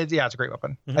 And it's a great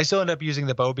weapon. Mm-hmm. I still end up using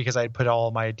the bow because I put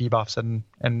all my debuffs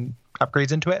and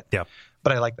upgrades into it. Yeah.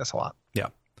 But I like this a lot. Yeah.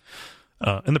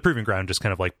 And the Proving Ground just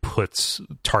kind of like puts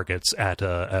targets at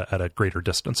a greater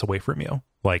distance away from you.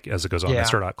 Like as it goes on, they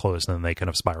start out close and then they kind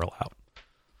of spiral out.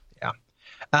 Yeah.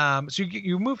 So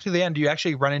you move to the end, you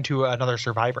actually run into another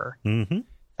survivor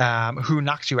who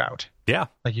knocks you out. Yeah.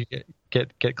 Like you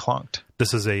get clunked.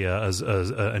 This is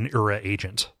an Ura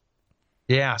agent.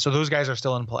 Yeah. So those guys are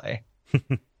still in play.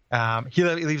 He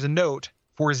leaves a note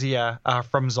for Zia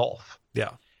from Zolf. Yeah.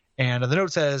 And the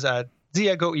note says,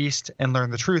 Zia, go east and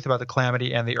learn the truth about the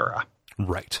Calamity and the Ura.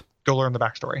 Right. Go learn the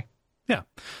backstory. Yeah.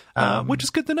 Which is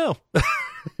good to know.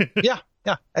 Yeah.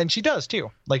 And she does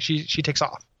too. Like she takes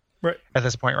off. Right. At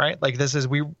this point, right? Like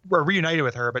we were reunited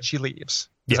with her, but she leaves.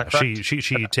 Is that correct?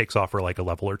 She takes off for like a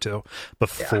level or two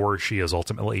before she is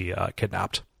ultimately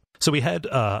kidnapped. So we head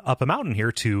up a mountain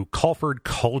here to Calford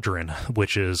Cauldron,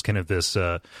 which is kind of this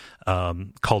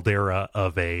caldera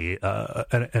of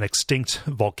an extinct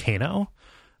volcano.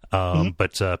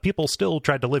 But people still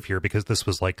tried to live here because this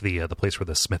was like the place where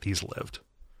the Smithies lived.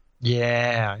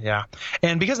 Yeah.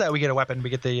 And because of that, we get a weapon. We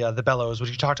get the bellows,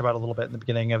 which you talked about a little bit in the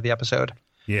beginning of the episode.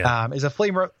 Yeah. Is a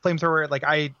flamethrower. Like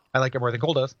I like it more than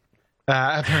Cole does.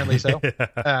 Apparently so,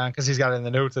 because he's got it in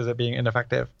the notes as it being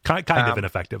ineffective. Kind of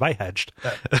ineffective. I hedged.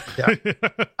 Yeah.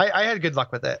 I had good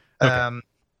luck with it. Okay.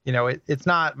 It's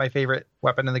not my favorite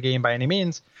weapon in the game by any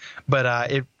means,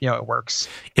 but it works.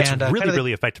 It's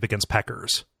really effective against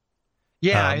peckers.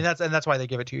 Yeah, I mean that's why they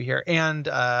give it to you here, and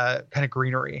kind of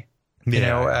greenery.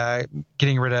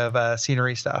 Getting rid of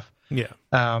scenery stuff. Yeah.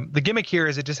 The gimmick here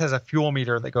is it just has a fuel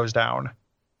meter that goes down,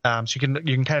 so you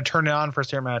can kind of turn it on for a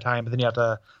certain amount of time, but then you have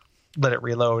to let it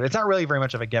reload. It's not really very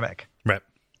much of a gimmick, right?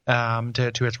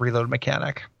 To its reload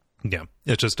mechanic. Yeah,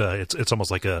 it's just it's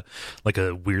almost like a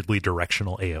weirdly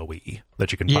directional AOE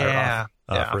that you can fire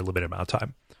off for a limited amount of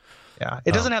time. Yeah,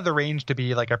 it doesn't have the range to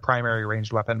be like a primary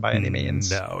ranged weapon by any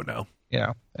means. No.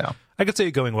 Yeah. I could see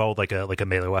it going well with like a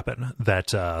melee weapon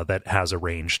that has a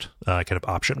ranged kind of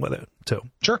option with it too.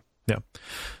 Sure. Yeah.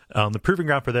 The Proving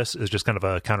Ground for this is just kind of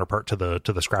a counterpart to the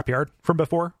scrapyard from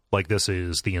before. Like this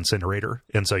is the incinerator,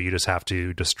 and so you just have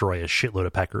to destroy a shitload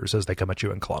of peckers as they come at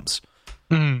you in clumps.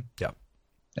 Mm-hmm. Yeah.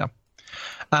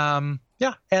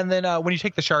 Yeah, and then when you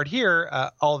take the shard here,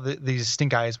 all these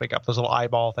stink eyes wake up. Those little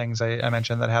eyeball things I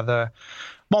mentioned that have the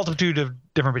multitude of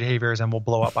different behaviors and will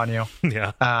blow up on you.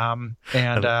 Yeah. And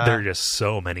there are just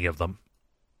so many of them.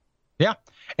 Yeah,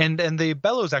 and the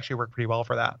bellows actually work pretty well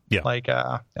for that. Yeah. Like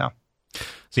yeah.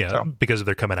 So, because if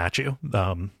they're coming at you,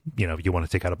 you want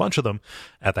to take out a bunch of them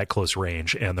at that close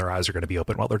range, and their eyes are going to be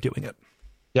open while they're doing it.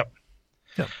 Yep.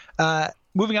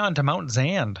 Moving on to Mount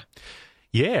Zand.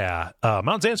 Yeah,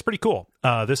 Mount Zand's pretty cool.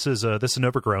 This is an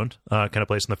overgrown kind of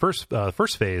place. In the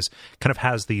first phase, kind of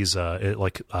has these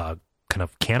kind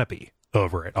of canopy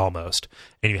over it almost,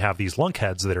 and you have these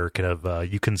lunkheads that are kind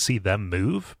of you can see them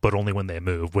move, but only when they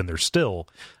move. When they're still,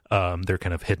 they're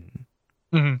kind of hidden,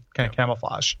 kind of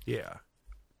camouflage. Yeah.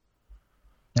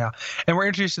 And we're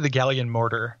introduced to the Galleon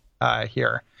mortar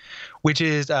here, which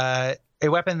is a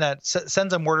weapon that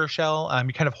sends a mortar shell.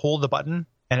 You kind of hold the button,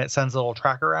 and it sends a little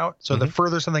tracker out. So the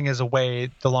further something is away,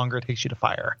 the longer it takes you to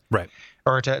fire. Right.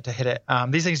 Or to hit it.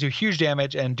 These things do huge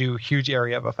damage and do huge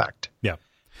area of effect. Yeah.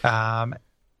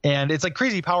 And it's like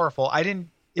crazy powerful.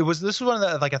 This was one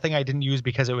of the, like a thing I didn't use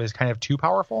because it was kind of too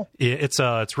powerful. It's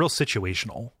real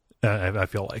situational. I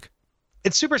feel like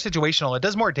it's super situational. It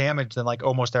does more damage than like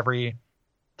almost every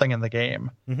thing in the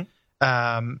game.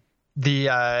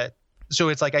 So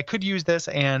it's like I could use this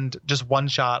and just one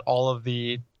shot all of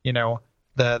the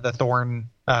the thorn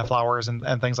flowers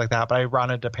and things like that, but I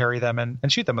wanted to parry them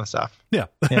and shoot them with stuff. Yeah.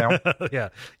 Yeah.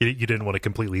 You didn't want to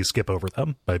completely skip over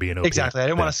them by being OP. Exactly. I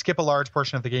didn't want to skip a large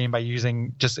portion of the game by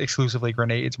using just exclusively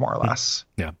grenades, more or less.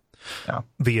 Yeah.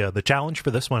 The challenge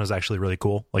for this one is actually really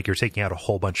cool. Like, you're taking out a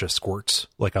whole bunch of squirts,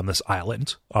 like on this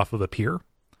island off of a pier.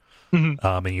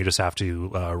 And you just have to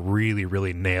really,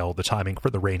 really nail the timing for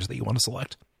the range that you want to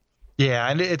select. Yeah,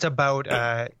 and it's about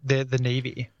the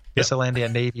Navy, the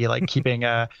Celandian Navy, like keeping,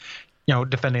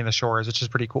 defending the shores, which is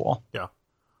pretty cool. Yeah.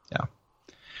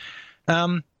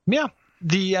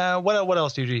 What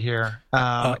else do you do here?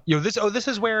 This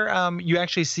is where you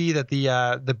actually see that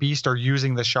the Beast are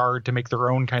using the shard to make their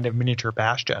own kind of miniature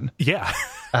bastion. Yeah.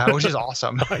 Which is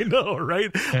awesome. I know, right?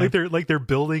 Yeah. They're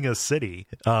building a city,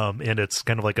 and it's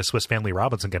kind of like a Swiss Family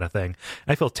Robinson kind of thing.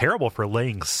 I feel terrible for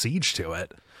laying siege to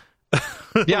it.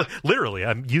 Yeah, literally,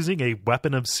 I'm using a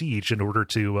weapon of siege in order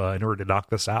to knock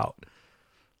this out.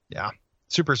 Yeah,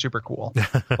 super cool.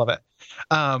 Love it.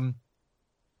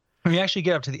 When you actually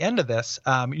get up to the end of this,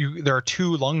 there are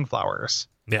 2 lung flowers.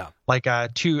 Yeah, like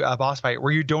two boss fight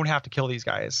where you don't have to kill these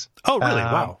guys. Oh, really?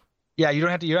 Wow. Yeah, you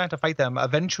don't have to fight them.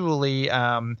 Eventually,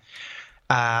 so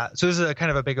this is a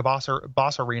kind of a big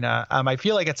boss arena. I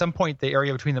feel like at some point the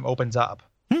area between them opens up,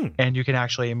 and you can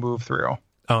actually move through.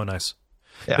 Oh, nice.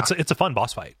 Yeah, it's a fun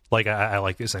boss fight. Like, I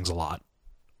like these things a lot.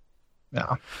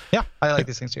 Yeah, I like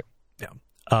these things too. Yeah.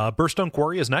 Burstone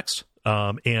Quarry is next,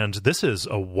 and this is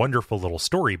a wonderful little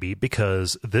story beat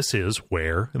because this is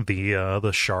where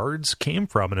the shards came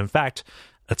from, and in fact,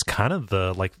 that's kind of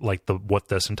the what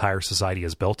this entire society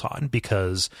is built on,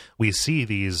 because we see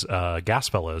these gas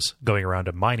fellows going around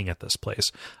and mining at this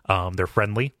place. They're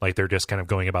friendly, like they're just kind of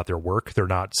going about their work. They're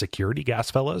not security gas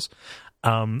fellows.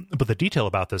 But the detail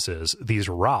about this is these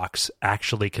rocks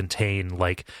actually contain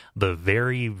like the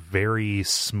very, very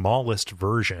smallest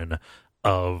version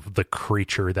of the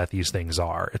creature that these things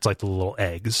are. It's like the little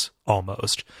eggs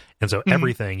almost. And so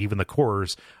everything, even the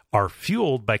cores, are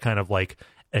fueled by kind of like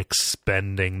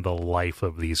expending the life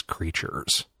of these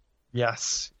creatures.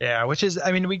 Yes. Yeah. Which is,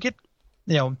 I mean, we get,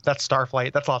 that's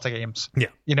Starflight. That's lots of games.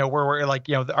 Yeah. Where we're like,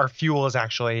 our fuel is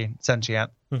actually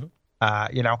sentient.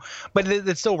 But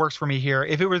it still works for me here.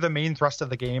 If it were the main thrust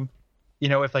of the game,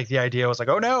 if like the idea was like,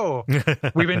 oh no,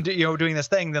 we've been doing this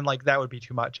thing, then like that would be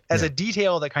too much. As a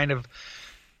detail that kind of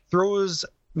throws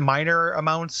minor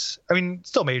amounts, I mean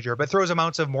still major, but throws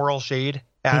amounts of moral shade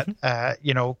at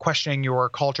questioning your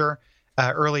culture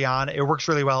early on. It works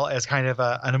really well as kind of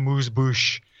an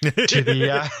amuse-bouche to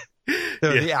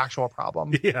the actual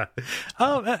problem. Yeah.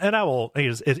 And I will,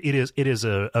 it is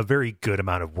a very good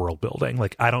amount of world building.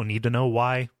 Like, I don't need to know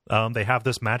why they have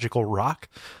this magical rock,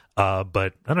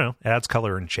 but I don't know, it adds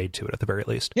color and shade to it at the very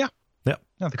least. Yeah. Yeah.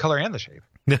 No, the color and the shape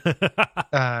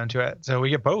to it. So we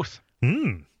get both.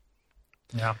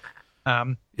 Yeah.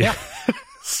 Yeah.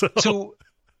 So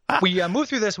we move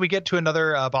through this, we get to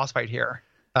another boss fight here,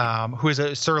 who is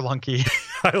a Sir Lunky.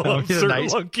 I love Sir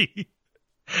Lunky.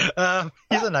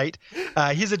 He's a knight.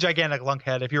 He's a gigantic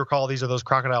lunkhead. If you recall, these are those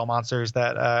crocodile monsters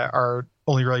that are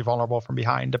only really vulnerable from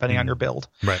behind, depending on your build.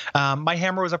 Right. My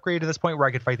hammer was upgraded to this point where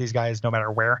I could fight these guys no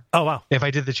matter where. Oh, wow. If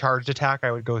I did the charged attack,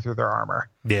 I would go through their armor.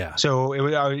 Yeah. So it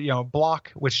would,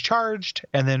 block, which charged,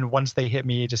 and then once they hit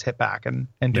me, just hit back and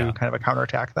do kind of a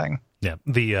counterattack thing. Yeah.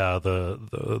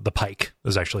 The pike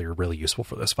is actually really useful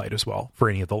for this fight as well, for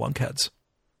any of the lunkheads.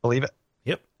 Believe it.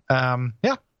 Yep.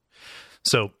 Yeah.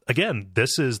 So again,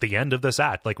 this is the end of this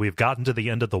act. Like, we've gotten to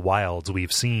the end of the wilds.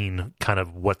 We've seen kind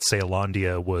of what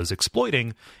Celandia was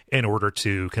exploiting in order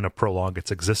to kind of prolong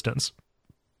its existence.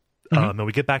 And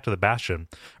we get back to the Bastion.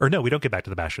 Or no, we don't get back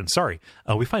to the Bastion. Sorry.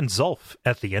 We find Zulf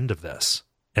at the end of this.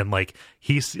 And like,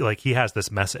 he has this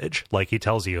message. Like, he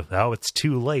tells you, oh, it's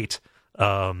too late.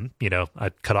 I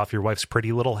cut off your wife's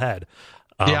pretty little head.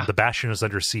 The Bastion is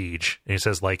under siege, and he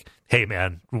says, like, hey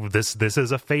man, this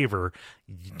is a favor,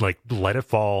 like, let it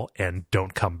fall and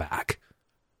don't come back.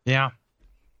 Yeah.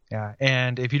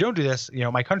 And if you don't do this,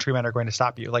 my countrymen are going to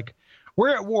stop you. Like,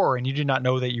 we're at war and you did not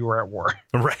know that you were at war.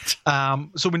 Right.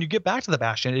 So when you get back to the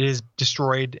Bastion, it is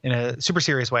destroyed in a super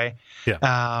serious way.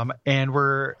 Yeah. And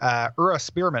where Ura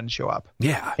spearmen show up.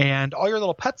 Yeah. And all your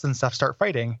little pets and stuff start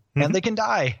fighting, and they can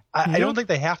die. I don't think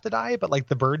they have to die, but like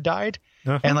the bird died.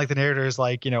 And like the narrator is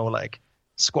like, like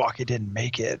Squawky didn't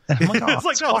make it. And I'm like, oh, it's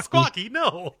like, no, Squawky,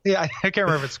 no. Yeah, I can't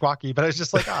remember if it's Squawky, but I was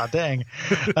just like, oh, dang.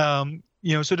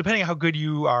 So depending on how good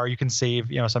you are, you can save,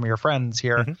 some of your friends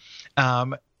here.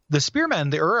 The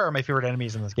spearmen, the Ura, are my favorite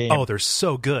enemies in this game. Oh, they're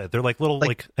so good. They're like little,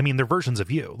 they're versions of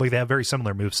you. Like, they have very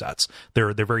similar movesets.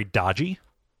 They're very dodgy.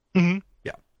 Mm-hmm.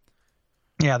 Yeah.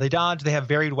 Yeah, they dodge. They have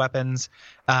varied weapons.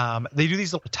 They do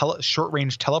these little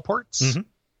short-range teleports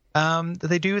that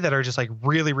they do that are just like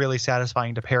really, really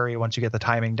satisfying to parry once you get the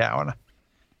timing down.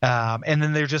 And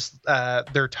then they're just,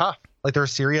 they're tough. Like, they're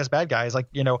serious bad guys. Like,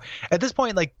 at this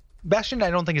point, like, Bastion, I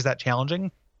don't think is that challenging.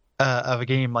 of a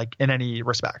game, like in any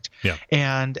respect. Yeah.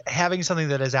 And having something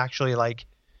that is actually like,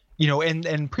 you know,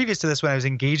 and previous to this, when I was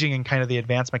engaging in kind of the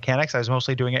advanced mechanics, I was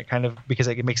mostly doing it kind of because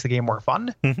it makes the game more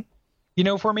fun, you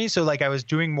know, for me. So like I was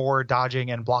doing more dodging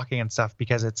and blocking and stuff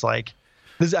because it's like,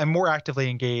 I'm more actively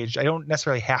engaged. I don't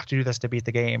necessarily have to do this to beat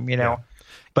the game, you know,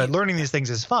 but learning these things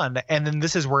is fun. And then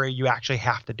this is where you actually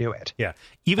have to do it. Yeah.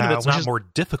 Even if it's not more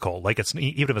difficult, like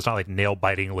even if it's not like nail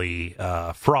bitingly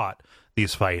fraught,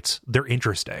 these fights, they're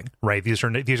interesting, right? These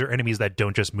are enemies that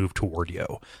don't just move toward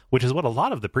you, which is what a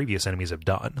lot of the previous enemies have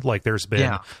done. Like there's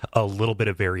been a little bit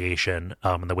of variation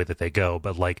in the way that they go,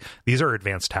 but like these are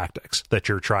advanced tactics that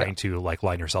you're trying to like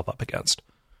line yourself up against.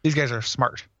 These guys are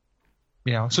smart,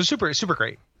 you know, so super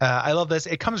great. I love this.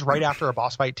 It comes right after a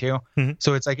boss fight too,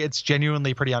 so it's like it's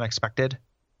genuinely pretty unexpected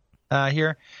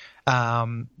here.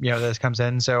 You know, this comes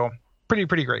in, so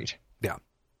pretty great. Yeah.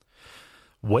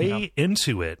 Way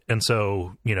into it, and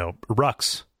so you know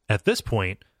Rux at this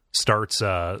point starts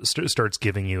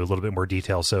giving you a little bit more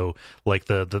detail. So like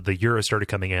the Euros started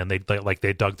coming in, they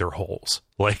dug their holes.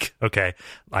 Like, okay,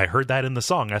 I heard that in the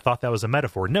song, I thought that was a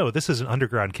metaphor. No, this is an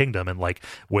underground kingdom, and like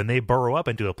when they burrow up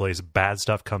into a place, bad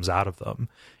stuff comes out of them.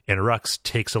 And Rux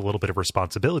takes a little bit of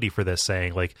responsibility for this,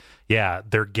 saying like, yeah,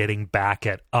 they're getting back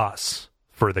at us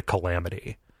for the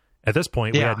calamity. At this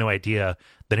point, we had no idea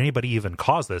that anybody even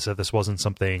caused this, if this wasn't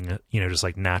something, you know, just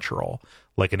like natural,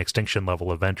 like an extinction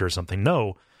level event or something.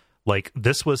 No, like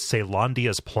this was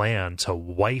Caelondia's plan to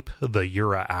wipe the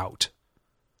Jura out.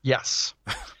 Yes.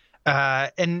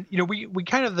 And, you know, we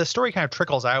kind of, the story kind of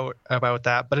trickles out about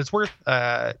that, but it's worth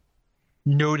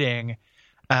noting,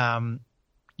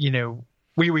 you know,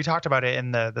 we talked about it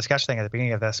in the sketch thing at the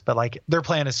beginning of this, but like their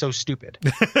plan is so stupid.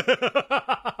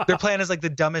 Their plan is like the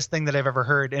dumbest thing that I've ever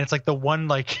heard. And it's like the one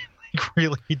like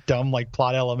really dumb like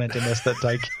plot element in this that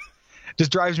like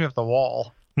just drives me up the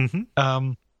wall. Did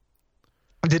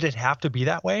it have to be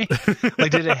that way? Like,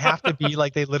 did it have to be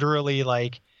like they literally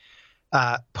like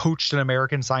poached an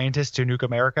American scientist to nuke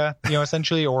America, you know,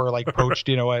 essentially, or like poached,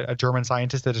 you know, a German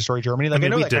scientist to destroy Germany? Like, I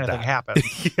know that kind of thing happened.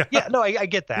 No, I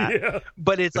get that.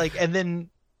 But it's like,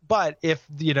 but if,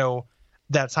 you know,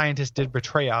 that scientist did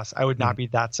betray us, I would not be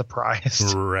that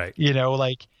surprised. Right. You know,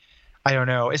 like, I don't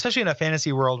know, especially in a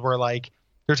fantasy world where like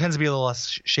there tends to be a little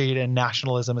less shade and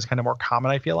nationalism is kind of more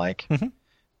common, I feel like.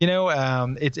 You know,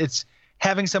 it's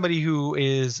having somebody who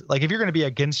is like, if you're going to be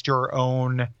against your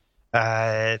own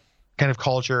kind of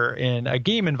culture in a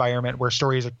game environment where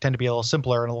stories tend to be a little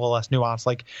simpler and a little less nuanced,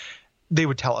 like they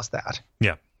would tell us that.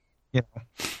 Yeah. You know,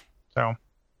 so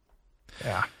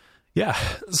yeah. Yeah.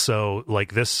 So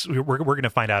like this, we're going to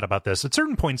find out about this at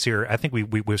certain points here. I think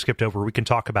we've skipped over. We can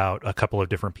talk about a couple of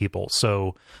different people.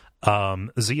 So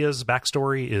Zia's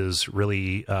backstory is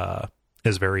really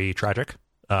is very tragic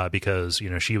because, you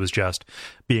know, she was just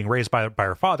being raised by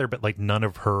her father, but like none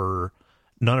of her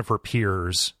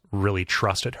peers really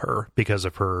trusted her because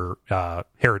of her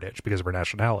heritage, because of her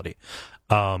nationality.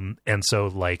 And so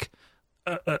like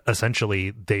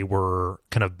essentially they were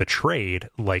kind of betrayed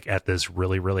like at this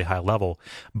really, really high level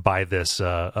by this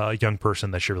young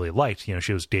person that she really liked. You know,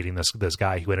 she was dating this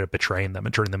guy who ended up betraying them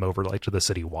and turning them over like to the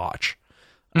city watch.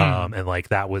 And like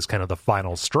that was kind of the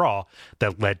final straw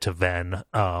that led to Ven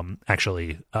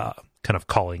actually kind of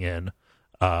calling in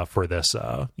for this,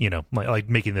 you know, like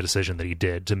making the decision that he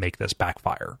did to make this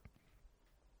backfire.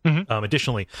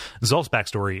 Additionally, Zulf's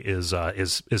backstory is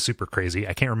super crazy.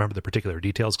 I can't remember the particular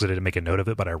details because I didn't make a note of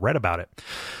it, but I read about it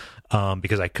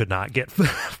because I could not get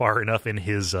far enough in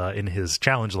his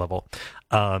challenge level.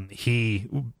 He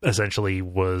essentially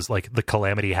was like the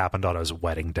calamity happened on his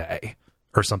wedding day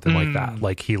or something like that.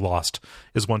 Like he lost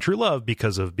his one true love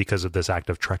because of this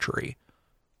act of treachery.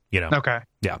 You know? Okay.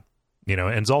 Yeah. You know,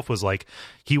 and Zulf was like,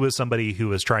 he was somebody who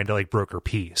was trying to like broker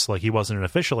peace. Like he wasn't an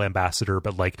official ambassador,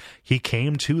 but like he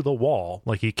came to the wall,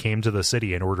 like he came to the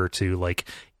city in order to like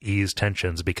ease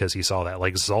tensions because he saw that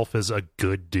like Zulf is a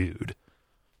good dude.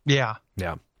 Yeah.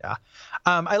 Yeah. Yeah.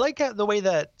 I like the way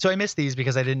that, so I missed these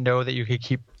because I didn't know that you could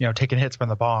keep, you know, taking hits from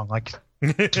the bong. Like,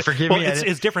 forgive me.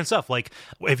 It's different stuff. Like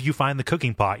if you find the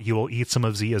cooking pot, you will eat some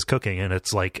of Zia's cooking and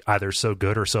it's like either so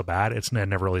good or so bad. It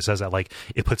never really says that. Like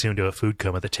it puts you into a food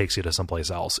coma that takes you to someplace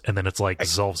else. And then it's like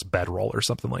Zulf's bedroll or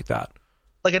something like that.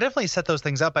 Like I definitely set those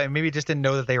things up. I maybe just didn't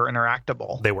know that they were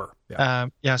interactable. They were.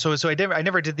 Yeah. So I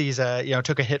never did these, you know,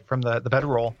 took a hit from the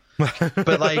bedroll.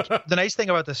 But like the nice thing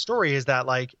about the story is that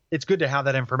like it's good to have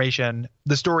that information.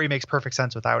 The story makes perfect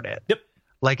sense without it. Yep.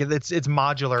 Like it's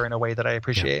modular in a way that I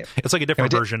appreciate. Yeah. It's like a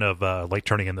different version of like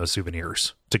turning in those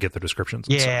souvenirs to get the descriptions.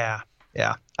 Yeah.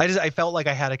 Yeah. I felt like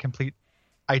I had a complete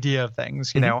idea of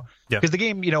things, you know, because the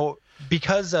game, you know,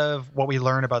 because of what we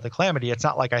learn about the Calamity, it's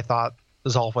not like I thought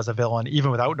Zolf was a villain,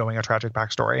 even without knowing a tragic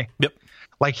backstory. Yep.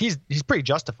 Like he's pretty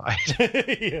justified.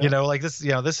 Yeah. You know, like this.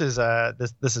 You know, this is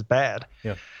bad.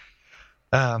 Yeah.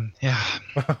 Yeah.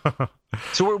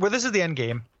 So this is the end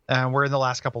game. We're in the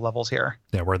last couple levels here.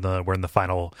 Yeah, we're in the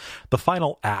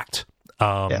final act.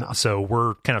 So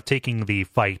we're kind of taking the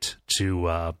fight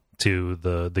to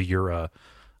the Ura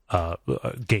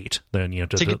gate. Then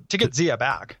to get Zia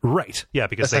back. Right. Yeah,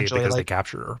 because they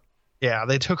captured her. Yeah,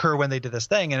 they took her when they did this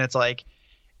thing, and it's like,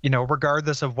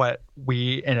 regardless of what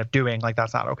we end up doing, like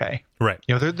that's not okay. Right.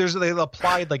 They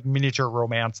applied like miniature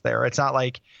romance there. It's not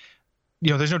like,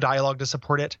 there's no dialogue to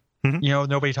support it. Mm-hmm.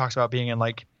 Nobody talks about being in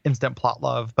like instant plot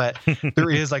love, but there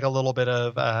is like a little bit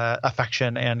of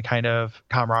affection and kind of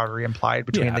camaraderie implied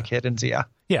between the kid and Zia.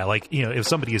 Yeah, like, if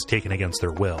somebody is taken against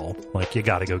their will, like you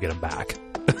got to go get them back.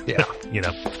 Yeah.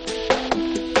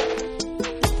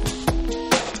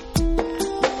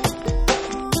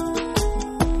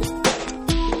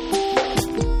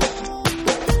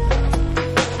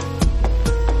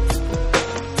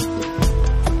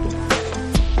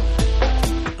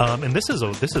 And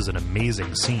this is an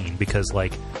amazing scene because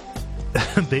like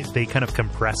they kind of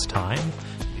compress time.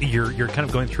 You're kind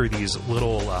of going through these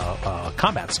little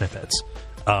combat snippets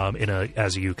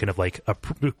as you kind of like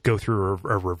go through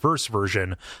a reverse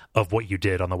version of what you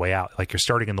did on the way out. Like you're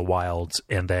starting in the wilds,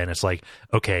 and then it's like,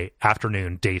 okay,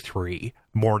 afternoon, day 3,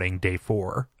 morning, day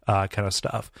 4, kind of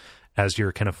stuff. As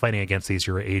you're kind of fighting against these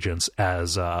Ura agents,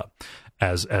 as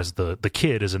the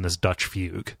kid is in this Dutch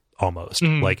fugue. Almost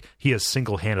like he is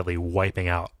single-handedly wiping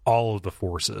out all of the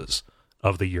forces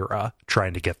of the Ura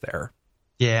trying to get there.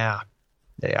 Yeah.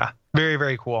 Very,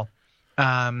 very cool.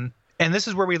 And this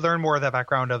is where we learn more of the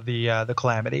background of the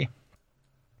Calamity.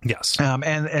 Yes.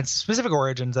 And specific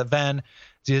origins that Ven,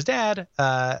 Zia's dad,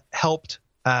 helped.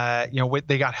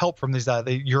 They got help from these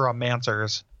the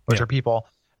Ura-mancers, which are people.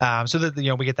 So that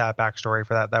we get that backstory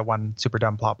for that one super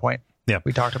dumb plot point. Yeah,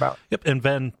 we talked about. Yep, and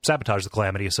Ven sabotaged the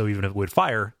Calamity, so even if it would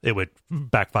fire, it would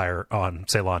backfire on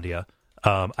Caelondia.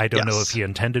 I don't know if he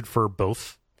intended for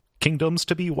both kingdoms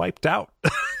to be wiped out.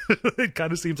 It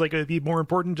kind of seems like it'd be more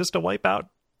important just to wipe out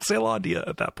Caelondia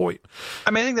at that point.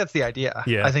 I mean, I think that's the idea.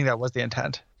 Yeah. I think that was the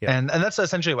intent. Yeah. And that's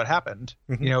essentially what happened,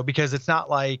 because it's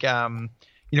not like,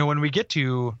 when we get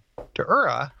to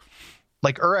Ura,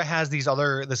 like Ura has this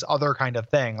other kind of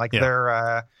thing, like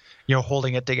they're,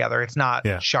 holding it together. It's not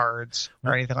shards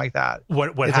or anything like that.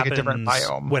 What it's happens, like a different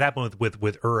biome. What happened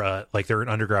with Ura, like they're an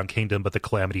underground kingdom, but the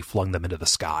Calamity flung them into the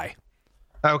sky.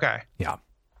 Okay. Yeah.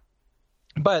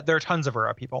 But there are tons of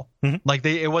Ura people. Mm-hmm. Like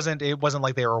it wasn't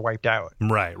like they were wiped out.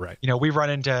 Right. We run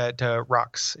into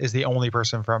Rux is the only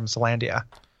person from Caelondia.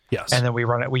 Yes. And then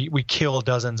we kill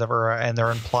dozens of Ura, and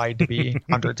they're implied to be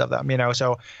hundreds of them,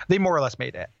 so they more or less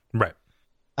made it. Right.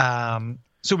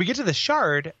 So we get to the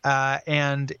shard,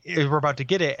 and we're about to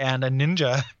get it, and a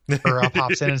ninja Ura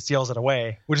pops in and steals it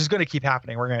away, which is going to keep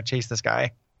happening. We're going to chase this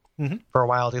guy for a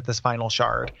while to get this final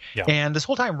shard. Yeah. And this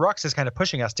whole time, Rux is kind of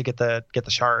pushing us to get the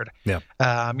shard. Yeah.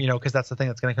 Because that's the thing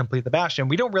that's going to complete the Bastion.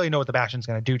 We don't really know what the Bastion's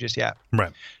going to do just yet.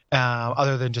 Right.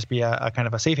 Other than just be a kind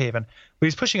of a safe haven. But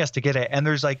he's pushing us to get it. And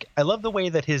there's I love the way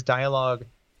that his dialogue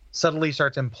subtly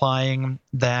starts implying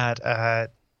that,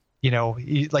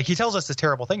 he tells us this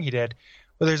terrible thing he did.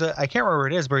 But I can't remember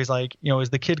what it is, but he's like,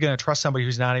 is the kid going to trust somebody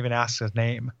who's not even asked his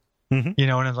name? And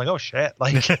I'm like, oh shit.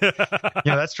 Like,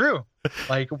 that's true.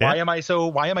 Like, why am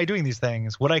I doing these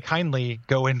things? Would I kindly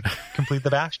go and complete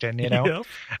the Bastion,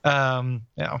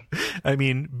 I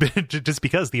mean, just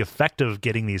because the effect of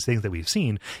getting these things that we've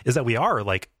seen is that we are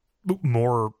like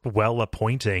more well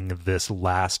appointing this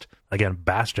last, again,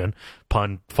 Bastion,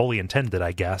 pun fully intended,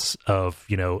 I guess, of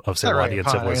Caelondian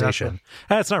civilization.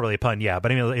 It's not really a pun,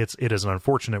 but I mean it is an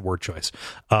unfortunate word choice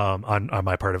on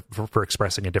my part for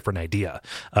expressing a different idea.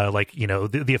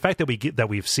 The effect that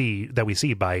we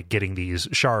see by getting these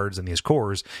shards and these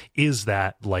cores is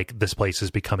that like this place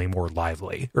is becoming more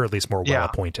lively, or at least more well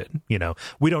appointed.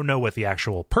 We don't know what the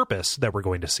actual purpose that we're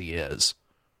going to see is.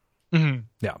 Mm-hmm.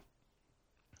 Yeah.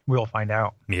 We'll find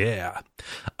out. Yeah.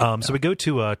 So we go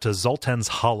to Zoltan's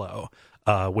Hollow,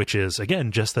 which is,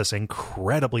 again, just this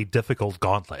incredibly difficult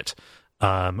gauntlet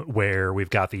where we've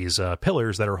got these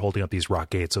pillars that are holding up these rock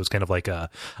gates. So it's kind of like a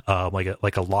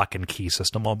lock and key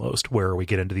system almost, where we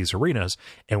get into these arenas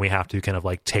and we have to kind of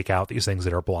like take out these things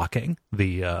that are blocking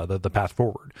the path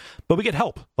forward. But we get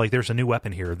help. Like there's a new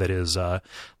weapon here that is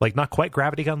like not quite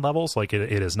gravity gun levels. Like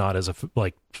it is not as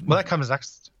well, that comes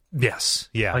next. Yes.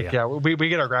 Yeah. We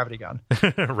get our gravity gun.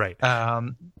 Right.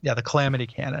 The Calamity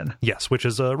Cannon. Yes, which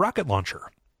is a rocket launcher.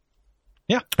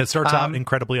 Yeah. It starts out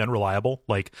incredibly unreliable.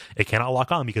 Like, it cannot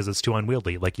lock on because it's too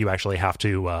unwieldy. Like, you actually have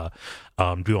to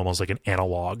do almost like an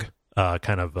analog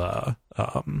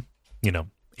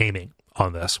aiming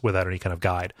on this without any kind of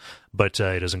guide. But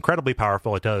it is incredibly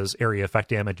powerful. It does area effect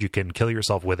damage. You can kill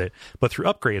yourself with it. But through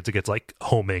upgrades, it gets like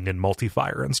homing and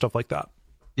multi-fire and stuff like that.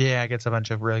 Yeah, it gets a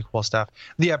bunch of really cool stuff.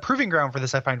 The proving ground for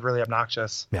this I find really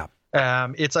obnoxious. Yeah.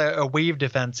 It's a wave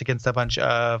defense against a bunch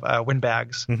of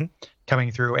windbags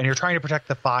coming through, and you're trying to protect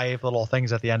the 5 little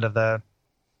things at the end of the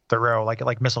row,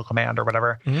 like missile command or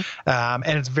whatever. And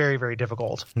it's very, very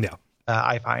difficult. Yeah.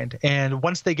 I find. And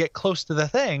once they get close to the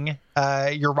thing,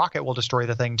 your rocket will destroy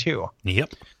the thing too.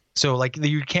 Yep. So like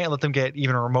you can't let them get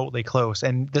even remotely close.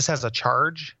 And this has a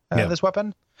charge, this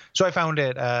weapon. So I found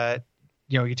it,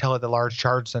 you tell it the large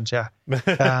charge sense. Yeah.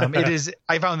 It is,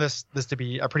 I found this to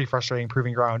be a pretty frustrating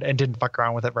proving ground and didn't fuck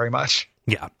around with it very much.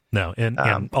 Yeah, no.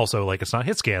 And also, like, it's not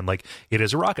hit scan, like it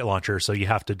is a rocket launcher. So you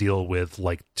have to deal with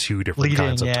like 2 different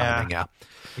kinds of timing. Yeah.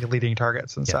 Like leading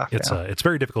targets and stuff. It's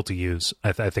very difficult to use.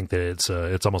 I think that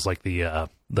it's almost like the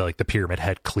pyramid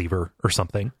head cleaver or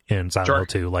something in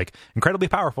Silent Hill 2. Like, incredibly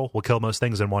powerful, will kill most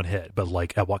things in one hit, but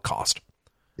like at what cost?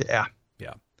 Yeah.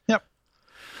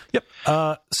 Yep.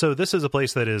 So this is a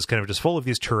place that is kind of just full of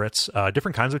these turrets,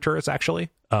 different kinds of turrets, actually.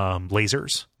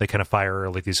 Lasers. They kind of fire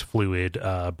like these fluid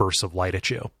bursts of light at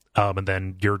you. And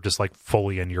then you're just like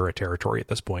fully in your territory at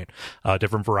this point.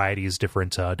 Different varieties,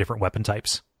 different weapon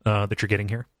types that you're getting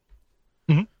here.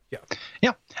 Mm-hmm.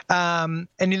 Yeah. And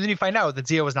then you find out that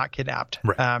Zia was not kidnapped.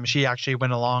 Right. She actually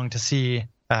went along to see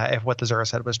if what the Zura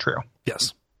said was true.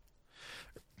 Yes.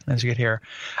 As you get here,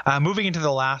 moving into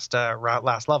the last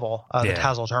level, the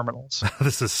Tazzle terminals.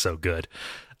 This is so good.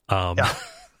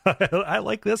 I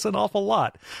like this an awful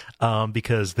lot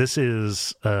because this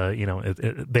is, they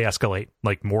escalate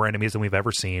like more enemies than we've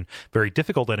ever seen. Very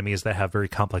difficult enemies that have very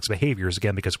complex behaviors,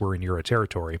 again, because we're in Euro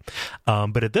territory.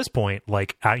 But at this point,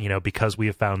 like, because we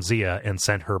have found Zia and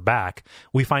sent her back,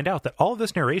 we find out that all of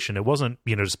this narration, it wasn't,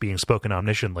 just being spoken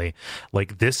omnisciently.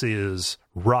 Like, this is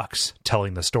Rux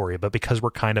telling the story, but because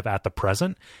we're kind of at the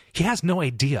present, he has no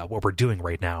idea what we're doing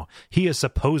right now. He is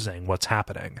supposing what's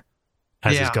happening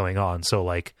as he's going on. So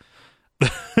like,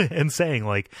 and saying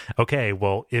like, okay,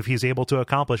 well, if he's able to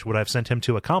accomplish what I've sent him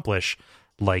to accomplish,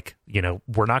 like,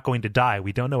 we're not going to die.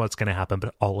 We don't know what's going to happen,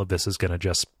 but all of this is going to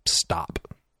just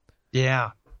stop.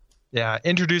 Yeah. Yeah.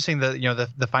 Introducing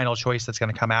the final choice that's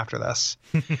going to come after this.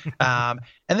 And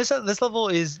this level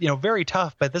is, very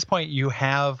tough, but at this point you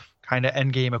have kind of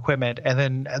end game equipment, and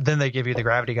then they give you the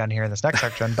gravity gun here in this next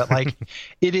section. But like,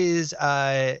 it is,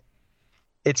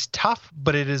 it's tough,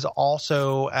 but it is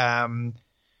also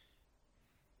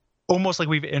almost like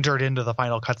we've entered into the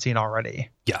final cutscene already.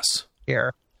 Yes.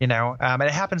 Here, and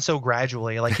it happens so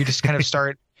gradually. Like, you just kind of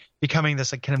start becoming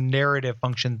this like kind of narrative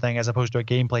function thing as opposed to a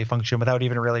gameplay function without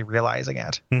even really realizing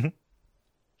it. Mm-hmm.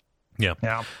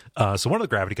 Yeah. So one of the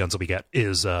gravity guns that we get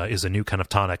is a new kind of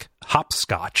tonic,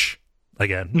 hopscotch.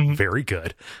 Again, very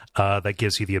good. That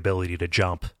gives you the ability to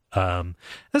jump.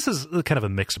 This is kind of a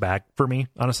mixed bag for me,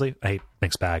 honestly. I hate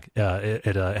mixed bag.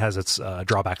 It has its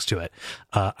drawbacks to it.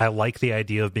 I like the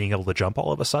idea of being able to jump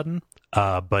all of a sudden,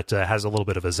 but has a little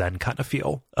bit of a Zen kind of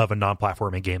feel of a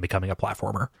non-platforming game becoming a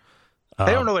platformer.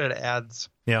 I don't know what it adds.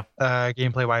 Yeah.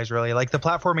 Gameplay wise, really. Like, the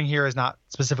platforming here is not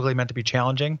specifically meant to be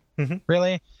challenging,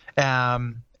 really.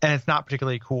 And it's not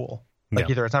particularly cool.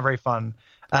 Either. It's not very fun.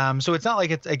 So it's not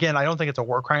like it's, again, I don't think it's a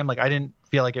war crime. Like, I didn't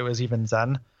feel like it was even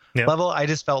Zen level. I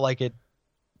just felt like it,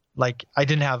 like, I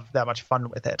didn't have that much fun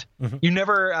with it. You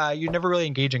never really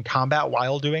engage in combat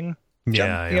while doing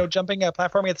jumping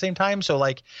platforming at the same time. So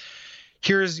like,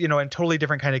 here's, a totally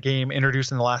different kind of game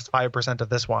introduced in the last 5% of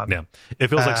this one. Yeah. It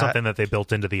feels like something that they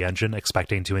built into the engine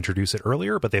expecting to introduce it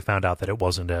earlier, but they found out that it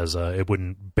wasn't as, it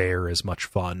wouldn't bear as much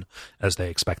fun as they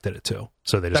expected it to.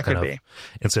 So they just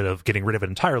instead of getting rid of it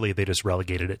entirely, they just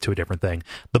relegated it to a different thing.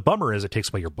 The bummer is it takes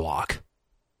away your block.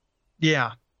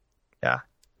 Yeah. Yeah.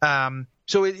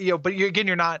 So, but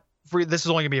you're not free. This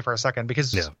is only gonna be for a second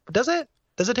because does it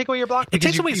take away your block? It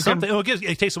takes away something.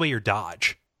 It takes away your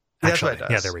dodge. Actually. That's what it does.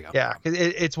 Yeah, there we go. Yeah,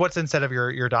 it's what's instead of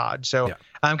your dodge. So,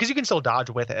 because you can still dodge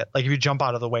with it. Like, if you jump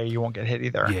out of the way, you won't get hit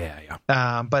either.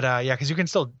 Yeah. Because you can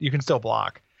still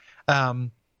block. So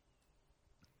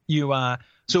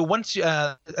once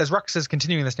as Rux is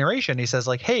continuing this narration, he says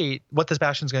like, "Hey, what this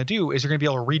Bastion's going to do is you're going to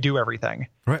be able to redo everything.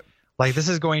 Right. Like, this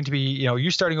is going to be, you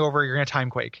starting over. You're going to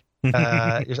timequake.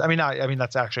 I mean,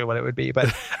 that's actually what it would be,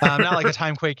 but not like a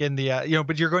timequake in the,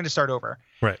 but you're going to start over.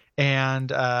 Right.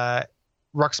 And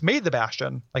Rux made the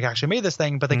Bastion, like actually made this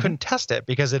thing, but they couldn't test it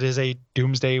because it is a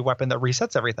doomsday weapon that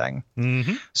resets everything.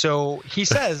 So he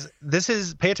says,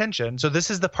 pay attention. So this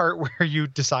is the part where you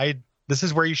decide, this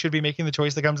is where you should be making the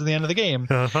choice that comes at the end of the game.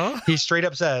 He straight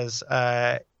up says,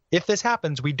 if this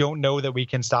happens, we don't know that we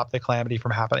can stop the calamity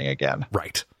from happening again.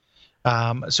 Right.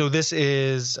 So this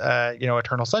is,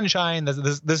 eternal sunshine.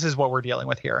 This is what we're dealing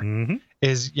with here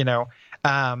is,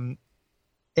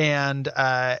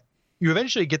 you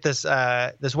eventually get this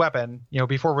weapon,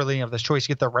 before relieving of this choice,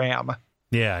 you get the ram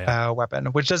weapon,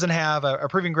 which doesn't have a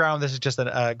proving ground. This is just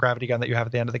a gravity gun that you have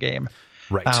at the end of the game.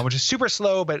 Right. Which is super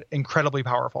slow, but incredibly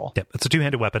powerful. Yep. It's a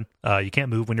two-handed weapon. You can't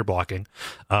move when you're blocking,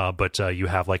 but you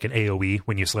have like an AoE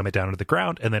when you slam it down into the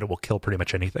ground, and then it will kill pretty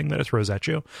much anything that it throws at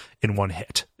you in one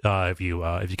hit, if you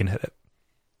can hit it.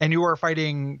 And you are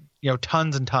fighting,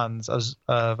 tons and tons of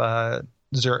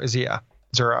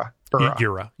Zura.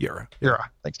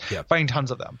 Thanks. Yep. Fighting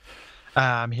tons of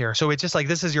them here. So it's just like,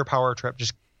 this is your power trip,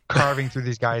 just carving through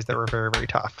these guys that were very, very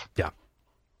tough. Yeah.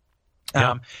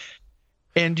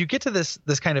 And you get to this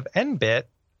kind of end bit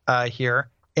here,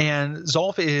 and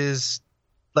Zolf is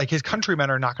like, his countrymen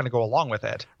are not going to go along with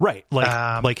it. Right.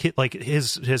 Like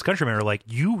his countrymen are like,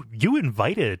 you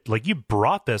invited, like, you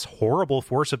brought this horrible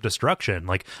force of destruction.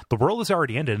 Like, the world has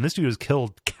already ended, and this dude has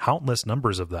killed countless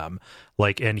numbers of them.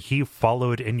 Like, and he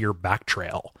followed in your back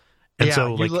trail. And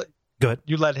so, like, good.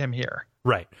 You led him here.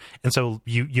 Right. And so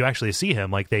you actually see him,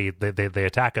 like, they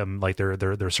attack him, like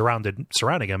they're surrounding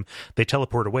him. They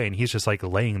teleport away, and he's just like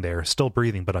laying there, still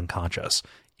breathing, but unconscious.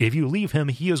 If you leave him,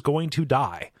 he is going to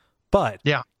die. But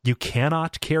you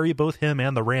cannot carry both him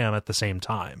and the ram at the same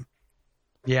time.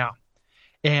 Yeah.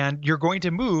 And you're going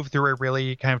to move through a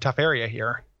really kind of tough area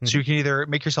here. So you can either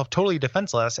make yourself totally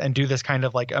defenseless and do this kind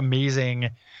of like amazing,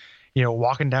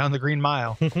 walking down the Green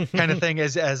Mile kind of thing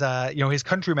as his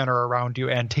countrymen are around you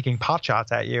and taking pot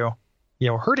shots at you,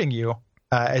 hurting you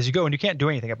as you go, and you can't do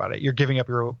anything about it. You're giving up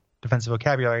your defensive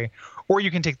vocabulary. Or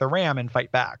you can take the ram and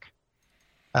fight back.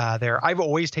 I've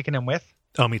always taken him with.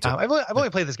 Oh, me too. I've only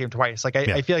played this game twice. Like,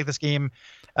 I feel like this game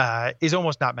is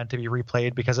almost not meant to be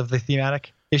replayed because of the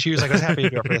thematic issues. Like, I was happy to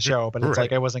do it for the show, but it's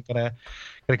like I wasn't gonna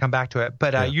come back to it.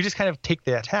 But you just kind of take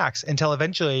the attacks until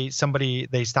eventually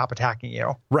they stop attacking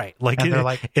you. Right. Like,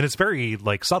 and it's very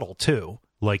like subtle too.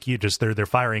 Like, they're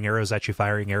firing arrows at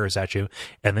you,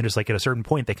 and then just like at a certain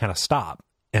point they kind of stop,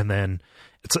 and then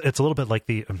it's a little bit like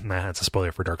it's a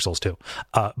spoiler for Dark Souls 2.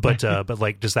 But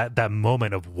like just that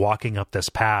moment of walking up this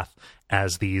path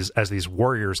as these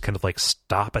warriors kind of like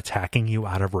stop attacking you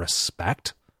out of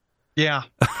respect. Yeah.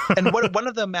 And one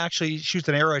of them actually shoots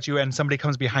an arrow at you, and somebody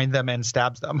comes behind them and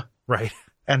stabs them. Right.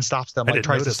 And stops them, like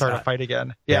tries to start a fight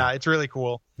again. Yeah, it's really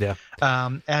cool. Yeah.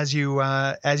 As you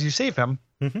save him.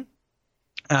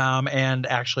 And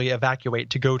actually evacuate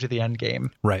to go to the end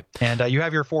game. Right. And you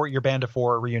have your band of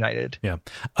 4 reunited. Yeah.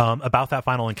 About that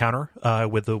final encounter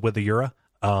with the Yura.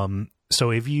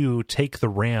 So if you take the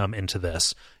ram into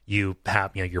this, you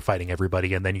have, you're fighting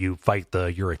everybody, and then you fight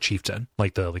the Yura chieftain,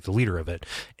 like the leader of it,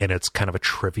 and it's kind of a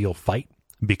trivial fight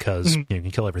because you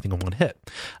can kill everything in one hit.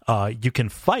 You can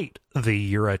fight the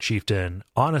Yura chieftain,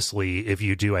 honestly, if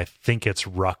you do, I think it's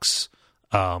Rux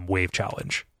wave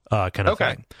challenge kind of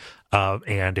thing.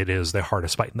 And it is the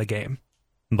hardest fight in the game.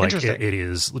 Like, it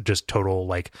is just total,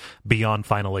 like, beyond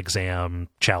final exam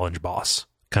challenge boss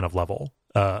kind of level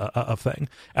of thing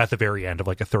at the very end of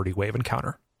like a 30 wave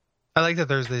encounter. I like that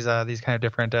there's these kind of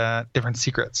different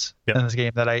secrets in this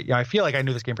game that I feel like I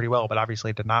knew this game pretty well, but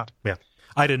obviously did not. Yeah,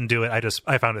 I didn't do it.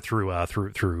 I found it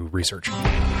through research.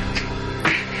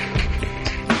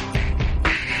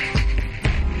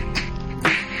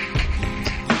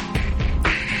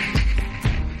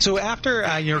 So after,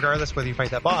 regardless whether you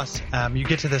fight that boss, you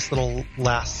get to this little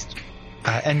last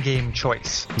end game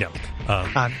choice.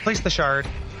 Yeah. Place the shard,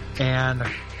 and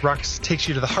Rux takes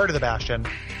you to the heart of the Bastion,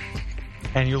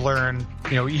 and you learn,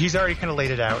 he's already kind of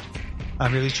laid it out. You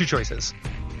have these 2 choices.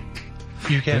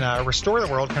 You can restore the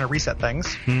world, kind of reset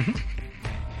things.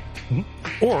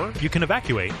 Or you can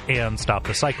evacuate and stop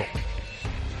the cycle.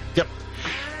 Yep.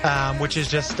 Which is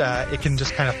just, it can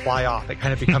just kind of fly off. It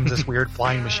kind of becomes this weird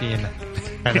flying machine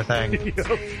kind of thing.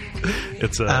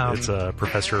 It's a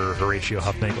Professor Horatio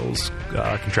Huffnagel's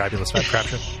contrabulous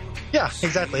contraption. Yeah,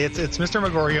 exactly. It's Mr.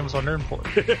 Megorium's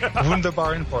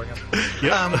Wunderbar Emporium.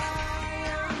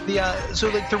 Yeah. So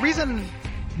like the reason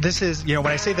this is, when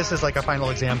I say this is like a final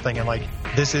exam thing and like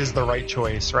this is the right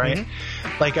choice, right?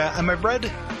 Like I've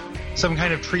read some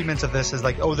kind of treatments of this as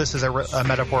like, oh, this is a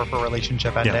metaphor for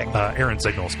relationship ending. Yeah, Aaron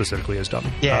Signal specifically has done.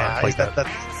 That's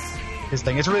his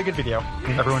thing. It's a really good video.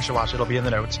 Everyone should watch it. It'll be in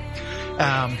the notes.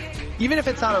 even if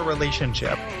it's not a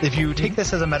relationship, if you take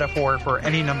this as a metaphor for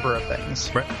any number of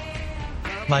things, Right.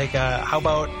 like how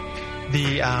about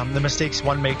the mistakes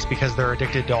one makes because they're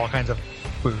addicted to all kinds of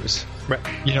booze. Right.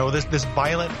 You know, this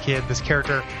violent kid, this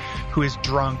character who is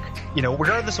drunk, you know,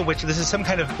 regardless of which, this is some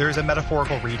kind of, there's a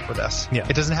metaphorical read for this. Yeah.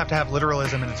 It doesn't have to have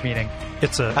literalism in its meaning.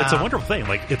 It's a wonderful thing.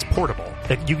 Like, it's portable.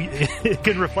 It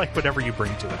can reflect whatever you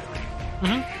bring to it.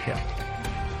 Mm-hmm.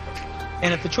 Yeah.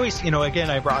 And if the choice, you know, again,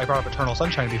 I brought up Eternal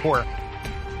Sunshine before.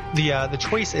 The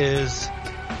choice is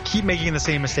keep making the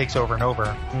same mistakes over and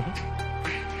over,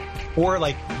 or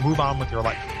like move on with your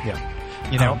life. Yeah.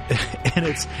 You know, and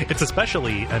it's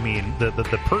especially, I mean,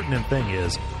 the pertinent thing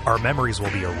is our memories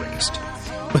will be erased.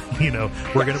 You know,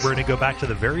 we're gonna go back to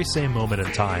the very same moment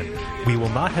in time. We will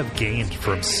not have gained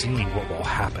from seeing what will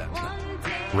happen,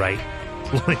 right?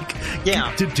 Like,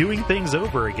 yeah, doing things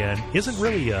over again isn't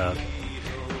really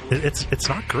it's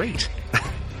not great.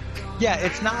 Yeah,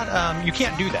 it's not. You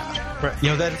can't do that. Right.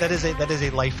 You know, that is a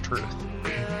life truth.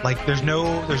 Like there's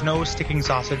no sticking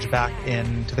sausage back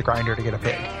into the grinder to get a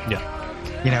pig. Yeah.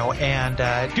 You know,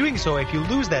 and doing so, if you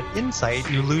lose that insight,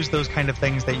 you lose those kind of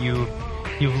things that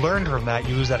you've learned from that.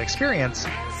 You lose that experience.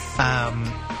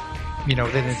 You know,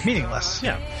 then it's meaningless.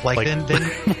 Yeah. Like then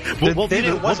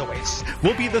it was a waste.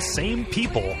 We'll be the same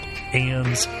people,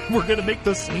 and we're going to make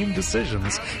the same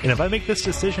decisions. And if I make this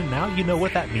decision now, you know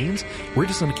what that means? We're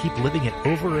just going to keep living it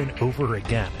over and over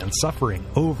again and suffering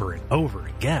over and over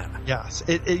again. Yes.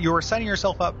 You're setting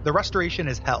yourself up. The restoration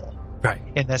is hell. Right.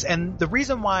 In this. And the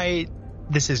reason why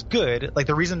this is good, like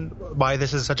the reason why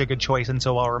this is such a good choice and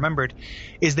so well remembered,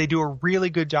 is they do a really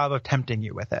good job of tempting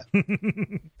you with it.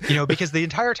 You know, because the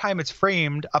entire time it's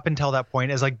framed up until that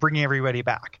point as like bringing everybody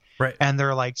back. Right. And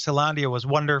they're like, Celandia was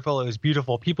wonderful. It was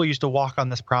beautiful. People used to walk on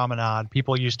this promenade.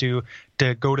 People used to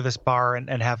go to this bar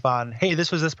and have fun. Hey,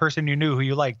 this was this person you knew who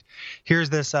you liked. Here's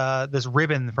this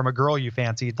ribbon from a girl you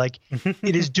fancied. Like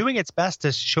it is doing its best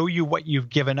to show you what you've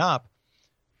given up.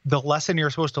 The lesson you're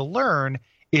supposed to learn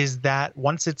is that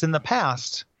once it's in the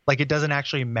past, like it doesn't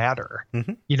actually matter.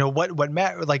 You know, what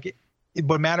matter, like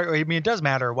what matter. I mean, it does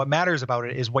matter. What matters about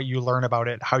it is what you learn about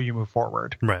it, how you move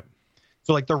forward. Right.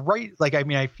 So like I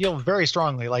mean, I feel very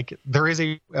strongly like there is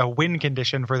a win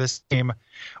condition for this game,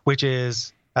 which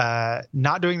is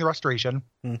not doing the restoration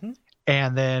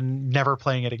and then never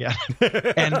playing it again.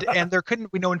 and there couldn't,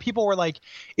 you know, when people were like,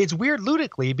 it's weird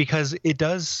ludically because it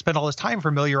does spend all this time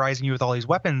familiarizing you with all these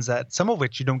weapons that some of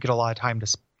which you don't get a lot of time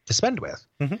to spend with.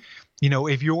 You know,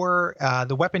 if you're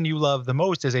the weapon you love the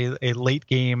most is a late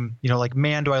game, you know, like,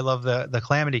 man, do I love the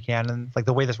Calamity Cannon. Like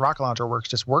the way this rocket launcher works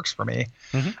just works for me.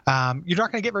 You're not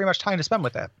going to get very much time to spend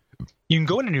with it. You can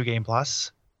go into New Game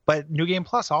Plus, but New Game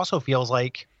Plus also feels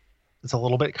like it's a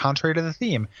little bit contrary to the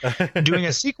theme. Doing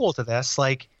a sequel to this,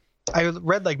 like I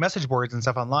read like message boards and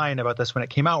stuff online about this when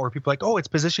it came out where people are like, oh, it's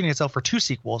positioning itself for 2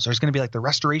 sequels. There's going to be like the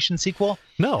restoration sequel.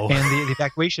 No. And the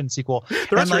evacuation sequel.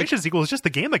 The restoration sequel is just the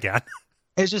game again.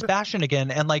 It's just Bastion again.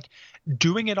 And like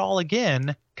doing it all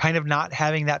again, kind of not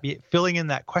having that be filling in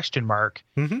that question mark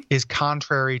is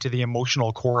contrary to the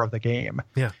emotional core of the game.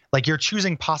 Yeah. Like you're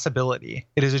choosing possibility.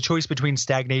 It is a choice between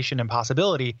stagnation and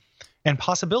possibility. And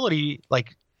possibility,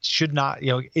 like, should not,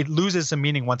 you know, it loses some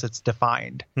meaning once it's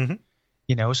defined.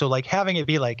 You know, so like having it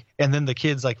be like, and then the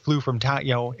kids like flew from town,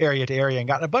 you know, area to area and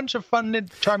got a bunch of fun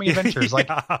and charming adventures. Like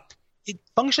it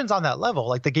functions on that level.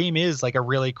 Like the game is like a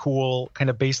really cool kind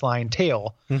of baseline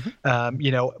tale,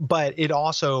 you know, but it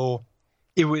also,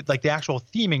 it would like the actual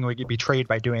theming would get betrayed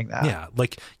by doing that. Yeah.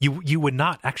 Like you would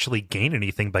not actually gain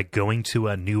anything by going to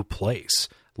a new place.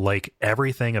 Like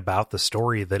everything about the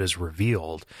story that is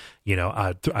revealed, you know,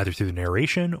 either through the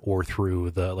narration or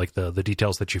through the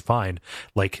details that you find,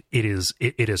 like it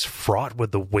is fraught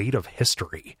with the weight of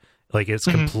history. Like it's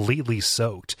completely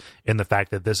soaked in the fact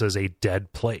that this is a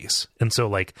dead place. And so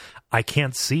like, I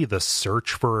can't see the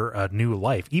search for a new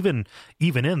life, even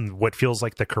in what feels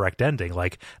like the correct ending.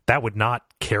 Like that would not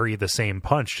carry the same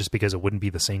punch just because it wouldn't be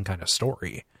the same kind of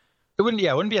story. It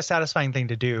wouldn't be a satisfying thing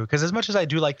to do, because as much as I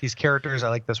do like these characters, I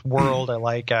like this world, I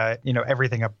like you know,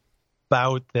 everything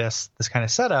about this kind of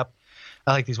setup.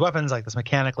 I like these weapons, I like this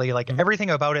mechanically, like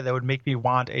everything about it that would make me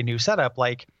want a new setup,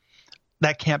 like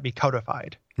that can't be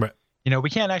codified. Right. You know, we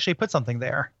can't actually put something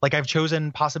there. Like I've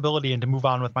chosen possibility and to move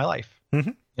on with my life.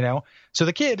 You know, so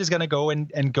the kid is going to go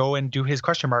and do his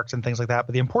question marks and things like that.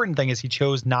 But the important thing is he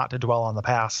chose not to dwell on the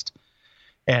past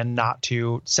and not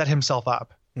to set himself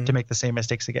up to make the same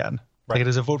mistakes again. Right. Like it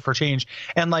is a vote for change.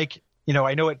 And like, you know,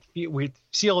 I know we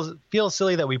feel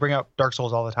silly that we bring up Dark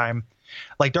Souls all the time.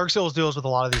 Like Dark Souls deals with a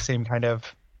lot of these same kind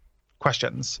of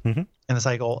questions in the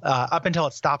cycle up until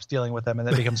it stops dealing with them, and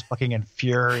it becomes fucking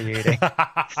infuriating.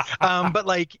 But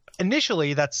like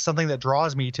initially, that's something that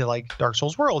draws me to like Dark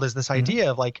Souls world, is this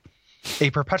idea of like a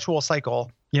perpetual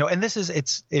cycle, and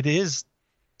it is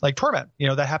like Torment,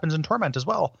 that happens in Torment as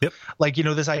well. Yep. Like,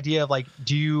 this idea of like,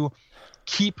 do you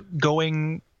keep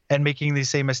going and making these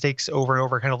same mistakes over and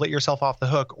over, kind of let yourself off the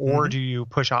hook, or do you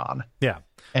push on? Yeah.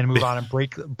 And move on and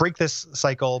break this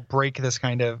cycle, break this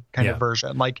kind of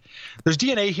version. Like there's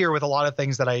DNA here with a lot of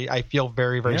things that I feel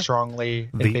very, very strongly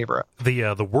in favor of.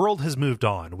 The world has moved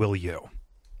on. Will you?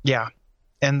 Yeah.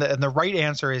 And the right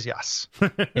answer is yes.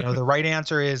 The right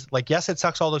answer is like, yes, it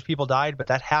sucks all those people died, but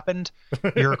that happened.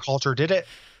 Your culture did it,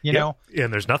 know?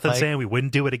 And there's nothing saying we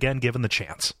wouldn't do it again given the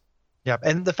chance. Yep.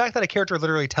 And the fact that a character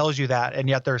literally tells you that, and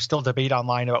yet there's still debate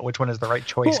online about which one is the right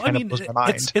choice of blows my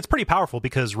mind. It's pretty powerful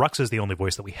because Rux is the only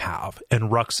voice that we have,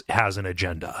 and Rux has an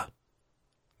agenda.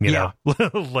 You know,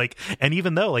 like, and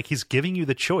even though like he's giving you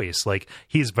the choice, like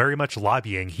he's very much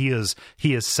lobbying. He is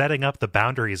setting up the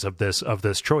boundaries of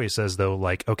this choice as though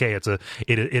like, okay,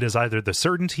 it is either the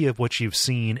certainty of what you've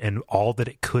seen and all that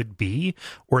it could be,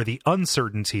 or the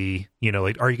uncertainty.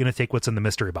 Like, are you going to take what's in the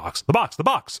mystery box? The box.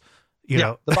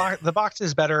 The box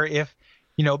is better if,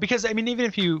 because I mean, even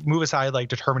if you move aside like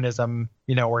determinism,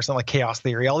 or something like chaos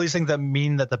theory, all these things that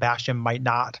mean that the Bastion might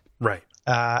not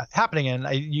happening. And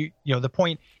the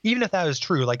point, even if that is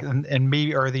true, like, and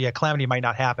maybe, or the calamity might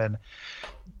not happen,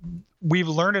 we've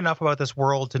learned enough about this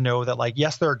world to know that like,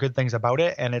 yes, there are good things about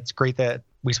it. And it's great that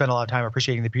we spend a lot of time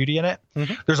appreciating the beauty in it.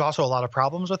 There's also a lot of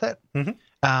problems with it.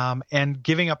 And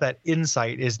giving up that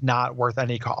insight is not worth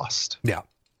any cost. Yeah.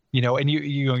 And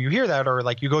you hear that, or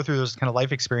like you go through those kind of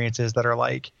life experiences that are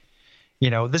like,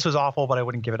 this was awful, but I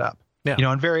wouldn't give it up. Yeah.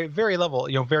 On various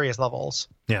levels.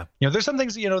 Yeah. There's some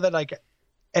things, that like,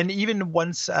 and even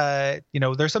once,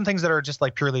 there's some things that are just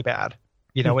like purely bad.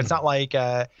 It's not like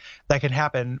that can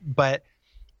happen, but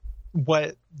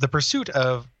what the pursuit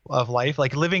of life,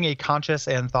 like living a conscious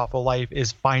and thoughtful life,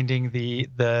 is finding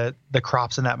the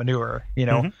crops in that manure,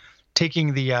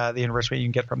 taking the enrichment you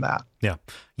can get from that. Yeah.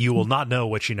 You will not know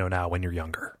what you know now when you're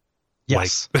younger.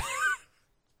 Yes. Like...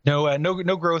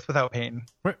 no growth without pain.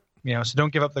 Right. So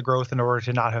don't give up the growth in order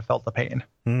to not have felt the pain.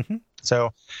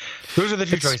 So those are the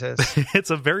two choices.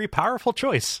 It's a very powerful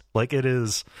choice. Like it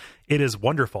is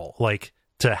wonderful. Like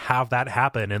to have that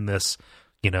happen in this,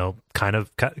 kind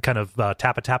of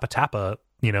tappa,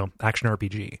 action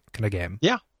RPG kind of game.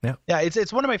 Yeah.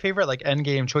 It's one of my favorite like end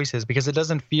game choices, because it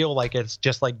doesn't feel like it's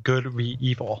just like good or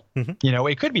evil.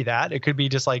 It could be that. It could be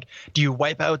just like, do you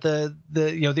wipe out the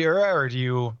era, or do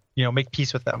you make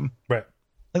peace with them? Right.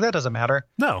 Like that doesn't matter.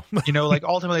 No. Like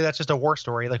ultimately that's just a war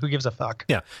story. Like who gives a fuck?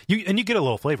 Yeah. You get a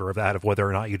little flavor of that, of whether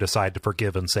or not you decide to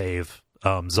forgive and save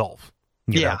Zulf.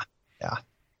 You know? Yeah.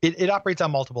 It operates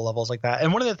on multiple levels like that.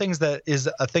 And one of the things that is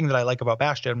a thing that I like about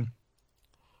Bastion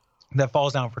that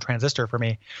falls down for Transistor for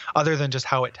me, other than just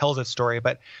how it tells its story,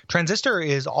 but Transistor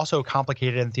is also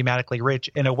complicated and thematically rich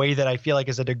in a way that I feel like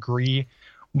is a degree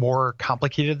more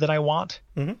complicated than I want.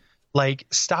 Like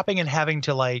stopping and having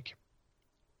to like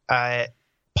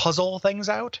puzzle things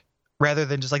out, rather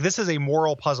than just like, this is a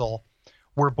moral puzzle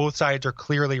where both sides are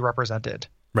clearly represented.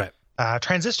 Right.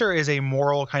 Transistor is a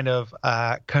moral kind of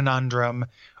conundrum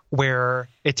where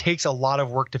it takes a lot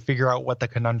of work to figure out what the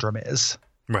conundrum is.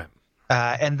 Right.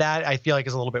 And that I feel like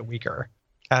is a little bit weaker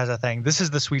as a thing. This is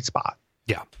the sweet spot.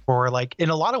 Yeah. For like, in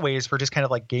a lot of ways, for just kind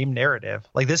of like game narrative.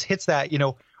 Like this hits that,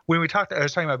 when I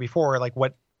was talking about before, like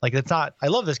what, like it's not, I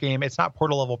love this game. It's not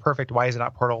Portal level perfect. Why is it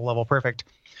not Portal level perfect?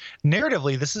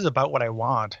 Narratively, this is about what I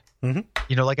want.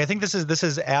 Like I think this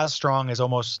is as strong as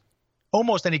almost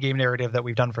any game narrative that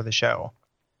we've done for the show.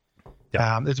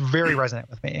 Yeah. It's very resonant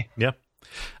with me. Yeah.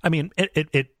 I mean,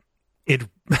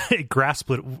 it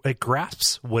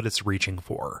grasps what it's reaching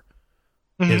for.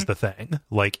 Is the thing.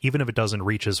 Like even if it doesn't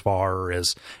reach as far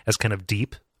as kind of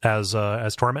deep as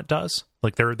Torment does,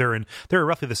 like they're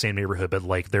roughly the same neighborhood, but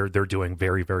like they're doing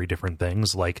very, very different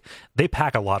things. Like they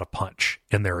pack a lot of punch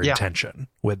in their intention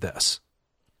with this.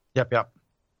 Yep.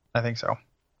 I think so.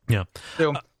 Yeah.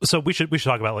 So we should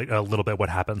talk about like a little bit what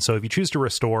happens. So if you choose to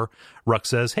restore, Rux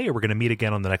says, "Hey, we're going to meet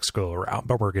again on the next go around,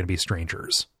 but we're going to be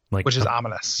strangers." Like, which is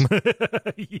ominous.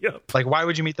 Yep. Like, why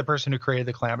would you meet the person who created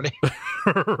the calamity?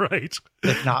 Right.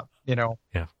 If not,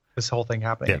 this whole thing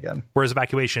happening again. Whereas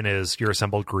evacuation is your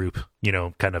assembled group,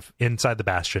 kind of inside the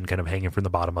Bastion, kind of hanging from the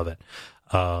bottom of it.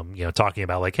 Talking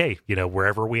about like, hey,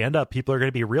 wherever we end up, people are going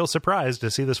to be real surprised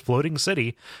to see this floating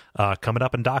city coming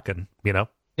up and docking,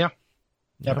 Yeah.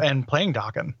 And playing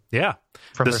docking. Yeah.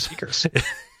 From their speakers.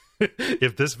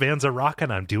 If this van's a rockin',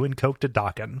 I'm doing coke to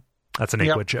dockin'. That's an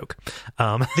Apewood joke.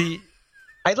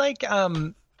 I like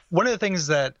one of the things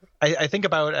that I think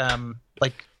about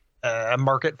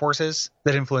market forces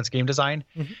that influence game design.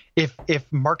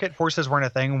 If market forces weren't a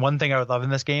thing, one thing I would love in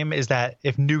this game is that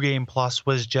if New Game Plus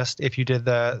was just if you did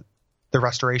the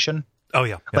restoration. Oh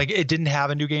yeah. Like it didn't have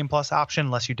a New Game Plus option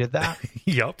unless you did that.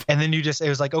 Yep. And then it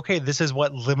was like, okay, this is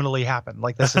what liminally happened.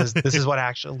 Like this is what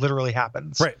actually literally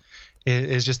happens. Right.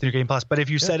 Is just New Game Plus. But if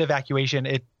you said evacuation,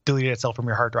 it deleted itself from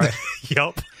your hard drive.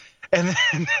 Yep. And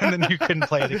then you couldn't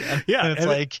play it again. Yeah,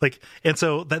 and it's and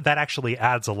so that actually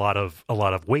adds a lot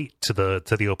of weight to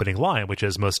the opening line, which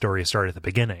is most stories start at the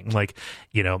beginning. Like,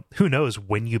 who knows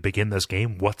when you begin this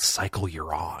game, what cycle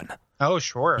you're on. Oh,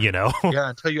 sure. Yeah,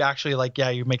 until you actually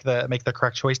you make the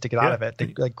correct choice to get out of it,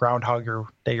 to like groundhog your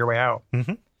way out.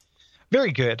 Mm-hmm.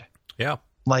 Very good. Yeah.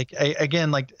 Like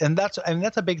again, and that's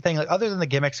a big thing. Like other than the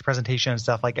gimmicks, presentation and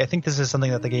stuff, like I think this is something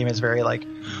that the game is very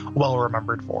well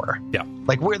remembered for. Yeah.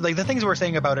 Like the things we're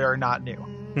saying about it are not new.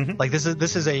 Mm-hmm. Like this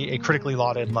is a critically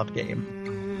lauded and loved game.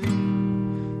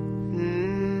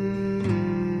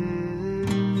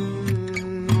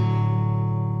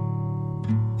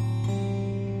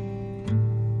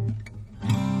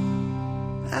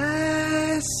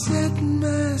 I set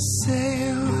my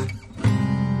sail,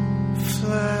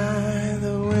 fly,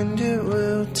 the wind it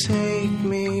will take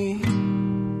me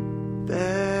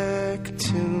back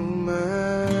to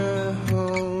my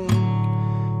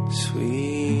home,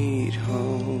 sweet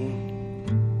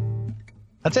home.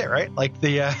 That's it, right? Like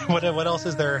what else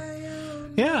is there?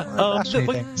 Yeah,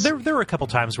 there were a couple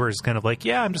times where it's kind of like,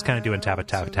 I'm just kind of doing tappa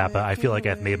tappa tappa. I feel like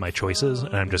I've made my choices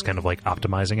and I'm just kind of like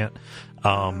optimizing it.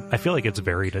 I feel like it's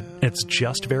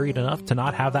just varied enough to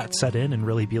not have that set in and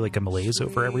really be like a malaise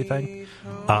over everything.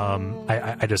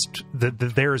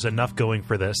 There's enough going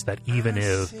for this that even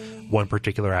if one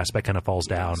particular aspect kind of falls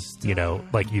down,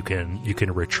 like you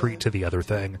can retreat to the other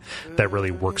thing that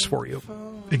really works for you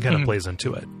and kind of plays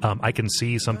into it. I can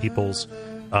see some people's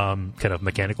kind of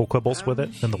mechanical quibbles with it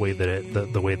and the way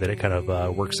that it kind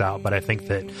of works out, but I think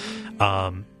that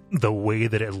the way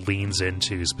that it leans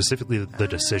into specifically the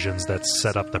decisions that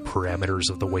set up the parameters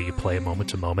of the way you play moment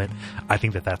to moment, I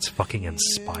think that's fucking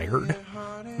inspired.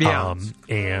 Yeah.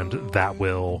 And that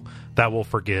will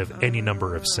forgive any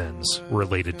number of sins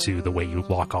related to the way you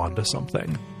lock on to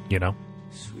something.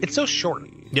 It's so short.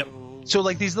 Yep. So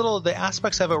like the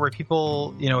aspects of it where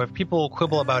people, if people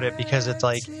quibble about it because it's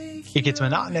like it gets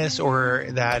monotonous or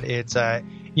that it's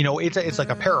it's like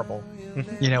a parable,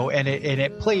 and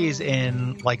it plays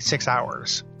in like 6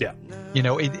 hours. Yeah.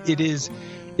 It is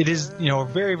a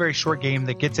very, very short game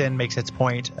that gets in, makes its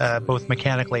point, both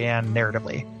mechanically and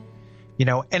narratively,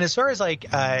 and as far as like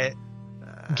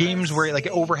games where like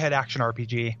overhead action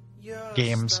RPG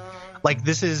games, like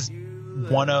this is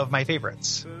one of my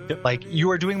favorites. Like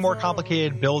you are doing more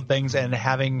complicated build things and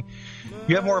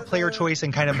you have more player choice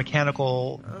and kind of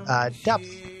mechanical depth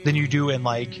than you do in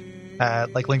like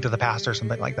Link to the Past or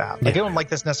something like that. Like I don't like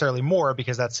this necessarily more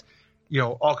because that's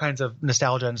all kinds of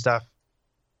nostalgia and stuff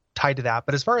tied to that.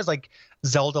 But as far as like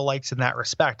Zelda likes in that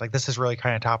respect, like this is really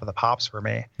kind of top of the pops for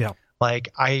me. Yeah.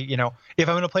 Like if I'm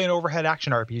going to play an overhead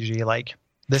action RPG, like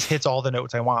this hits all the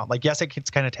notes I want. Like yes, it gets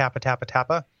kind of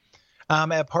tappa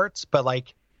at parts, but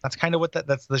like that's kind of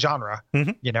that's the genre.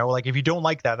 Mm-hmm. Like if you don't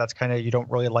like that, that's kind of, you don't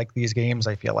really like these games,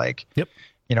 I feel like. Yep.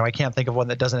 I can't think of one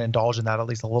that doesn't indulge in that at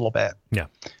least a little bit. Yeah.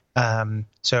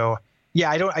 So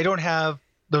yeah, I don't have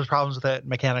those problems with it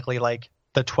mechanically. Like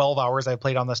the 12 hours I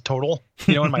played on this total,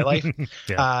 in my life,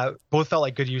 both felt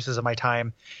like good uses of my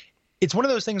time. It's one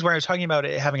of those things where I was talking about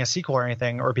it having a sequel or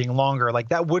anything or being longer, like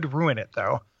that would ruin it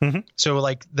though. Mm-hmm. So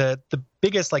like the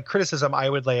biggest like criticism I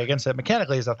would lay against it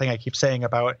mechanically is the thing I keep saying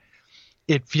about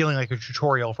it feeling like a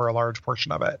tutorial for a large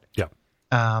portion of it. Yeah.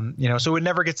 So it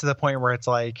never gets to the point where it's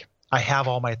like, I have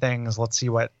all my things, let's see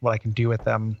what I can do with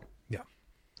them. Yeah.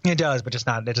 It does, but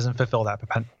it doesn't fulfill that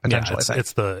potential.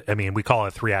 Yeah, we call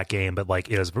it a 3-act game, but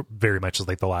like it is very much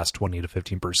like the last 20 to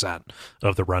 15%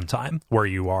 of the runtime where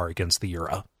you are against the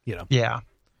era, Yeah.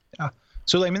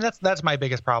 So, I mean, that's my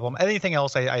biggest problem. Anything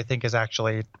else I think is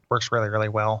actually works really, really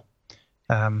well.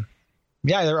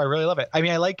 Yeah, I really love it. I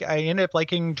mean, I ended up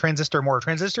liking Transistor more.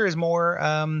 Transistor is more,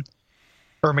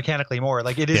 or mechanically more.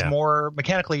 Like it is more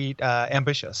mechanically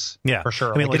ambitious. Yeah, for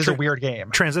sure. I mean, like it is a weird game.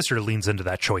 Transistor leans into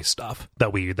that choice stuff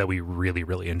that we really,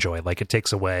 really enjoy. Like it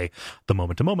takes away the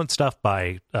moment to moment stuff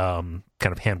by kind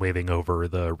of hand waving over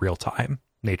the real time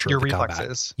nature of the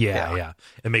reflexes. Combat. Yeah.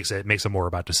 It makes it more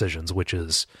about decisions, which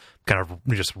is kind of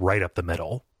just right up the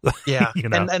middle. Yeah,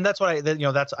 and that's what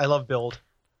I love build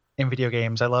in video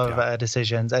games. I love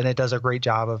decisions, and it does a great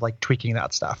job of like tweaking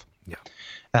that stuff. Yeah.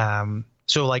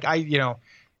 So like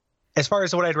as far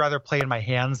as what I'd rather play in my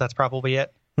hands, that's probably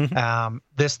it.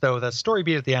 This though, the story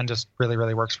beat at the end just really,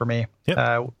 really works for me.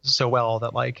 So well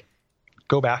that like,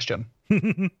 go Bastion.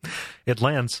 It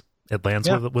lands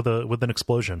with an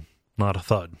explosion, not a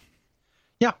thud.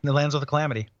 Yeah, it lands with a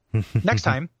calamity. Next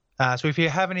time. So if you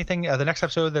have anything, the next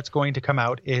episode that's going to come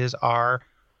out is our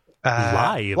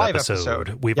live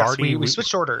episode. We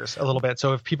switched orders a little bit.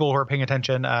 So if people were paying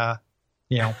attention,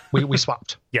 we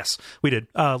swapped. Yes, we did.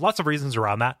 Lots of reasons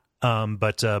around that.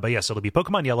 But yes, it'll be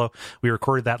Pokemon Yellow. We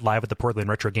recorded that live at the Portland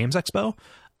Retro Games Expo.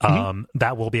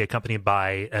 That will be accompanied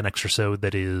by an extrasode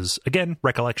that is, again,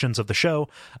 recollections of the show,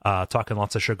 talking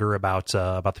lots of sugar about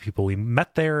the people we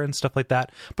met there and stuff like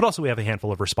that. But also we have a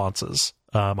handful of responses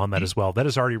on that as well. That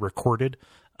is already recorded.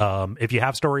 If you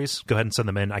have stories, go ahead and send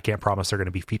them in. I can't promise they're going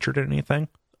to be featured in anything.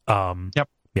 Yep.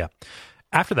 Yeah.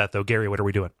 After that, though, Gary, what are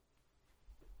we doing?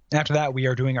 After that, we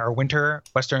are doing our winter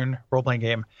Western role-playing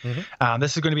game.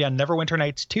 This is going to be on Neverwinter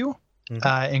Nights 2.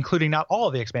 Including not all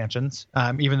of the expansions,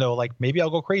 even though like maybe I'll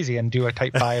go crazy and do a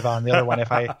Type 5 on the other one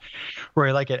if I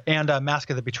really like it, and Mask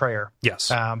of the Betrayer. Yes.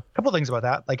 A couple of things about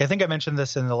that. Like I think I mentioned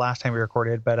this in the last time we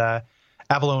recorded, but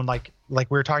Avalone, like we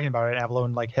were talking about it,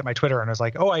 Avalone like hit my Twitter and was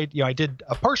like, oh, I did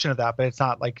a portion of that, but it's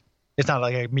not like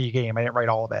a me game. I didn't write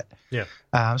all of it.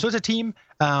 Yeah. So it's a team.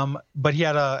 But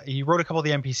he wrote a couple of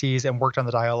the NPCs and worked on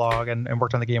the dialogue and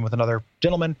worked on the game with another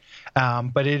gentleman.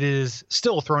 But it is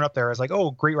still thrown up there as like,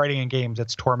 oh, great writing in games.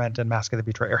 It's Torment and Mask of the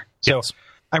Betrayer. So yes.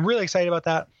 I'm really excited about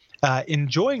that.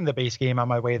 Enjoying the base game on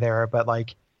my way there, but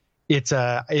like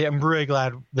I'm really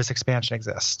glad this expansion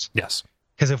exists. Yes.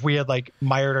 Because if we had like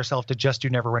mired ourselves to just do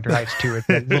Neverwinter Nights 2, it'd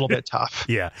be a little bit tough.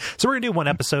 Yeah. So we're going to do one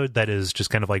episode that is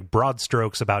just kind of like broad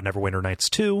strokes about Neverwinter Nights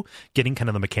 2, getting kind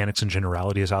of the mechanics and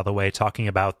generalities out of the way, talking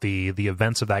about the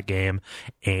events of that game.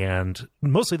 And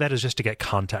mostly that is just to get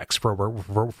context for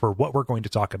what we're going to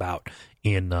talk about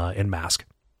in Mask.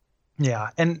 Yeah.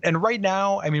 And right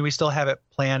now, I mean, we still have it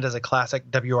planned as a classic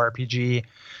WRPG,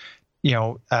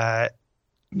 2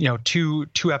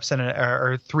 eps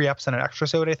or 3 eps and an extra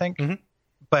episode, I think.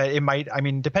 But it might, I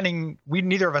mean, depending,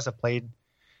 neither of us have played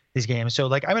these games. So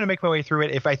like, I'm going to make my way through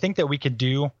it. If I think that we could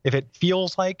if it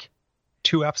feels like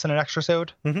 2 eps and an extra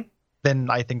episode, then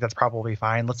I think that's probably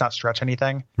fine. Let's not stretch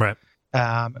anything. Right.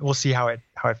 We'll see how it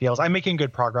feels. I'm making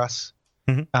good progress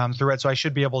through it. So I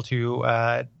should be able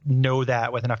to know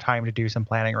that with enough time to do some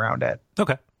planning around it.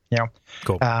 Okay.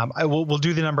 Cool. We'll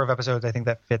do the number of episodes I think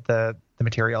that fit the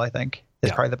material, I think is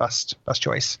probably the best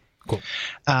choice. Cool.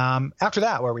 After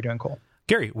that, what are we doing, Cole?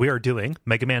 Gary, we are doing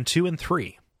Mega Man 2 and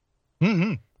 3.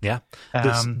 Yeah.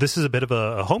 This is a bit of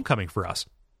a homecoming for us.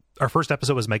 Our first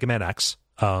episode was Mega Man X,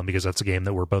 because that's a game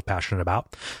that we're both passionate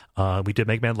about. We did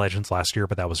Mega Man Legends last year,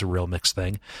 but that was a real mixed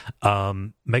thing.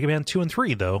 Mega Man 2 and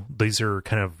 3, though, these are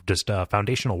kind of just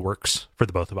foundational works for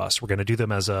the both of us. We're going to do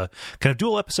them as a kind of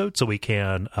dual episode so we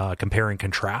can compare and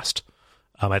contrast.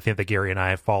 I think that Gary and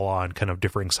I fall on kind of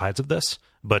differing sides of this,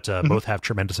 but both have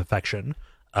tremendous affection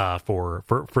for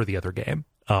the other game.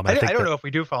 I don't know if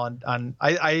we do fall on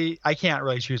I can't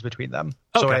really choose between them.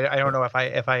 Okay. So I don't know if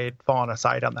I fall on a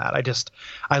side on that.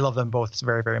 I love them both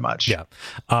very, very much. Yeah.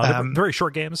 They're very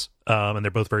short games, and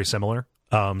they're both very similar.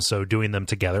 So doing them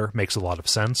together makes a lot of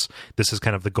sense. This is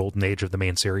kind of the golden age of the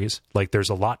main series. Like there's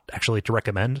a lot actually to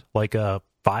recommend, like 5.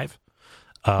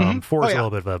 4 is a little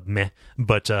bit of a meh,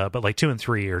 but like 2 and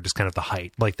 3 are just kind of the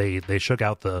height. Like they shook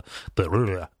out the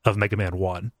of Mega Man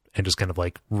 1 and just kind of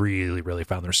like really, really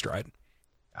found their stride.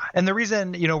 And the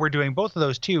reason, we're doing both of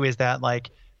those too is that like,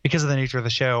 because of the nature of the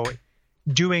show,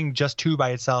 doing just 2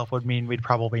 by itself would mean we'd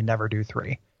probably never do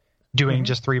 3. Doing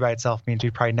just 3 by itself means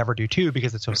we'd probably never do 2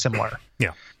 because it's so similar.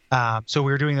 Yeah. So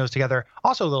we were doing those together.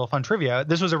 Also a little fun trivia.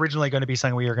 This was originally going to be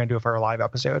something we were going to do for our live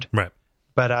episode. Right.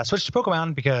 But switched to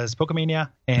Pokemon because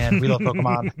Pokemania and we love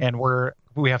Pokemon and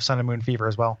we have Sun and Moon fever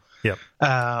as well. Yep.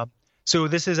 So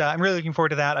this is, I'm really looking forward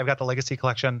to that. I've got the Legacy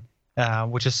Collection,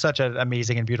 which is such an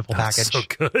amazing and beautiful package. So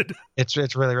good. It's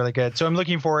really, really good. So I'm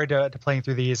looking forward to playing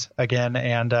through these again.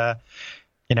 And,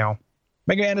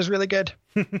 Mega Man is really good.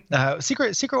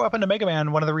 Secret weapon to Mega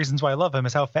Man. One of the reasons why I love him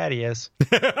is how fat he is.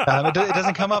 It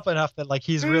doesn't come up enough that like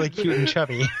he's really cute and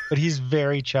chubby, but he's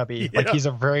very chubby. Yeah. Like he's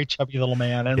a very chubby little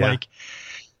man, and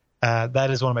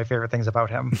that is one of my favorite things about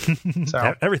him.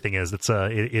 So everything is. It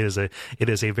is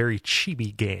a very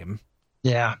chibi game.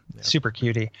 Yeah, super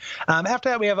cutie. After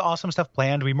that, we have awesome stuff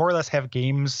planned. We more or less have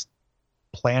games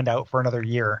planned out for another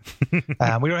year. We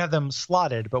don't have them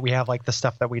slotted, but we have like the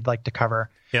stuff that we'd like to cover.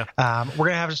 Yeah. We're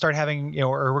going to have to start having,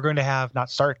 or we're going to have we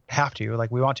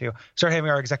want to start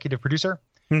having our executive producer.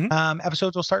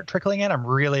 Episodes will start trickling in. I'm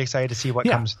really excited to see what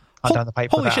comes down the pipe.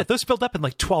 Holy shit, those filled up in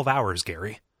like 12 hours,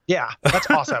 Gary. Yeah, that's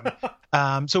awesome.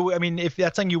 So I mean, if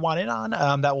that's something you want in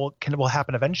on, that will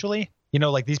happen eventually. You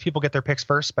know, like these people get their picks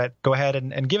first, but go ahead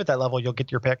and give it that level. You'll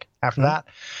get your pick after that.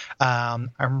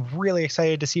 I'm really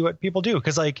excited to see what people do,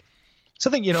 because like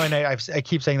something, you know, and I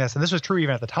keep saying this, and this was true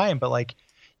even at the time, but like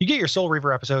you get your Soul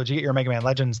Reaver episodes, you get your Mega Man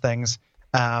Legends things.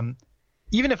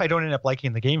 Even if I don't end up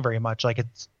liking the game very much, like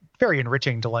it's very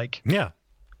enriching to like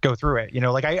go through it. You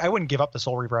know, like I wouldn't give up the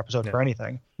Soul Reaver episode for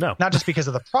anything. No, not just because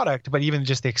of the product, but even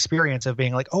just the experience of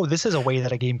being like, oh, this is a way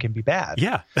that a game can be bad.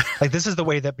 Yeah. Like this is the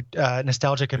way that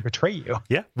nostalgia can betray you.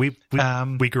 Yeah. We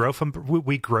grow from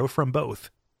both.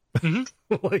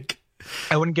 Like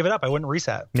I wouldn't give it up. I wouldn't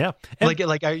reset. Yeah. And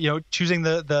like I, you know, choosing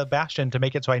the Bastion to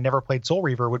make it so I never played Soul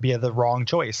Reaver would be the wrong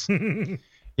choice.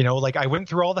 You know, like I went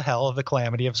through all the hell of the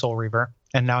calamity of Soul Reaver,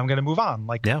 and now I'm going to move on,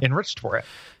 like enriched for it.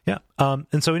 Yeah.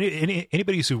 And so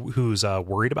anybody who's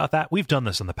worried about that, we've done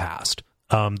this in the past.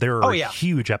 There are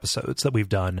huge episodes that we've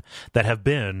done that have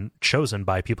been chosen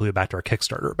by people who backed our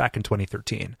Kickstarter back in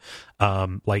 2013.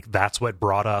 Like that's what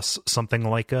brought us something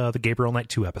like the Gabriel Knight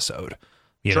 2 episode.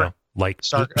 You know, like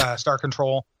Star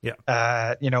Control.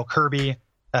 Yeah. You know, Kirby.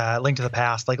 Link to the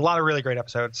Past, like a lot of really great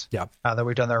episodes that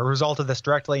we've done that are a result of this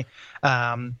directly. You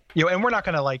know, and we're not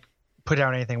going to like put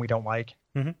out anything we don't like.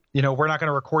 You know, we're not going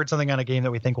to record something on a game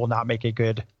that we think will not make a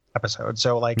good episode.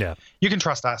 So like you can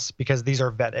trust us because these are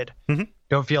vetted.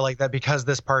 Don't feel like that because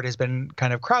this part has been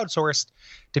kind of crowdsourced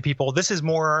to people. This is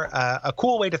more a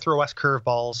cool way to throw us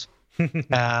curveballs,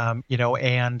 you know,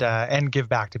 and give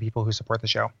back to people who support the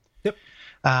show. Yep.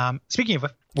 Speaking of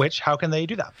which, how can they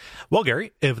do that? Well,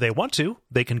 Gary, if they want to,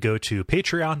 they can go to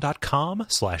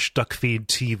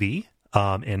patreon.com/duckfeedtv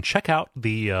and check out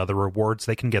the rewards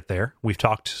they can get there. We've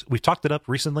talked it up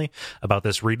recently about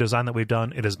this redesign that we've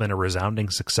done. It has been a resounding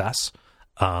success.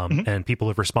 And people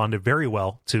have responded very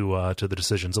well to the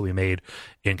decisions that we made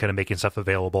in kind of making stuff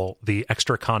available. The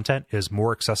extra content is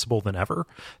more accessible than ever.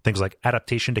 Things like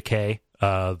Adaptation Decay,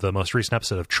 the most recent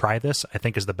episode of Try This, I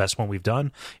think is the best one we've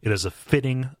done. It is a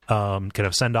fitting kind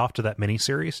of send off to that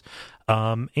miniseries.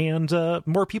 And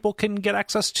more people can get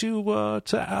access to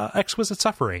Exquisite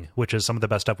Suffering, which is some of the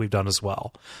best stuff we've done as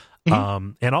well.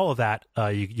 And all of that,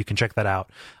 you can check that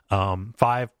out.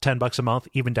 $5-10 a month,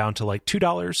 even down to like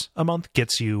 $2 a month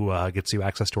gets you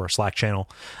access to our Slack channel.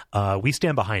 We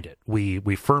stand behind it.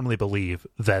 We firmly believe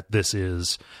that this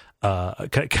is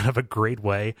kind of a great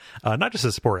way, not just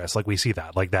to support us, like we see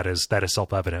that, like that is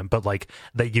self-evident, but like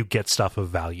that you get stuff of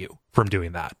value from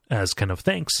doing that as kind of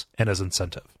thanks and as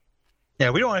incentive. Yeah,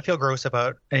 we don't want to feel gross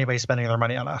about anybody spending their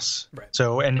money on us. Right.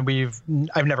 So, and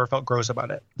I've never felt gross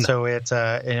about it. No. So it's, you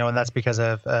know, and that's because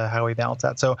of how we balance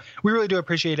that. So we really do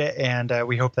appreciate it. And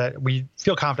we hope that we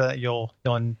feel confident that you'll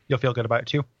feel good about it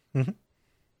too. And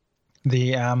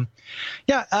then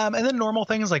normal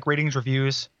things like ratings,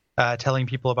 reviews, telling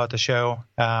people about the show.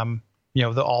 You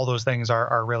know, all those things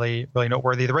are really, really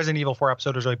noteworthy. The Resident Evil 4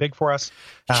 episode was really big for us.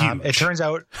 It turns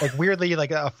out, like weirdly,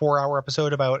 like a 4-hour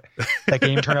episode about that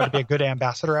game turned out to be a good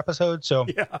ambassador episode. So,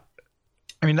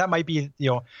 I mean, that might be, you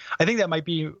know, I think that might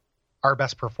be our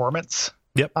best performance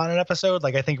on an episode.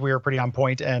 Like, I think we were pretty on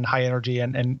point and high energy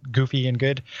and goofy and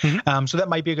good. So that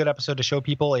might be a good episode to show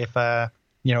people if,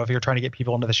 you know, if you're trying to get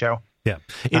people into the show. Yeah.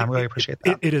 I really appreciate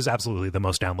that. It is absolutely the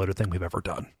most downloaded thing we've ever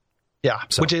done. Yeah.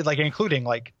 So. Which is like including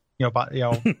like,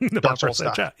 the Dark Souls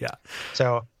stuff. Chat,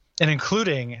 so, and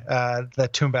including the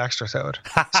Tomb Extrasode.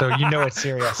 So you know it's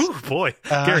serious. Ooh, boy,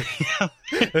 Gary.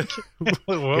 I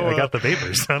got the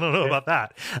vapors. I don't know about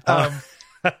that.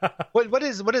 What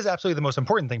is absolutely the most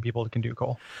important thing people can do,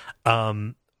 Cole?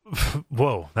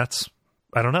 Whoa, that's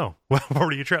I don't know. What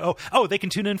were you trying? Oh, they can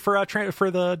tune in for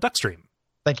the Duck Stream.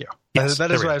 Thank you. Yes, that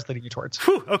is what I was leading you towards.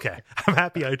 Whew, okay. I'm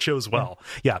happy I chose well.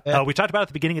 Yeah. We talked about at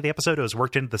the beginning of the episode, it was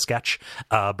worked into the sketch,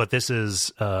 but this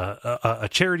is a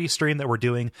charity stream that we're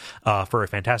doing for a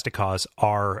fantastic cause.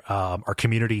 Our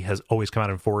community has always come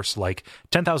out in force, like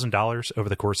 $10,000 over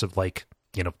the course of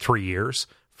 3 years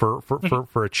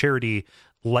for a charity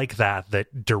like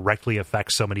that directly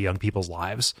affects so many young people's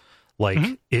lives.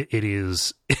 Like it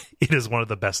is one of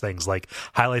the best things, like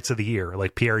highlights of the year,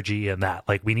 like PRG and that,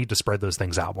 like we need to spread those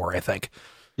things out more, I think.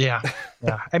 Yeah.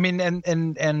 I mean,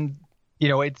 and you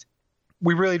know,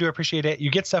 we really do appreciate it.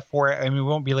 You get stuff for it. I mean, we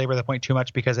won't belabor the point too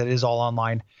much because it is all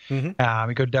online. We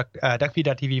go to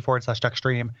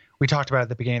duckfeed.tv/duckstream. We talked about it at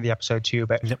the beginning of the episode too,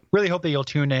 but really hope that you'll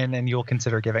tune in and you'll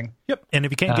consider giving. Yep. And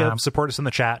if you can't give, support us in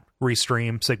the chat,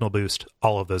 restream, signal boost,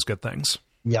 all of those good things.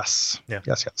 Yes. Yeah.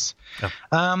 Yes.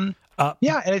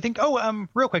 Yeah. And I think,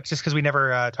 real quick, just because we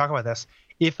never talk about this,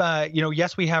 if,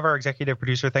 yes, we have our executive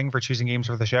producer thing for choosing games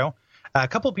for the show. a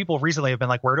couple of people recently have been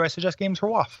like, where do I suggest games for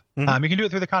WAF? You can do it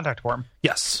through the contact form.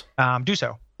 Yes. Do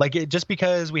so. Like, just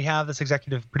because we have this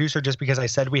executive producer, just because I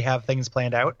said we have things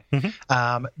planned out,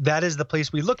 that is the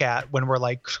place we look at when we're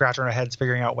like scratching our heads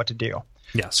figuring out what to do.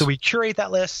 Yes. So we curate that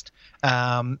list,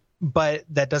 but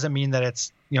that doesn't mean that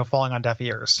it's falling on deaf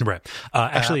ears. Right.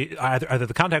 Actually, either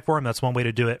the contact form, that's one way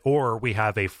to do it, or we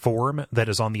have a form that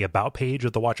is on the about page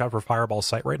of the Watch Out for Fireball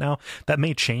site right now. That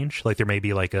may change. Like there may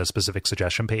be like a specific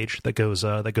suggestion page that goes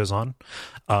on.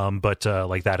 But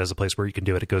like that is a place where you can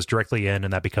do it. It goes directly in,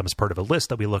 and that becomes part of a list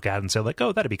that we look at and say like,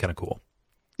 oh, that'd be kind of cool.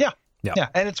 Yeah,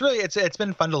 and it's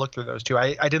been fun to look through those too.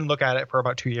 I didn't look at it for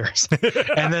about 2 years,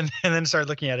 and then started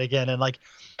looking at it again. And like,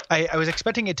 I was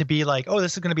expecting it to be like, oh,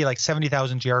 this is going to be like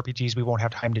 70,000 JRPGs we won't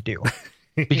have time to do,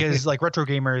 because like retro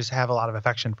gamers have a lot of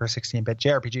affection for 16-bit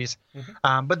JRPGs.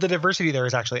 But the diversity there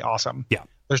is actually awesome. Yeah,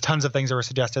 there's tons of things that were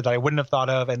suggested that I wouldn't have thought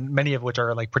of, and many of which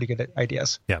are like pretty good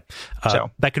ideas. Yeah,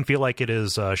 so that can feel like it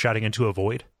is shouting into a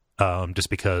void. Just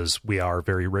because we are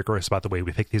very rigorous about the way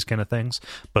we pick these kind of things.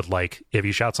 But like, if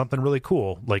you shout something really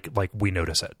cool, like we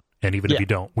notice it. And even if you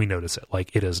don't, we notice it.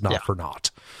 Like, it is not for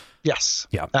naught. Yes.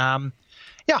 Yeah. I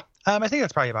think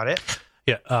that's probably about it.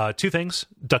 Yeah. Two things.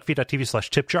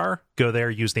 duckfeed.tv/tipjar. Go there,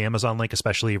 use the Amazon link,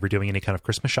 especially if you're doing any kind of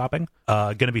Christmas shopping.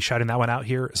 Going to be shouting that one out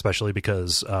here, especially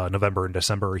because November and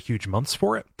December are huge months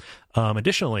for it.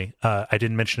 Additionally, I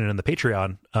didn't mention it in the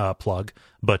Patreon plug,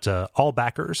 but all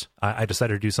backers, I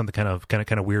decided to do something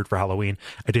kind of weird for Halloween.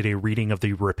 I did a reading of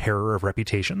the Repairer of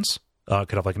Reputations.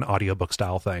 Kind of like an audiobook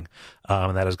style thing.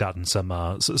 And that has gotten some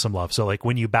love. So like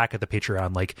when you back at the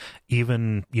Patreon, like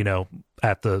even,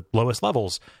 at the lowest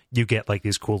levels, you get like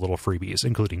these cool little freebies,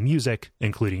 including music,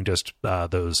 including just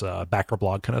those backer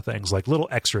blog kind of things, like little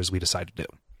extras we decided to do.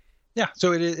 Yeah.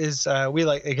 So it is, we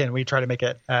try to make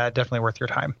it definitely worth your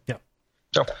time. Yeah.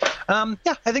 So, I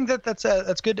think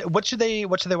that's good. What should they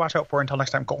watch out for until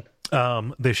next time, Cole?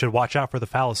 They should watch out for the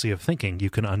fallacy of thinking you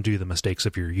can undo the mistakes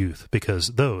of your youth, because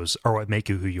those are what make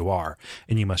you who you are,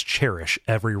 and you must cherish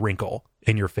every wrinkle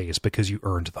in your face because you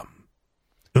earned them.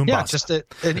 Umbasa. Yeah, just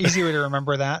an easy way to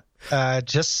remember that.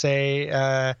 Just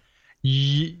say,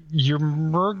 you're...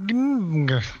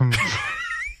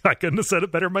 I couldn't have said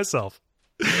it better myself.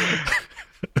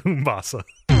 Umbasa.